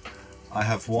Romania, I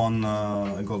have won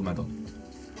a gold medal.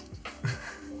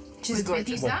 She's With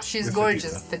gorgeous. Fetița? She's With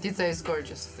gorgeous. Fetița is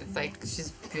gorgeous. It's like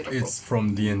she's beautiful. It's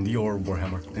from D&D or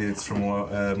Warhammer? It's from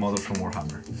a model from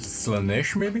Warhammer.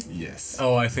 Slanesh, maybe? Yes.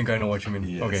 Oh, I think I know what you mean.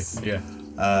 Yes. Okay,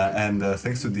 yeah. And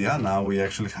thanks to Diana, we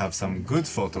actually have some good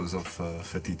photos of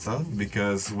Fetița,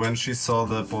 because when she saw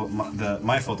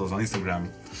my photos on Instagram,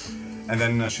 and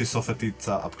then she saw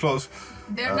Fetița up close,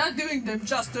 They're not doing them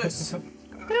justice.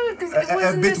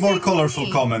 a bit more colorful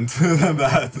comment than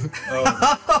that.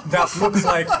 That looks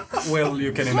like, well,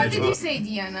 you can What did imagine. you say,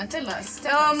 Diana? Tell us.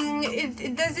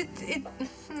 It does it.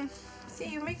 See,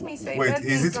 you make me say. Wait, bad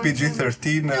is things it on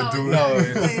PG-13? No, No,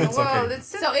 it's well, okay.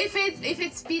 it's So if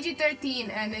it's PG-13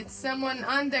 and it's someone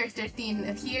under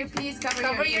 13, here please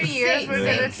cover your ears. We're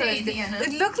Say, gonna say, try. Diana.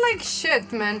 It looked like shit,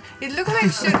 man. It looked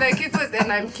like shit, like it was,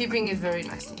 and I'm keeping it very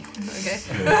nicely. Okay.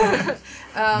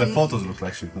 The photos look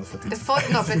like shit, not Fetița.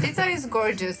 No, Fetița is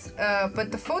gorgeous, but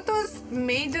the photos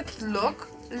made it look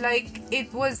like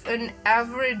it was an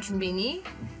average mini,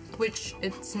 which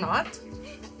it's not.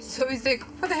 So it's like,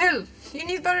 what the hell? You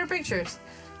need better pictures.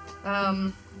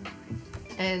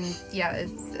 And yeah,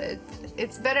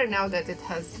 it's better now that it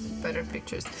has better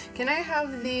pictures. Can I have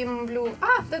the blue?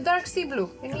 Ah, the dark sea blue.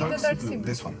 I need the dark sea blue.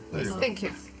 This one. There you go. Thank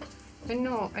you.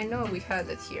 I know we had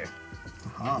it here.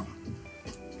 Ah.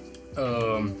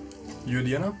 You,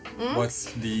 Diana? What's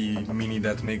the mini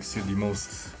that makes you the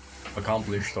most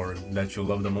accomplished or that you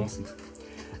love the most?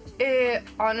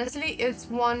 Honestly, it's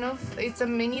a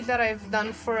mini that I've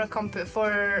done for a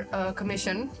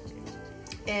commission,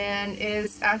 and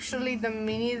it's actually the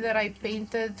mini that I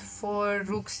painted for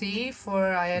Ruxi for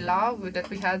Ayala that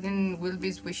we had in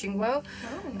Wilby's Wishing Well.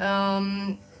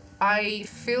 I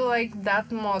feel like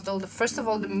that model, first of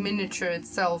all, the miniature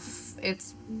itself,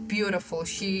 it's beautiful.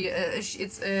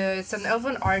 It's an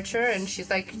elven archer, and she's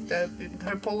like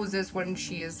her poses when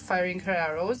she is firing her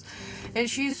arrows, and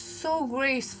she's so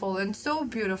graceful and so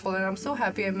beautiful, and I'm so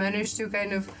happy I managed to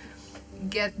kind of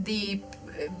get the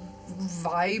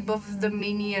vibe of the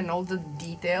mini and all the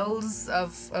details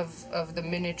of the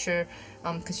miniature,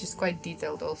 because she's quite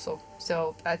detailed also.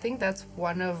 So I think that's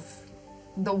one of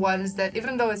the ones that,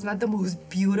 even though it's not the most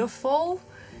beautiful,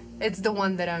 it's the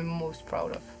one that I'm most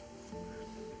proud of.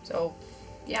 So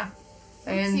yeah.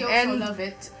 She also loves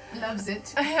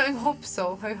it. I hope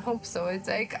so. It's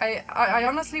like I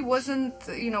honestly wasn't,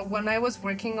 when I was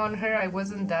working on her, I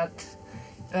wasn't that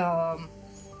I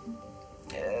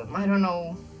don't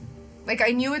know, like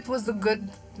I knew it was a good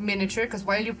miniature, because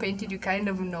while you paint it you kind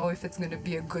of know if it's gonna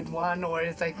be a good one, or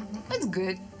it's like it's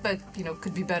good but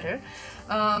could be better.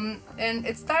 And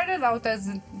it started out as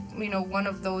one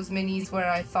of those minis where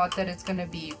I thought that it's gonna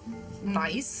be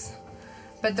nice,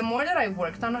 but the more that I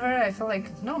worked on her, I felt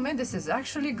like, no man, this is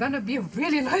actually gonna be a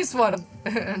really nice one.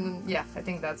 And yeah, I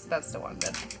think that's the one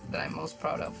that I'm most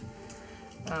proud of.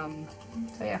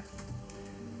 So yeah,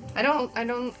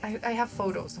 I have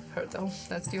photos of her though.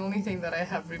 That's the only thing that I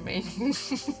have remaining.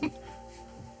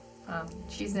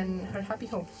 She's in her happy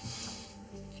home.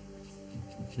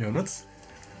 Ionuț?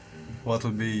 What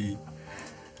would be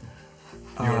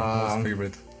your most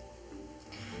favorite?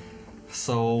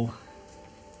 So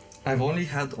I've only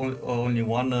had only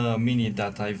one mini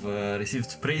that I've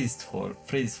received praise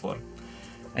for,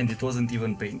 and it wasn't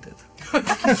even painted. What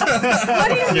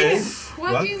do you mean?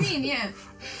 What What? do you mean? Yeah.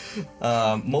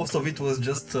 Most of it was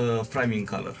just priming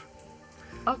color.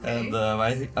 Okay. And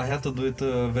I had to do it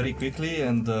very quickly,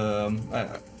 and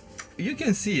you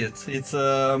can see it. It's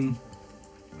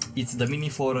the mini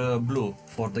for blue,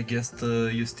 for the guest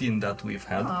Justine that we've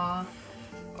had.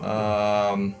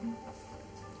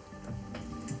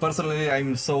 personally,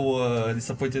 I'm so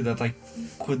disappointed that I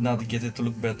could not get it to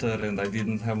look better, and I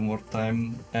didn't have more time.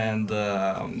 And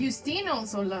Justine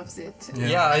also loves it.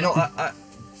 yeah, I know.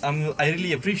 I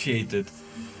really appreciate it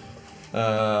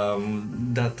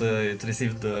that it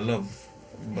received love,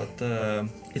 but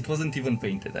it wasn't even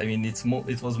painted. I mean, it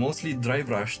was mostly dry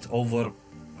brushed over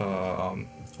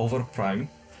prime.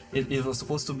 It was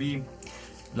supposed to be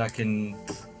black and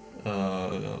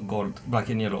gold, black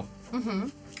and yellow,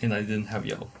 and I didn't have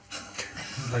yellow.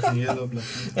 Black and yellow, black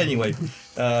and Anyway,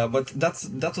 but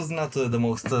that was not the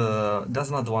most.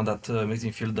 That's not the one that makes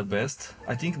me feel the best.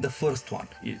 I think the first one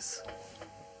is.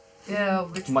 Yeah,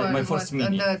 which My one? first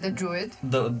What? mini. The druid.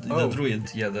 The druid,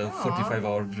 yeah, the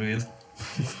 45-hour druid.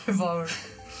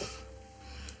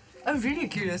 I'm really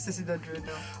curious to see the druid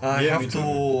now. I Yeah, have me to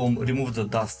remove the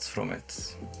dust from it.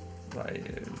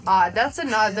 That's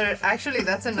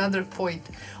another point.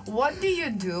 What do you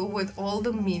do with all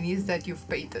the minis that you've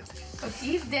painted?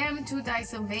 Give them to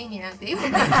Dicesylvania. They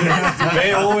will.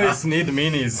 They always need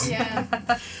minis. Yeah.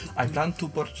 I plan to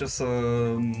purchase a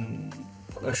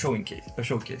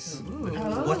showcase.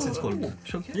 What's it called?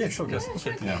 Showcase? Yeah, showcase.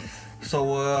 Okay. Yeah. So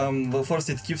well, first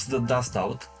it keeps the dust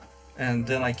out, and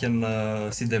then I can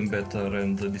see them better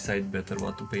and decide better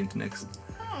what to paint next.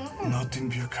 Not in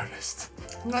Bucharest.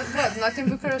 Not what? Not in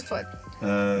Bucharest. What?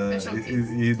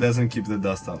 It doesn't keep the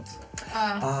dust out.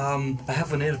 I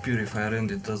have an air purifier and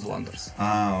it does wonders.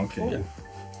 Ah, okay. Yeah.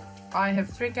 I have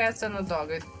 3 cats and a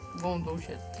dog. It won't do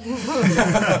shit.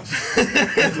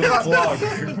 Plug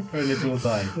a little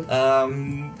time.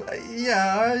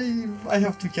 Yeah, I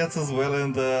have 2 cats as well,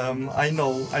 and I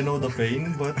know the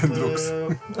pain, but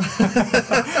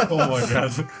Oh my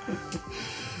god.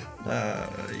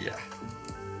 yeah.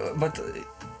 But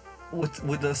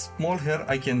with the small hair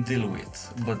I can deal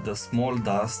with, but the small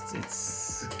dust,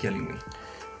 it's killing me.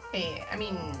 Hey, I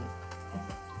mean,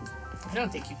 I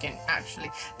don't think you can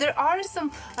actually. There are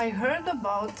some. I heard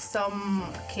about some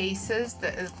cases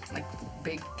that, like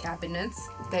big cabinets,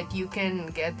 that you can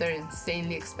get. They're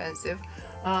insanely expensive.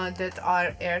 That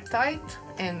are airtight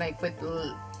and like with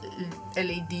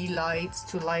LED lights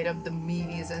to light up the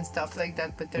minis and stuff like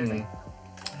that. But they're like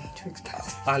too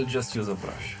expensive. I'll just use a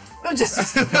brush. No,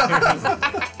 just I'll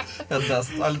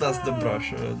dust the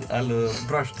brush. I'll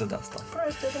brush the dust off.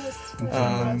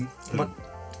 But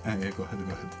Yeah, go ahead.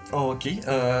 oh, okay.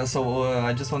 So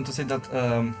I just want to say that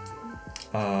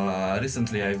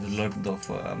recently I've learned of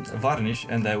varnish,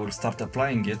 and I will start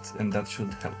applying it, and that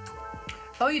should help.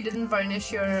 Oh, you didn't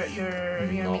varnish your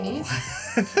No. minis?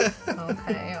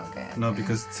 Okay. No,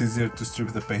 because it's easier to strip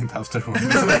the paint afterwards.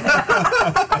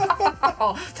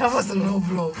 Oh, that was a low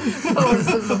blow. That was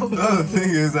a low blow. No, the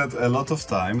thing is that a lot of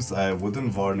times I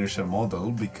wouldn't varnish a model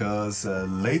because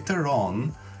later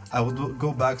on I would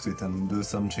go back to it and do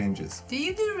some changes. Do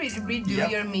you redo Yeah.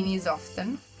 your minis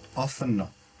often? Often no,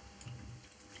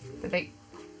 Like,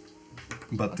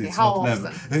 but Okay, it's how not never.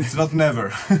 often? It's not never.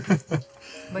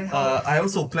 but how? I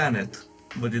also plan it,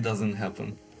 but it doesn't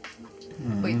happen.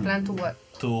 Wait, plan to what?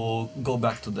 To go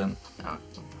back to them. Oh.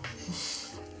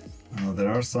 There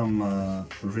are some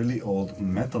really old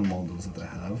metal models that I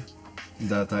have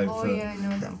that I've. Oh yeah, I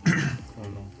know them.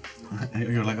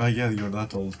 You're like, oh yeah, you're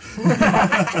that old.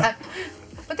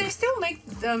 But they still make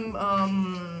them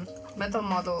metal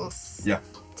models Yeah,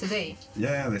 today.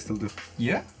 yeah, they still do.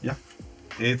 Yeah?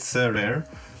 It's rare,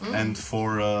 and for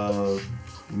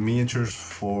miniatures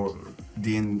for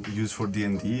used for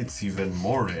D&D, it's even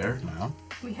more rare now.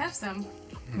 We have some.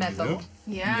 Metal.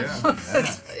 Yeah. Yeah.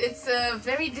 It's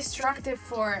very destructive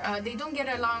for. They don't get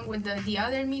along with the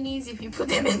other minis if you put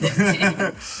them in the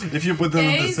same If you put them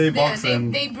in the case, same box, they,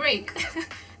 and they break.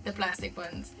 The plastic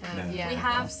ones. Yeah. We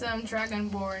have some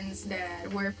Dragonborns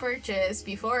that were purchased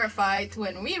before a fight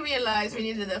when we realized we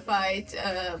needed a fight.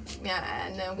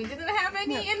 And we didn't have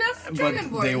enough But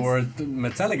Dragonborns. they were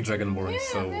metallic dragonborns,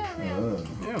 so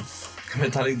yeah.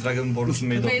 Metallic dragonborns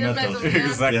made Made of of metal. metal.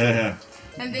 Exactly. yeah.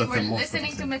 And they But were the most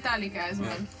listening to Metallica as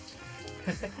well.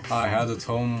 I had at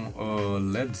home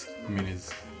LED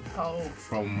minis Oh,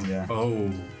 from Yeah.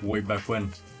 way back when.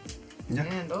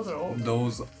 man, those are old.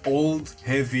 Those old,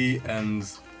 heavy, and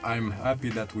I'm happy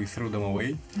that we threw them away.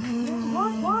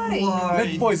 Why?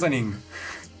 Lead poisoning.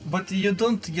 But you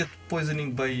don't get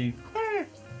poisoning by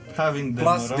having them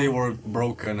Plus, around. they were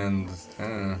broken and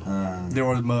they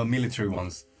were military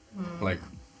ones. Like,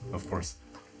 of course.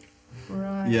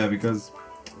 Right. Yeah, because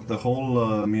the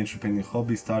whole miniature painting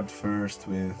hobby started first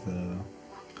with,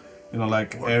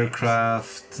 like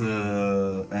aircraft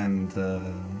and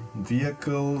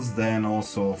vehicles, then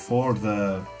also for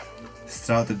the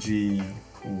strategy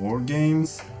war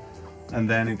games, And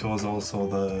then it was also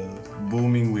the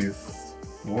booming with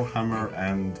Warhammer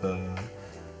and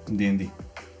D&D.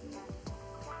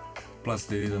 Plus,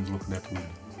 they didn't look that good.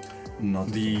 Not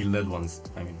The LED ones,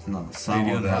 I mean. no, some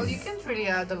They of didn't Well, them. you can't really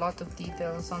add a lot of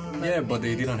details on. Yeah, LED but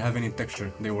they minis. didn't have any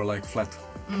texture. They were like flat.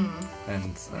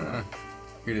 And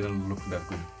it didn't look that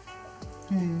good.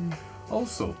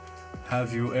 Also,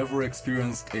 have you ever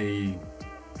experienced a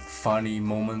funny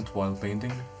moment while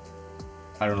painting?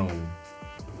 I don't know,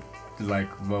 like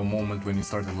a moment when you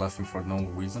started laughing for no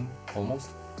reason, almost?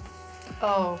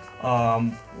 Oh,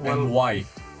 Well, And why?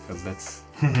 Because that's...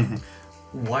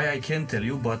 why I can't tell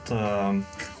you, but if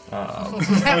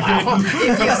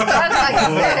you start like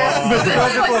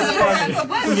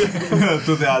this.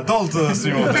 To the adult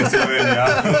stream of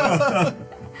Dicesylvania.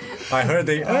 I heard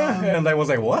they... and I was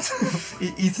like, what?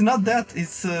 it's not that.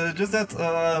 It's just that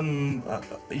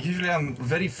usually I'm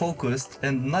very focused,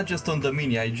 and not just on the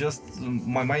mini.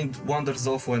 My mind wanders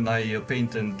off when I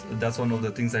paint, and that's one of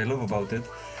the things I love about it.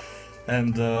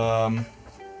 And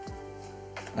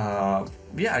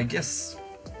yeah, I guess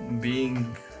being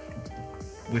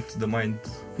with the mind,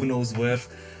 who knows where,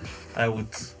 I would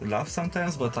laugh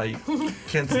sometimes, but I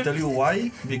can't tell you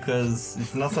why, because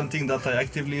it's not something that I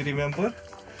actively remember.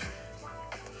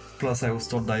 Plus, I was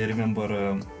told I remember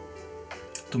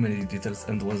too many details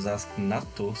and was asked not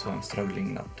to, so I'm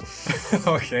struggling not to.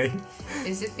 Okay.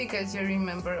 Is it because you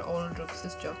remember all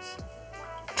Rux's jokes?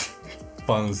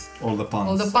 Puns. All the puns.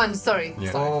 All the puns, sorry.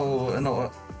 Yeah. Oh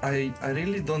no, I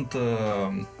really don't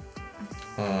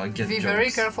get Be jokes. very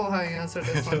careful how you answer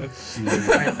this one.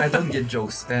 I don't get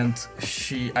jokes, and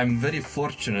I'm very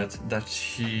fortunate that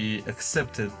she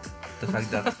accepted the fact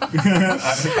that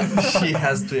she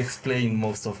has to explain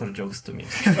most of her jokes to me.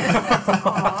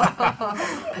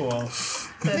 Wow.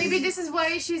 Maybe this is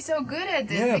why she's so good at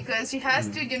it, Yeah. because she has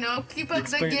to, keep up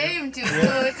Explain the it. game to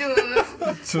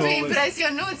impress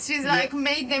Ionuț. She's like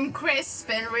made them crisp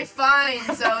and refined,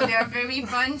 so they're very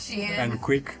punchy and And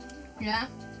quick. yeah.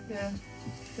 Yeah.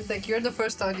 It's like you're the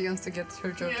first audience to get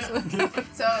her jokes. Yeah.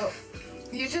 So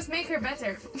you just make her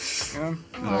better. Yeah.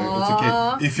 No, it's okay.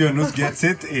 If Ionuț gets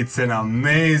it, it's an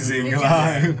amazing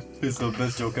line. It's the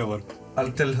best joke ever.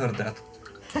 I'll tell her that.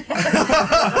 She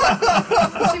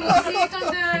will see it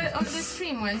on the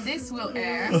stream when this will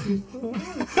air.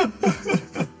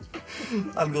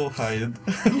 I'll go hide.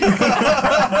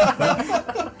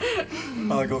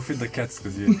 I'll go feed the cats,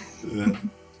 because yeah.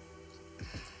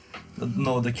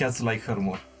 No, the cats like her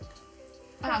more.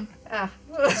 Ah.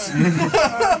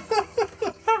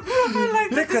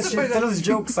 Because she tells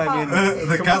jokes, I mean...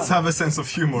 The cats have a sense of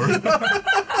humor.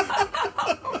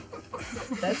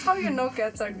 That's how you know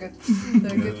cats are good.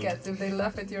 They're good cats if they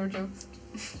laugh at your jokes.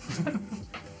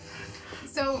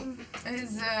 So,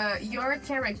 is your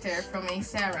character from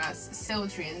Aesaras,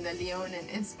 Sildrian the Leonin,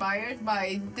 inspired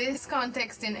by this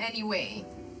context in any way?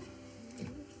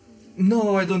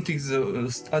 No, I don't think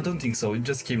so. It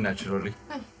just came naturally.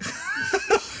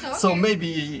 So Okay,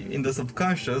 maybe in the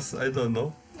subconscious, I don't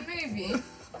know. maybe.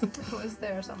 It was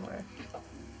there somewhere.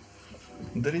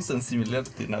 There is some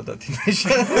similarity now that you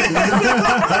mention.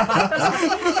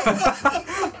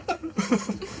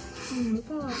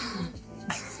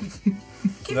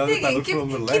 Keep Now that I digging, look from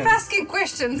the keep lens. asking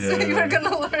questions. Yeah. You're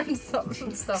gonna learn some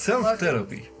stuff.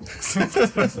 Self-therapy.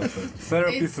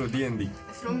 Therapy It's- through D&D.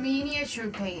 From miniature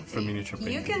painting. From miniature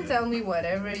painting. You can tell me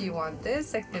whatever you want.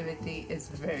 This activity is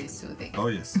very soothing. Oh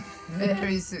yes.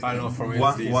 Very soothing. I don't know, for me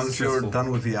it's Once you're stressful. done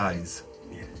with the eyes.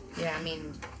 Yeah, I mean,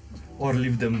 Or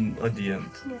leave them at the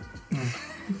end.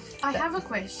 I have a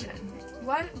question.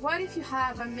 What if you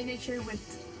have a miniature with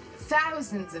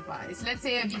thousands of eyes? Let's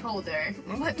say a beholder.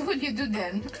 What would you do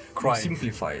then? Cry.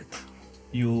 Simplify it.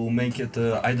 You make it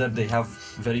either they have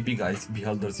very big eyes,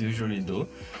 beholders usually do,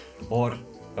 or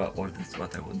that's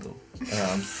what I would do.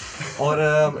 Or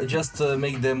just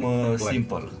make them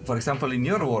simple. For example, in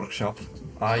your workshop,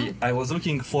 I was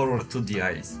looking forward to the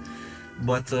eyes.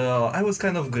 But I was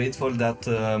kind of grateful that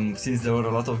since there were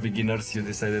a lot of beginners, you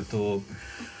decided to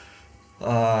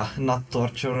not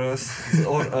torture us,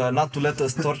 or not to let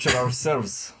us torture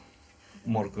ourselves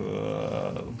more.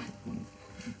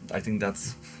 I think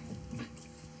that's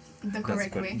The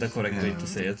correct way. the correct way to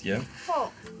say it, yeah.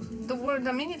 well,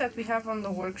 the mini that we have on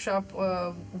the workshop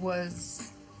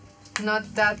was not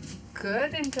that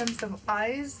good in terms of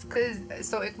eyes,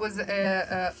 so it was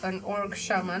an orc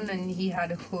shaman and he had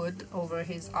a hood over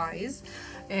his eyes,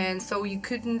 and so you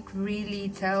couldn't really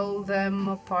tell them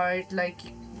apart. Like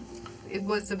it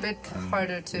was a bit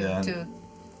harder to yeah, to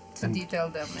and detail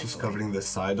them. Just anyway. covering the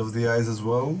side of the eyes as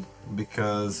well,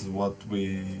 because what we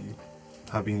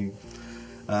have been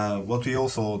What we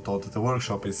also taught at the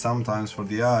workshop is sometimes for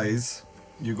the eyes,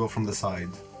 you go from the side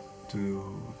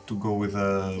to go with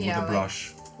a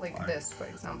brush. Like this, for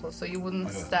example. So you wouldn't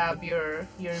stab your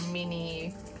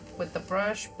mini with the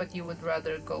brush, but you would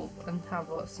rather go and have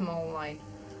a small line.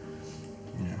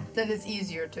 Yeah. That is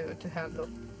easier to handle.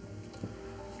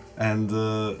 And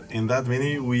in that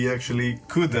mini, we actually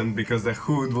couldn't because the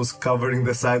hood was covering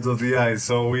the sides of the eyes.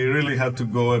 So we really had to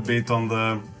go a bit on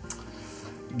the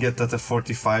get at a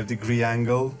 45-degree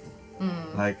angle,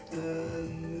 like.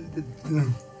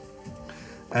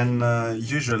 And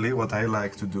usually, what I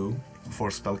like to do for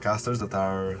spellcasters that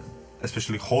are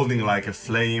especially holding like a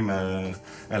flame, a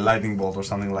lightning bolt or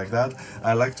something like that,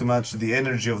 I like to match the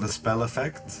energy of the spell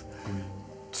effect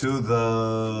to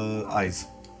the eyes.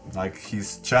 Like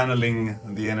he's channeling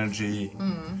the energy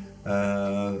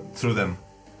through them.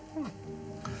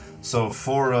 So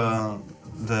for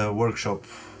the workshop,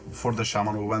 for the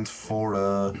shaman, we went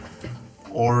for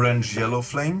orange-yellow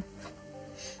flame.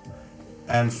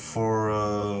 And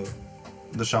for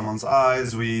the shaman's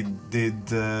eyes, we did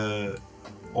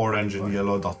orange and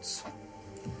yellow dots.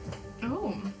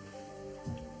 Oh.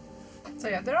 So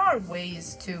yeah, there are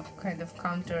ways to kind of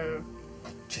counter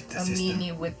a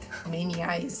mini with many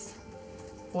eyes.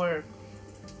 Or,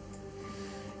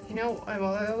 you know,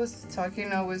 while I was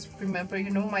talking, I was remembering,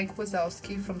 you know, Mike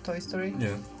Wazowski from Toy Story?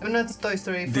 Yeah. Not Toy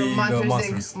Story, The from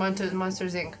Monsters Monsters. Inc.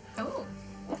 Monsters Inc. Oh.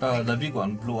 The big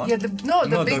one, blue one. Yeah, the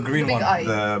big, green big one. eye.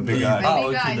 The big The- eye. Ah,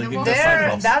 big eye, okay, the the one- the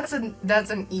There, cyclops.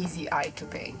 that's an easy eye to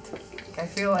paint. I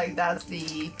feel like that's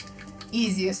the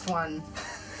easiest one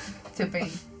to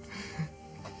paint.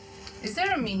 Is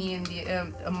there a mini in the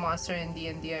a monster in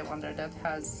D&D? I wonder that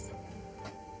has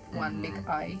one big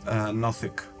eye. Not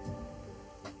thick.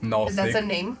 No That's a thick.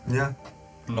 name? Yeah.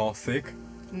 No thick.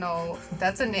 No,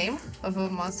 that's a name of a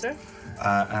monster.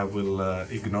 I will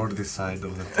ignore this side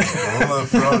of the table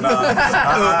from now.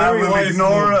 I Very will wise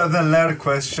ignore the lair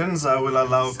questions. I will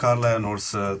allow Karla and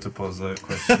Urs to pose the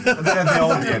questions. the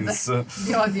audience.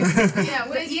 The audience. Yeah, They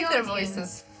with eat the their audience.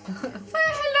 voices.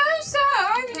 Hello, sir.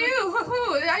 I'm new.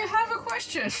 I have a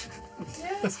question.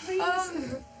 Yes,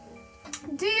 please.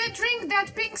 Do you drink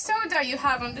that pink soda you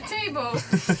have on the table?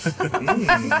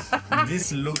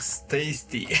 This looks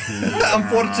tasty.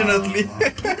 Unfortunately.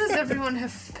 Why does everyone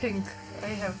have pink?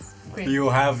 I have green. You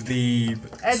have the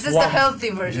Is this the swamp.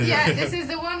 healthy version? Yeah, this is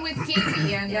the one with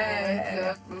kiwi and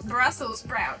Yeah. Brussels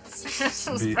sprouts.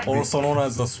 Also known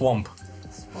as the swamp.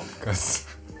 'Cause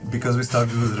Because we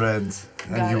started with red,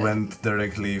 and Got you it. went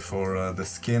directly for the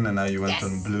skin, and now you went Yes.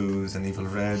 on blues and evil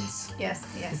reds. Yes,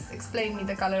 yes. Explain me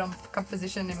the color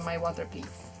composition in my water, please.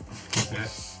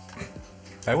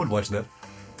 I would watch that.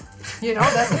 You know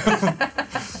that.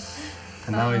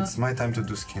 And now it's my time to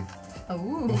do skin.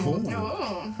 Ooh.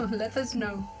 Oh. Let us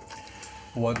know.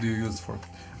 What do you use for?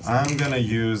 I'm gonna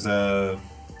use a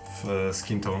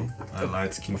skin tone, a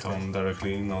light skin tone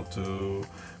directly, not to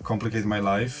complicate my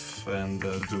life and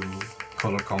do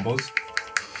color combos.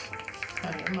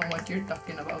 I don't know what you're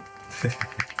talking about.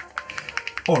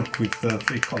 Or with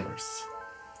 3 colors.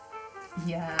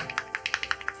 Yeah.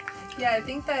 Yeah, I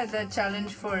think that the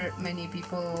challenge for many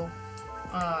people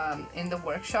in the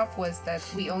workshop was that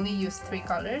we only used 3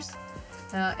 colors,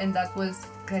 and that was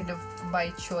kind of by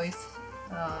choice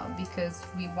because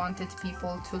we wanted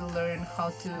people to learn how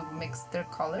to mix their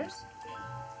colors.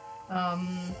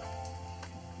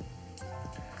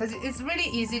 Because it's really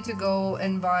easy to go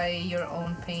and buy your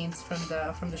own paints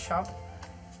from the shop,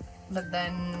 but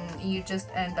then you just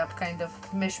end up kind of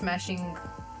mishmashing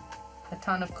a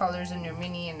ton of colors in your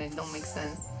mini and it don't make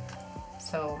sense.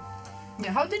 So,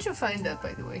 yeah, how did you find that,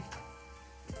 by the way?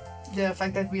 The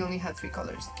fact that we only had 3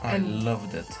 colors. I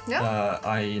loved it. Yeah?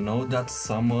 I know that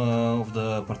some of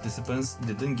the participants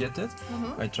didn't get it.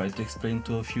 I tried to explain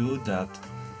to a few that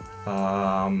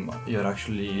you're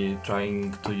actually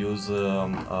trying to use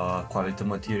quality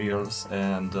materials,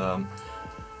 and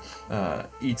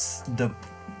it's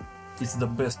the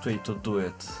best way to do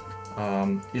it.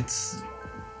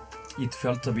 It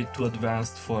felt a bit too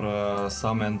advanced for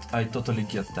some, and I totally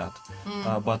get that.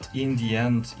 But in the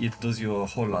end, it does you a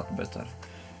whole lot better.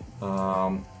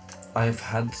 I've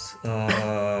had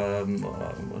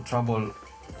trouble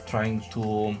trying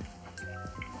to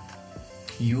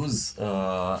use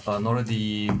an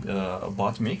already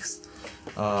bought mix,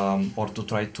 or to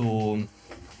try to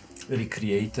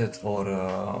recreate it,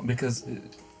 or because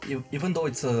even though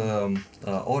it's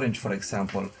orange, for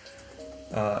example,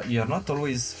 you're not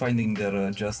always finding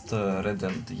there just red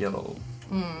and yellow,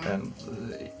 and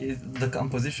the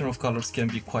composition of colors can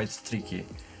be quite tricky.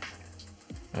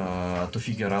 to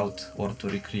figure out or to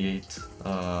recreate.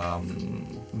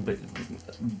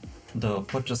 The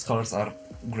purchase colors are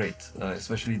great,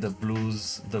 especially the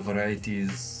blues, the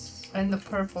varieties. And the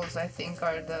purples, I think,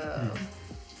 are the...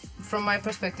 From my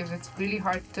perspective, it's really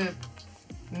hard to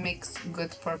mix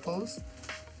good purples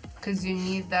because you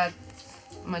need that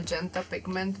magenta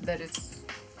pigment that is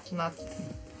not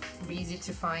easy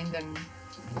to find, and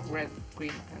red,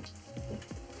 green.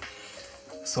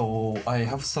 So I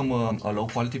have some low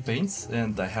quality paints,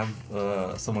 and I have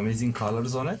some amazing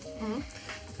colors on it.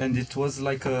 And it was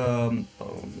like a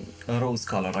rose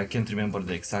color. I can't remember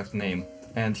the exact name.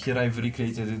 And here I've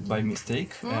recreated it by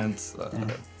mistake, and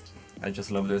I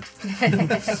just loved it.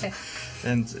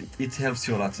 And it helps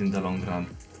you a lot in the long run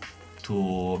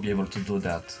to be able to do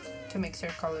that. To mix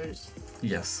your colors.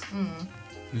 Yes.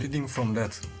 Leading from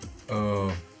that,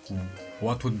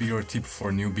 what would be your tip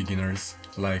for new beginners?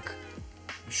 Like,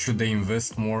 should they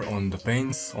invest more on the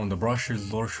paints, on the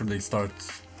brushes, or should they start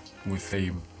with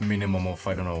a minimum of,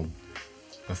 I don't know,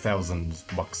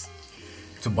 $1,000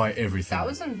 to buy everything?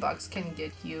 $1,000 can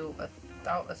get you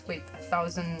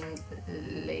 $1,000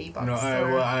 lei bucks. No,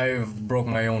 I broke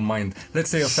my own mind. Let's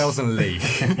say 1,000 lei.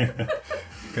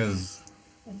 Because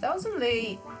 1,000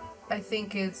 lei, I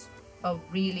think, is a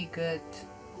really good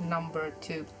number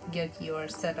to get your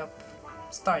setup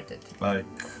started. Like,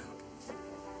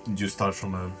 you start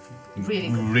from a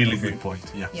Really good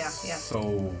point. Yeah. Yeah.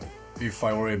 So, if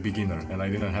I were a beginner and I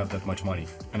didn't have that much money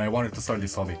and I wanted to start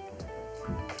this hobby,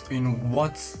 in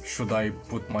what should I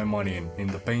put my money in? In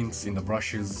the paints, in the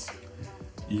brushes?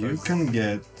 You can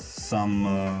get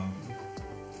some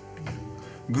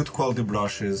good quality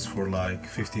brushes for like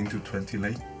 15 to 20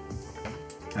 lei,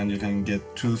 and you can get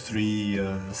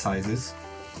 2-3 sizes.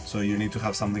 So you need to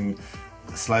have something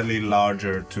slightly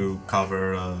larger to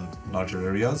cover larger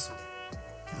areas,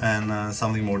 and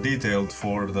something more detailed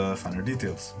for the finer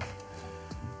details.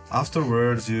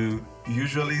 Afterwards,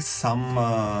 usually some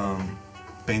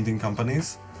painting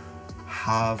companies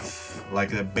have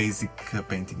like a basic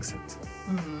painting set.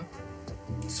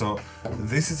 So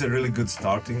this is a really good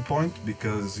starting point,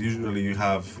 because usually you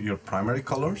have your primary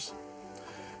colors,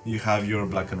 you have your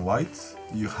black and white,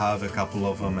 you have a couple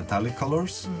of metallic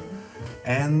colors,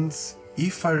 and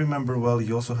if I remember well,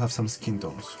 you also have some skin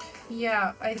tones.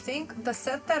 Yeah, I think the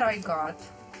set that I got,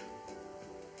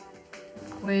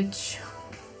 which...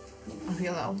 Are we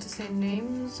allowed to say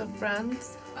names of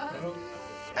brands?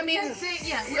 I mean, Let's say,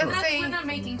 yeah, we're not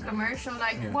making commercial,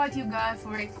 like what you got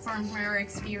from your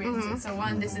experience and so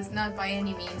on. This is not by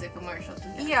any means a commercial to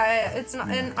them. yeah, it's not,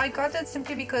 and I got it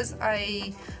simply because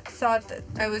I thought that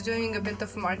I was doing a bit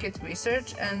of market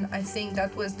research, and I think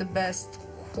that was the best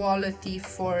quality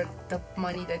for the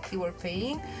money that you were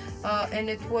paying, and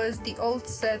it was the old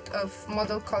set of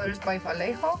model colors by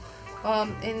Vallejo.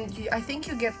 And I think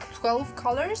you get 12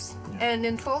 colors, and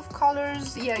in 12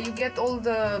 colors, yeah, you get all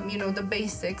the, the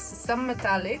basics, some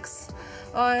metallics,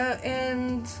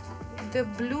 and the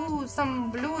blue, some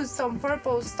blues, some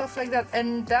purples, stuff like that.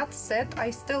 And that set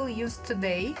I still use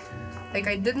today. Like,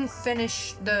 I didn't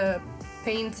finish the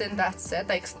paints in that set,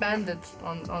 I expanded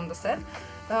on the set,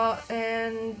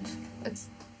 and it's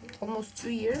almost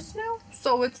 2 years now,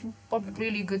 so it's of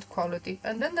really good quality.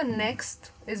 And then the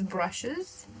next is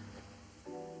brushes.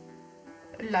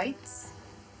 Lights.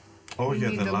 Oh You yeah,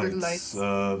 need the the good lights.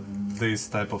 This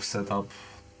type of setup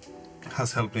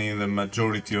has helped me in the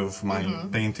majority of my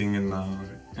painting in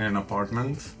an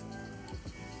apartment.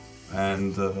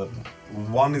 And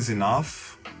one is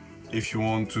enough. If you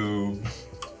want to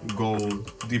go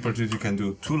deeper to it, you can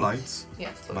do 2 lights.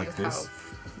 Yeah, so like you this.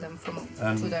 have them from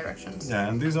And 2 directions. Yeah,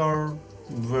 and these are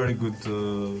very good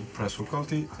press for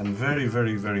quality, and very,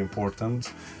 very, very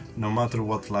important. No matter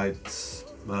what light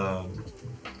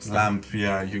lamp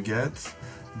you get,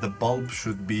 the bulb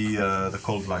should be the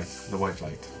cold light, the white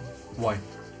light. Why?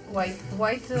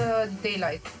 White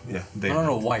daylight. Yeah,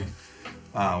 No, why?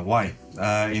 Why?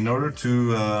 In order to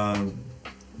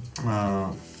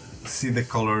see the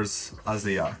colors as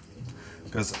they are,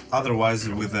 because otherwise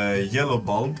with a yellow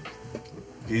bulb,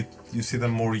 you see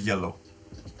them more yellow,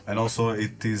 and also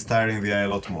it is tiring the eye a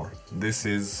lot more. This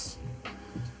is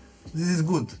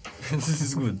good. This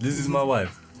is good. This is my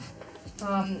wife.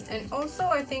 And also,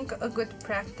 I think a good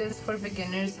practice for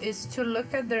beginners is to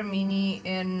look at their mini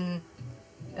in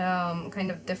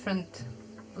kind of different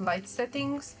light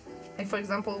settings. Like, for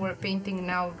example, we're painting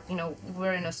now,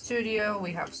 we're in a studio,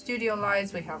 we have studio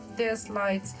lights, we have this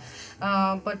lights,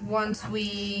 but once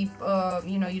we,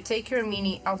 you take your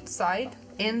mini outside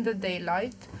in the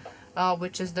daylight,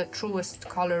 which is the truest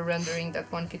color rendering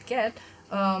that one could get,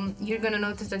 you're gonna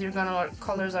notice that your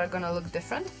colors are gonna look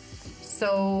different.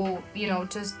 So, you know,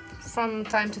 just from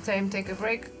time to time, take a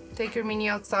break, take your mini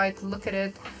outside, look at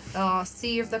it,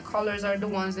 see if the colors are the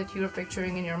ones that you're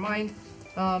picturing in your mind,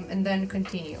 and then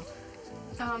continue.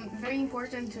 Very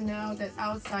important to know that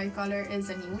outside color is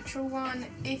a neutral one.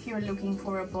 If you're looking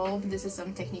for a bulb, this is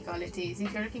some technicalities.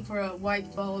 If you're looking for a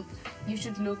white bulb, you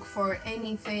should look for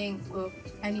anything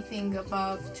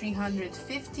above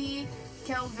 350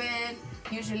 Kelvin.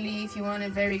 Usually, if you want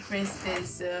it very crisp,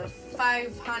 is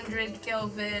 500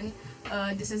 Kelvin.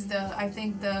 This is I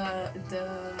think the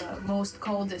most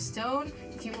coldest tone.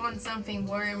 If you want something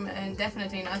warm and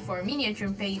definitely not for miniature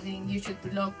painting, you should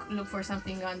look for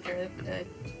something under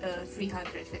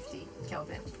 350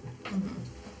 Kelvin. Mm-hmm.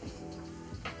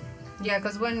 Yeah,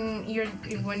 because when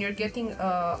you're getting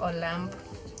a lamp,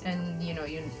 and you know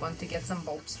you want to get some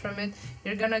bulbs from it,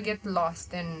 you're gonna get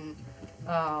lost in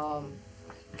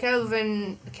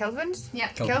Kelvins? Yeah,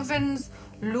 Kelvins,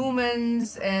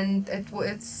 lumens, and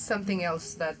it's something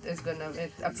else that is gonna,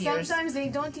 it appears. Sometimes they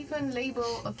don't even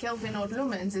label a Kelvin or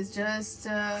lumens. It's just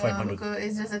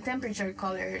it's just a temperature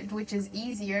color, which is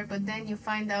easier. But then you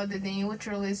find out that the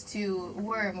neutral is too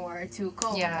warm or too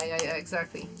cold. Yeah,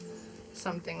 exactly,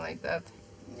 something like that.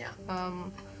 Yeah.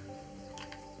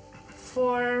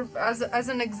 For as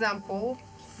an example,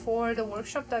 for the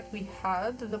workshop that we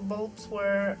had, the bulbs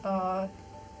were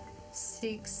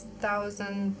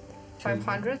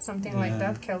 6,500, something like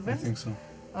that, Kelvin. I think so.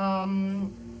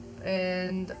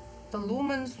 And the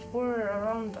lumens were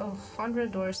around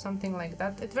 100 or something like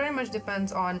that. It very much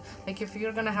depends on, like, if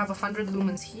you're gonna have 100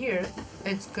 lumens here,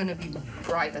 it's gonna be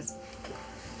bright as,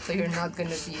 so you're not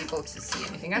gonna be able to see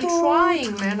anything. I'm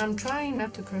trying, man. I'm trying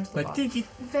not to curse a lot. Very,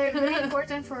 very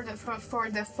important for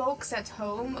the folks at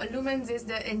home. Lumens is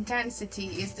the intensity,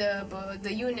 is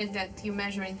the unit that you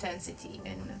measure intensity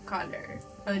in color,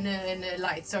 in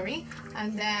light. Sorry,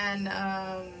 and then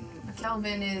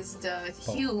Kelvin is the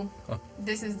hue.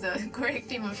 This is the correct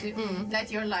term of it, that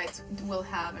your light will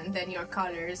have, and then your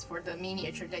colors for the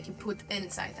miniature that you put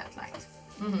inside that light.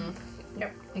 Mm-hmm.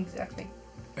 Yep, exactly.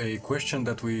 A question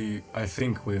that I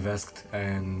think we've asked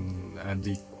at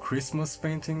the Christmas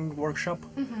painting workshop.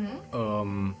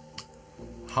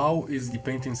 How is the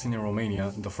painting scene in Romania,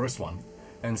 the first one?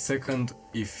 And second,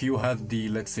 if you had the,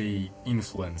 let's say,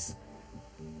 influence,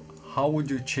 how would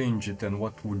you change it and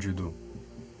what would you do?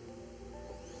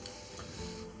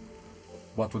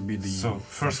 What would be the... So,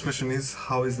 first question is,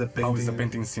 how is the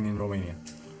painting scene in Romania?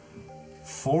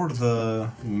 For the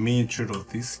miniature of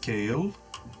this scale,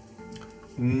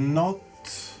 not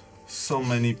so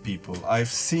many people.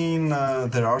 I've seen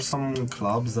there are some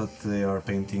clubs that they are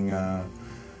painting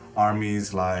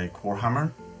armies like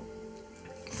Warhammer,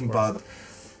 but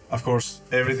of course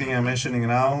everything I'm mentioning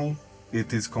now,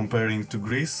 it is comparing to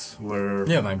Greece, where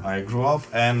I grew up,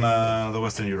 and the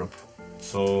Western Europe.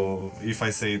 So if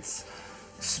I say it's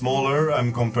smaller,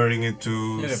 I'm comparing it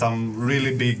to some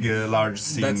really big, large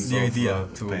scenes. That's the idea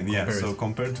to paint. Yeah, so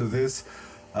compared to this,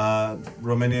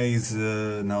 Romania is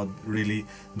now really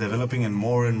developing, and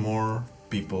more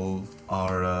people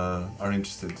are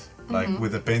interested. Like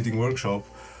with the painting workshop,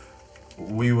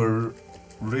 we were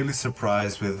really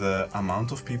surprised with the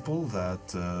amount of people that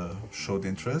showed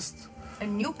interest.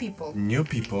 And new people. New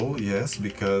people, yes,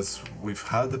 because we've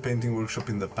had the painting workshop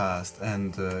in the past,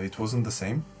 and it wasn't the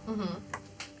same.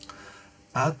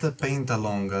 At the paint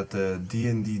along at the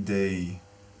D&D day,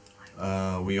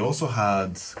 we also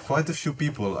had quite a few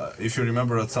people. If you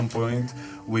remember, at some point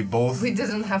we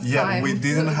didn't have time. Yeah, we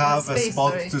didn't have a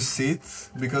spot to sit,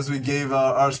 because we gave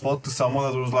our spot to someone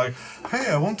that was like, "Hey,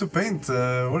 I want to paint.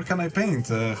 Where can I paint?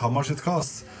 How much it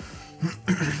costs?"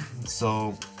 So,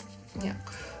 yeah,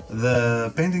 the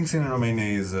painting scene in Romania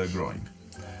is growing.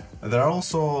 There are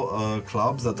also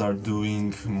clubs that are doing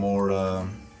more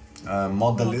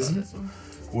modelism,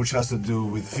 which has to do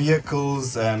with vehicles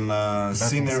and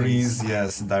sceneries,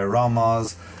 yes, dioramas,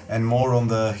 and more on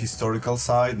the historical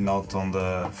side, not on the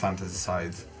fantasy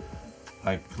side.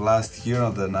 Like last year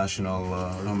at the National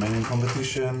Romanian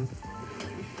competition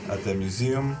at the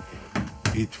museum,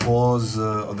 it was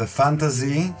the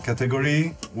fantasy category,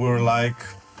 were like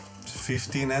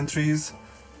 15 entries,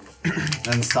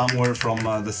 and some were from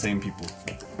the same people.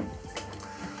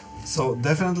 So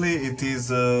definitely it is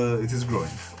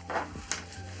growing.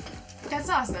 That's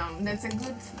awesome. That's a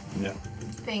good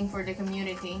thing for the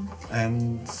community.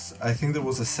 And I think there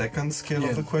was a second scale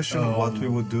of the question, what we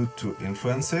would do to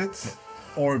influence it.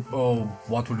 Or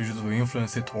what would you do to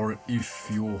influence it, or if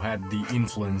you had the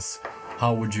influence,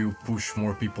 how would you push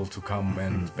more people to come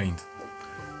and paint?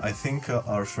 I think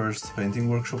our first painting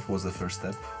workshop was the first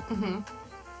step.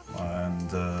 And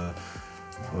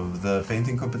The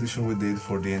painting competition we did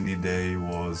for the D&D Day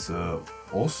was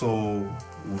also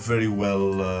very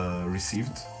well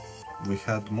received. We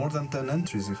had more than 10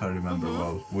 entries, if I remember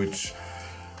well, which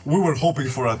we were hoping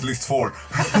for at least 4.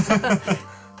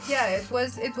 Yeah, it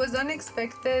was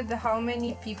unexpected how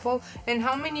many people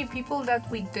that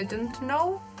we didn't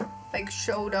know like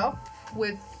showed up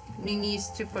with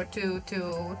minis to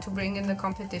bring in the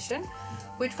competition,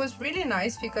 which was really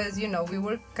nice because we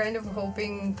were kind of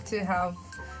hoping to have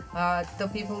the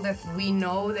people that we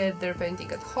know that they're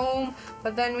painting at home,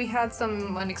 but then we had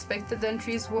some unexpected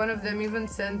entries. One of them even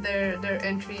sent their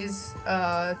entries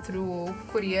through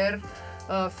courier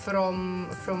from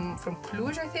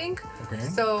Cluj, I think. Okay.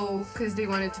 So because they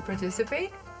wanted to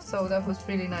participate, so that was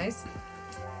really nice.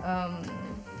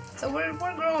 So we're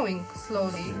growing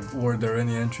slowly. Were there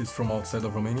any entries from outside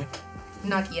of Romania?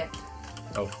 Not yet.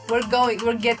 Oh.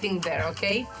 We're getting there,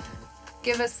 okay?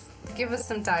 Give us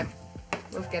some time.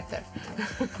 We'll get there.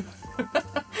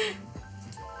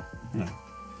 Yeah.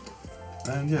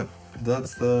 And yeah,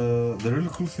 that's the really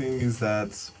cool thing is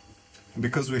that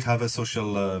because we have a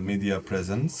social media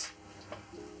presence,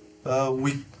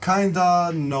 we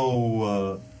kinda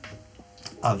know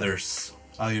others.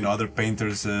 Other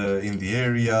painters in the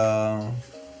area,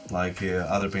 like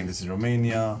other painters in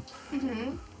Romania.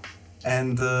 Mm-hmm.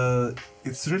 And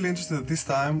it's really interesting that this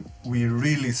time we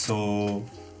really saw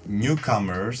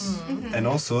newcomers, and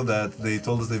also that they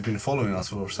told us they've been following us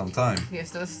for some time.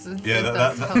 Yes, that's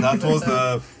That was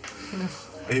the...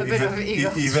 bit of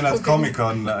ego. Even at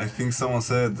Comic-Con, I think someone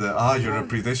said, your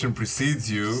reputation precedes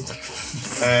you.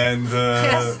 And...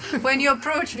 yes, when you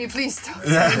approach me, please stop.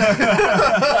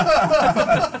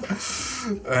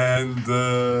 And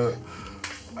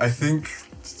I think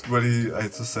when I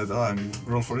just said, I'm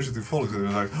Roll for Initiative Folks, and he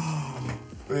was like,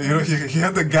 he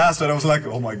had the gasp, and I was like,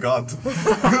 oh my god. Famous!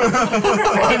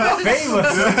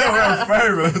 Yeah, we're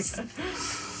famous!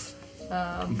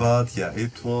 But yeah,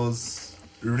 it was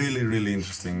really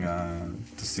interesting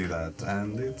to see that,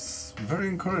 and it's very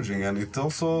encouraging, and it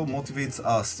also motivates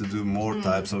us to do more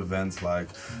types of events like,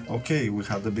 okay, we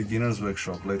had the beginners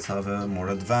workshop, let's have a more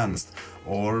advanced,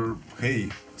 or hey,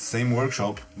 same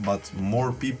workshop but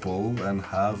more people and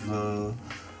have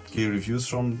reviews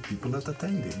from people that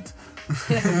attended.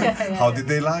 How did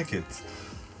they like it?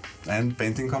 And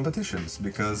painting competitions,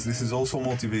 because this is also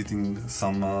motivating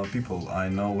some people. I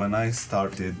know when I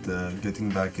started getting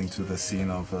back into the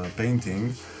scene of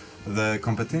painting, the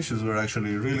competitions were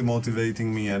actually really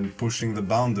motivating me and pushing the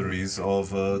boundaries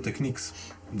of techniques.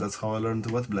 That's how I learned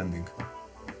wet blending.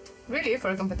 Really?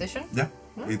 For a competition? Yeah,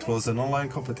 it was an online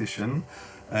competition,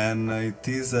 and it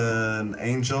is an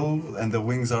angel and the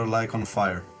wings are like on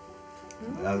fire.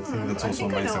 I think that's also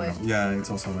on my Instagram. Yeah, it's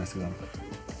also on my Instagram.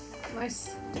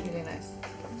 Nice, really nice.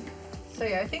 So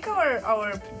yeah, I think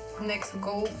our next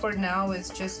goal for now is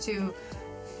just to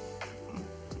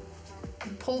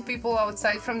pull people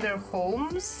outside from their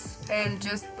homes and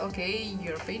just, okay,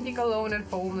 you're painting alone at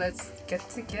home, let's get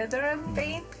together and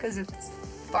paint, because it's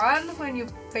fun when you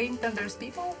paint and there's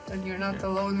people and you're not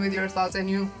alone with your thoughts and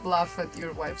you laugh at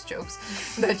your wife's jokes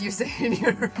that you say in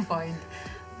your mind.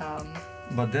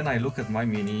 But then I look at my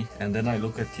mini and then I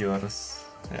look at yours.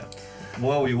 Yeah.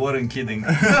 Well, we weren't kidding.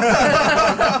 I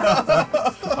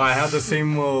had the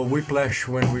same whiplash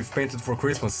when we've painted for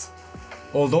Christmas.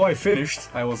 Although I finished,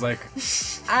 I was like,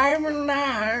 I'm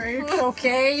not, it's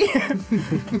okay.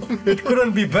 It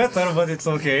couldn't be better, but it's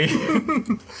okay.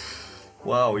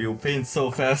 Wow, you paint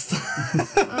so fast.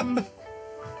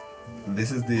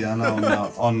 This is the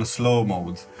Anna on slow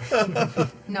mode.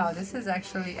 No, this is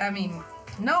actually,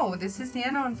 no, this is the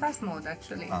Anna on fast mode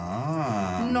actually.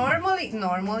 Ah.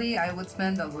 Normally I would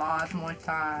spend a lot more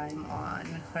time on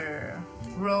her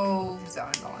robes,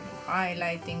 on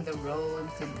highlighting the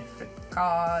robes in different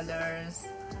colors.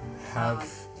 Have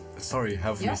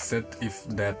we said if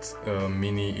that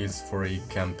mini is for a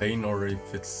campaign or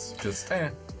if it's just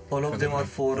All of them are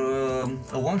for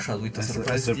a one-shot with a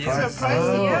surprise. Surprise,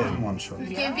 One shot.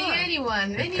 It can be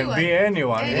anyone. It can be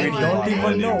anyone. We don't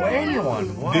even know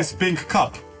anyone. Wow. This pink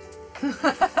cup.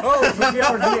 Oh, we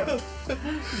are here.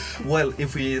 Well,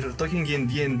 if we're talking in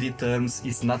D&D terms,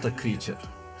 it's not a creature.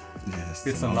 Yes,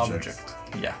 It's an object.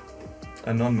 Yeah,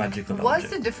 a non-magical What's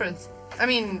object. the difference?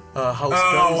 House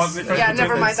what's the spells. Yeah,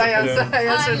 never mind. I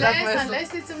answered that myself.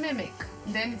 Unless it's a mimic,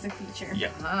 then it's a creature. Yeah.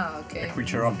 Ah, okay.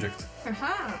 Creature object.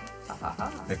 Aha. A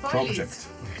Spoilies. project.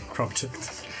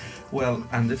 Object. Well,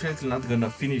 I'm definitely not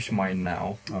gonna finish mine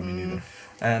now. Me neither.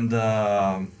 And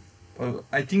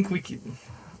I think we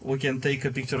can take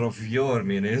a picture of your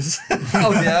minis.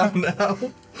 How they are now.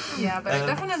 Yeah, but I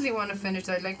definitely want to finish.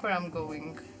 I like where I'm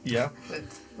going Yeah.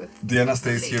 with Diana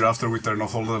stays here after we turn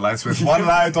off all the lights with one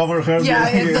light over her. yeah,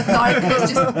 in the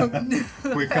darkness,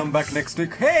 just We come back next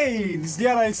week. Hey, this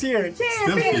Diana is here.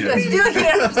 Still here. still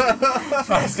here.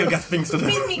 I still got things to do.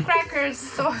 Feed me crackers,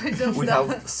 so I don't We know.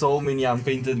 have so many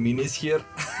unpainted minis here.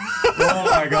 Oh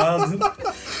my god.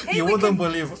 Hey, You we wouldn't could-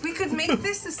 believe. We could make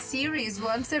this a series.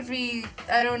 Once every,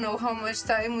 I don't know how much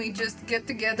time, we just get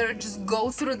together, just go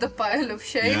through the pile of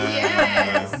shame.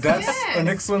 Yes. That's yes. an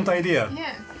excellent idea.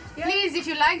 Yeah. Please, if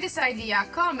you like this idea,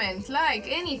 comment, like,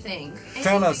 anything.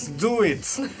 Tell us, do it.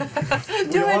 Do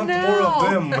We it want now. more of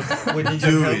them. We need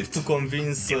Do your help it. to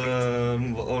convince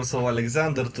also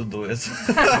Alexander to do it.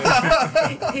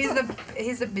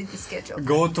 He's a busy schedule.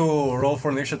 Go to Roll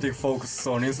for Initiative folks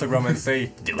on Instagram and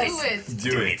say, Do it.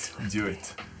 Do it. Do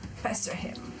it. Pester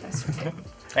him. Pester him.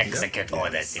 Execute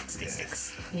order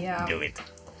 66. Yeah. Do it.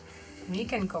 We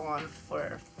can go on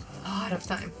for a lot of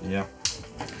time. Yeah.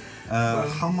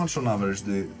 How much on average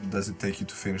does it take you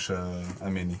to finish a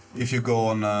mini? If you go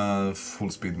on full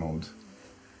speed mode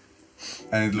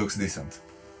and it looks decent.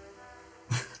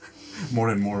 More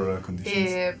and more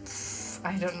conditions.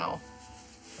 I don't know.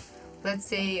 Let's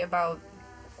say about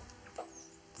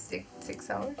 6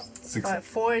 hours. 6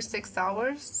 4 or 6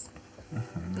 hours.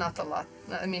 Not a lot.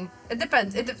 I mean, it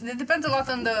depends. It depends a lot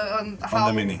on how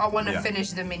the mini, I want to yeah. finish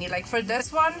the mini. Like for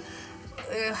this one,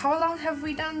 how long have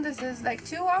we done? This is like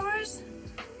 2 hours.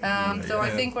 So I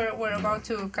think we're about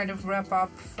to kind of wrap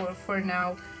up for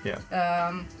now. Yeah.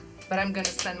 But I'm gonna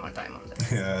spend more time on this.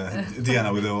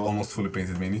 Diana with an almost fully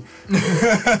painted mini.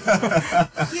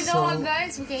 You know what,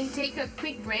 guys? We can take a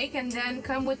quick break and then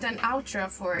come with an outro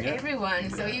for everyone,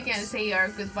 so you can say your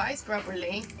goodbyes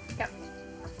properly. Yep.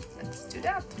 Let's do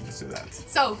that. Let's do that.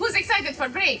 So, who's excited for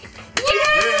break?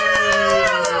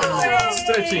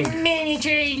 Stretching. Mini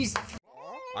trees.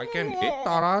 I can eat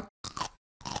that.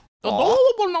 The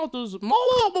adorable note is nom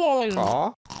nom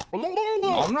nom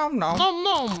nom nom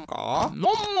nom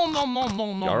nom nom nom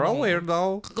nom nom. You're a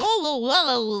weirdo.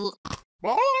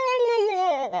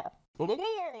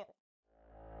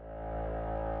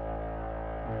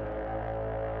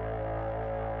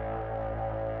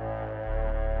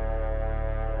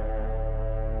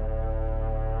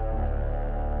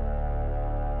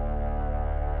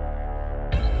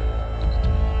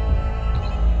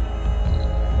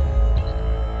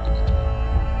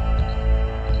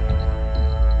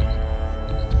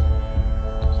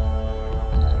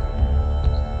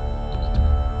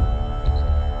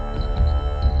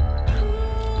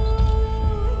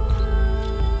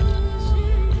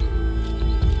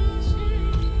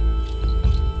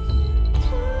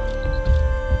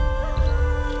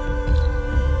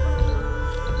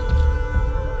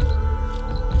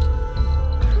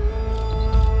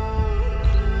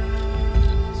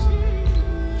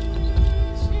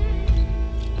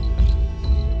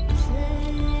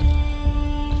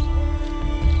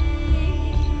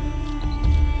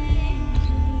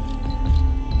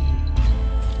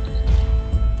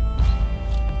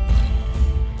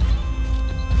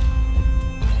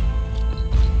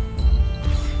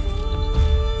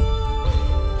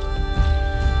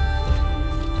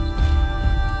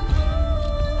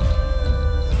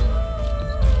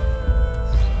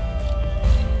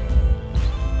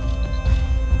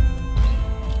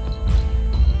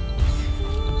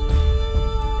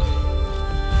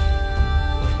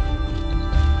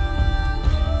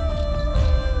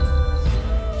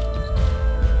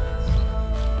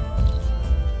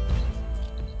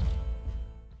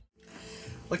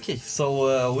 Okay,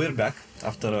 so we're back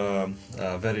after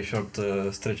a very short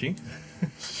stretching.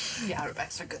 Yeah, our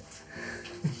backs are good.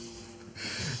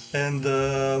 And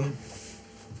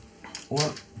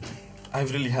well,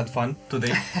 I've really had fun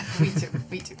today. Me too.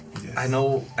 Me too. Yes. I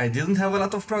know I didn't have a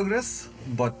lot of progress,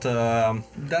 but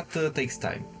that takes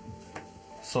time.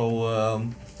 So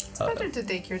It's better to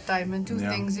take your time and do Yeah.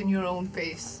 things in your own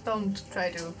pace. Don't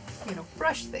try to,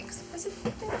 rush things. Because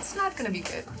it's not gonna be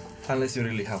good. unless you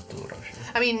really have to rush it.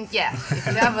 I mean, yeah, if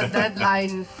you have a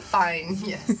deadline, fine,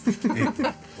 yes.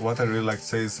 What I really like to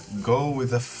say is go with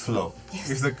the flow. Yes.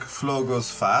 If the flow goes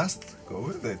fast, go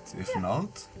with it. If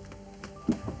not,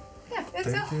 Yeah, it's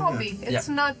a Thank you, hobby. yeah. It's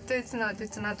not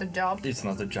a job. It's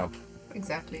not a job.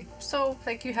 Exactly. So,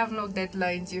 like, you have no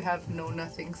deadlines, you have no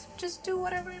nothings. Just do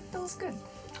whatever it feels good.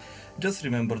 Just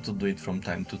remember to do it from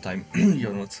time to time.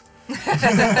 Ionuț.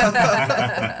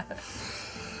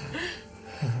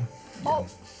 Oh,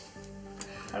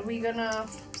 are we gonna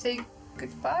say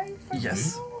goodbye? For Yes.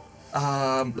 now?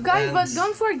 Guys, and- but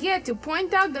don't forget to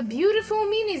point out the beautiful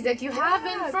minis that you have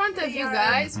in front of you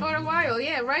guys for a while.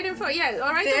 Yeah, right in front. Yeah,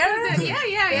 all right. There?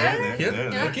 Yeah. Here?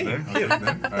 Okay, here.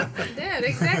 There,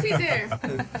 exactly there.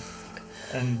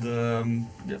 And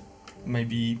yeah,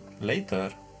 maybe later,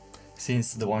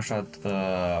 since the one shot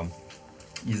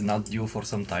is not due for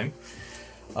some time,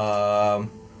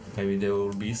 maybe there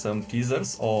will be some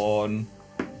teasers on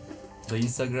the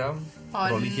Instagram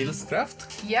Rolling Hills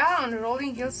Craft. Yeah, on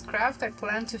Rolling Hills Craft, I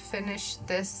plan to finish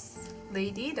this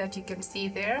lady that you can see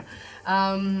there.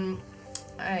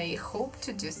 I hope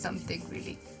to do something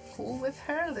really cool with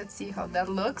her. Let's see how that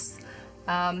looks.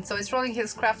 So it's Rolling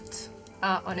Hills Craft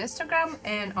on Instagram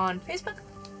and on Facebook.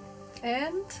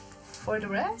 And for the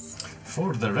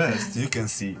rest, you can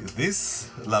see this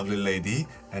lovely lady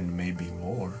and maybe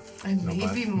more. and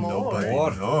maybe more. Nobody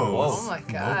More. knows. Oh my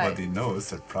God. Nobody knows.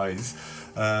 Surprise.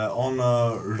 On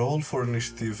Roll for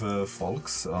Initiative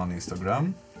Folks on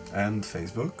Instagram and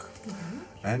Facebook.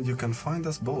 And you can find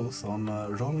us both on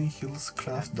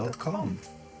rollinghillscraft.com.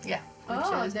 Yeah.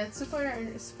 Oh, that's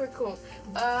super cool.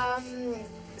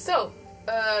 So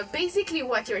basically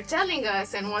what you're telling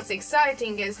us and what's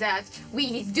exciting is that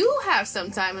we do have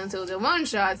some time until the one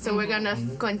shot, so we're gonna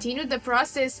continue the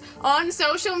process on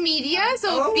social media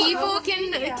so people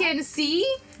can see.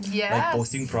 Yes. Like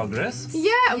posting progress.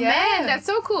 Yeah, Yeah. man, that's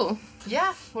so cool.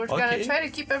 Yeah, we're gonna Okay. try to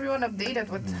keep everyone updated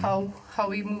with how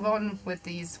we move on with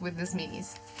these minis.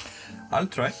 I'll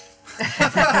try.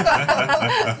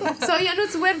 So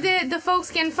Ionuț, where the folks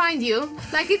can find you?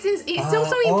 Like it's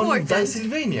also On important.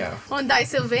 Dicesylvania. On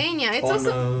Dicesylvania. It's On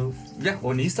also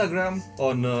on Instagram,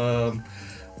 on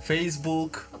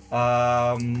Facebook.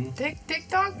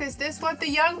 TikTok, is this what the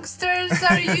youngsters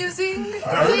are using?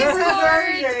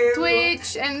 Discord, Twitch,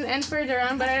 and further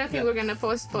on, but I don't think we're gonna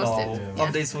post it. Yeah.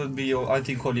 Updates will be, I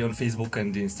think, only on Facebook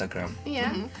and Instagram.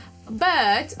 Yeah.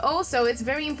 But also, it's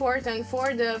very important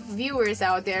for the viewers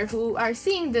out there who are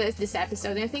seeing this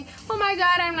episode and think, oh my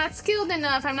god, I'm not skilled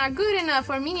enough, I'm not good enough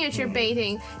for miniature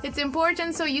painting. It's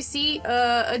important so you see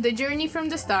the journey from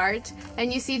the start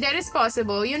and you see that it's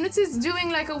possible. Ionuț is doing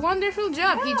like a wonderful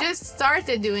job. He just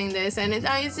started doing this and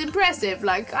it's impressive.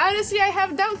 Like, honestly, I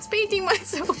have doubts painting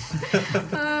myself.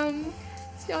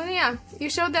 So yeah, you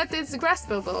showed that it's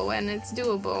graspable and it's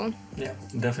doable. Yeah,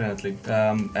 definitely.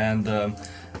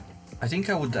 I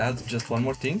think I would add just one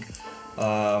more thing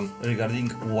regarding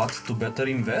what to better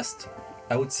invest.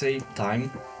 I would say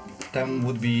time. Time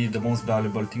would be the most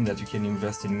valuable thing that you can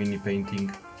invest in mini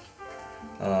painting.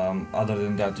 Other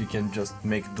than that, you can just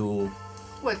make do.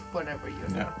 With whatever you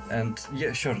know. And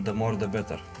yeah, sure, the more the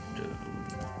better.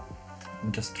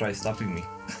 Just try stopping me.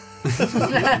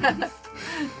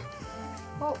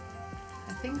 Well,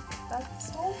 I think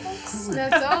that's all, folks.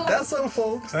 That's all. That's all,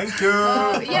 folks. Thank you.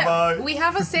 Yeah, Bye-bye. we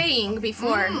have a saying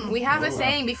before. We have a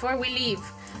saying before we leave.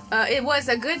 It was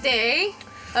a good day,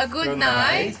 a good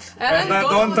night, And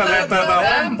don't let the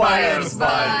vampires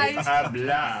bite.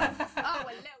 Oh,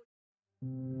 well,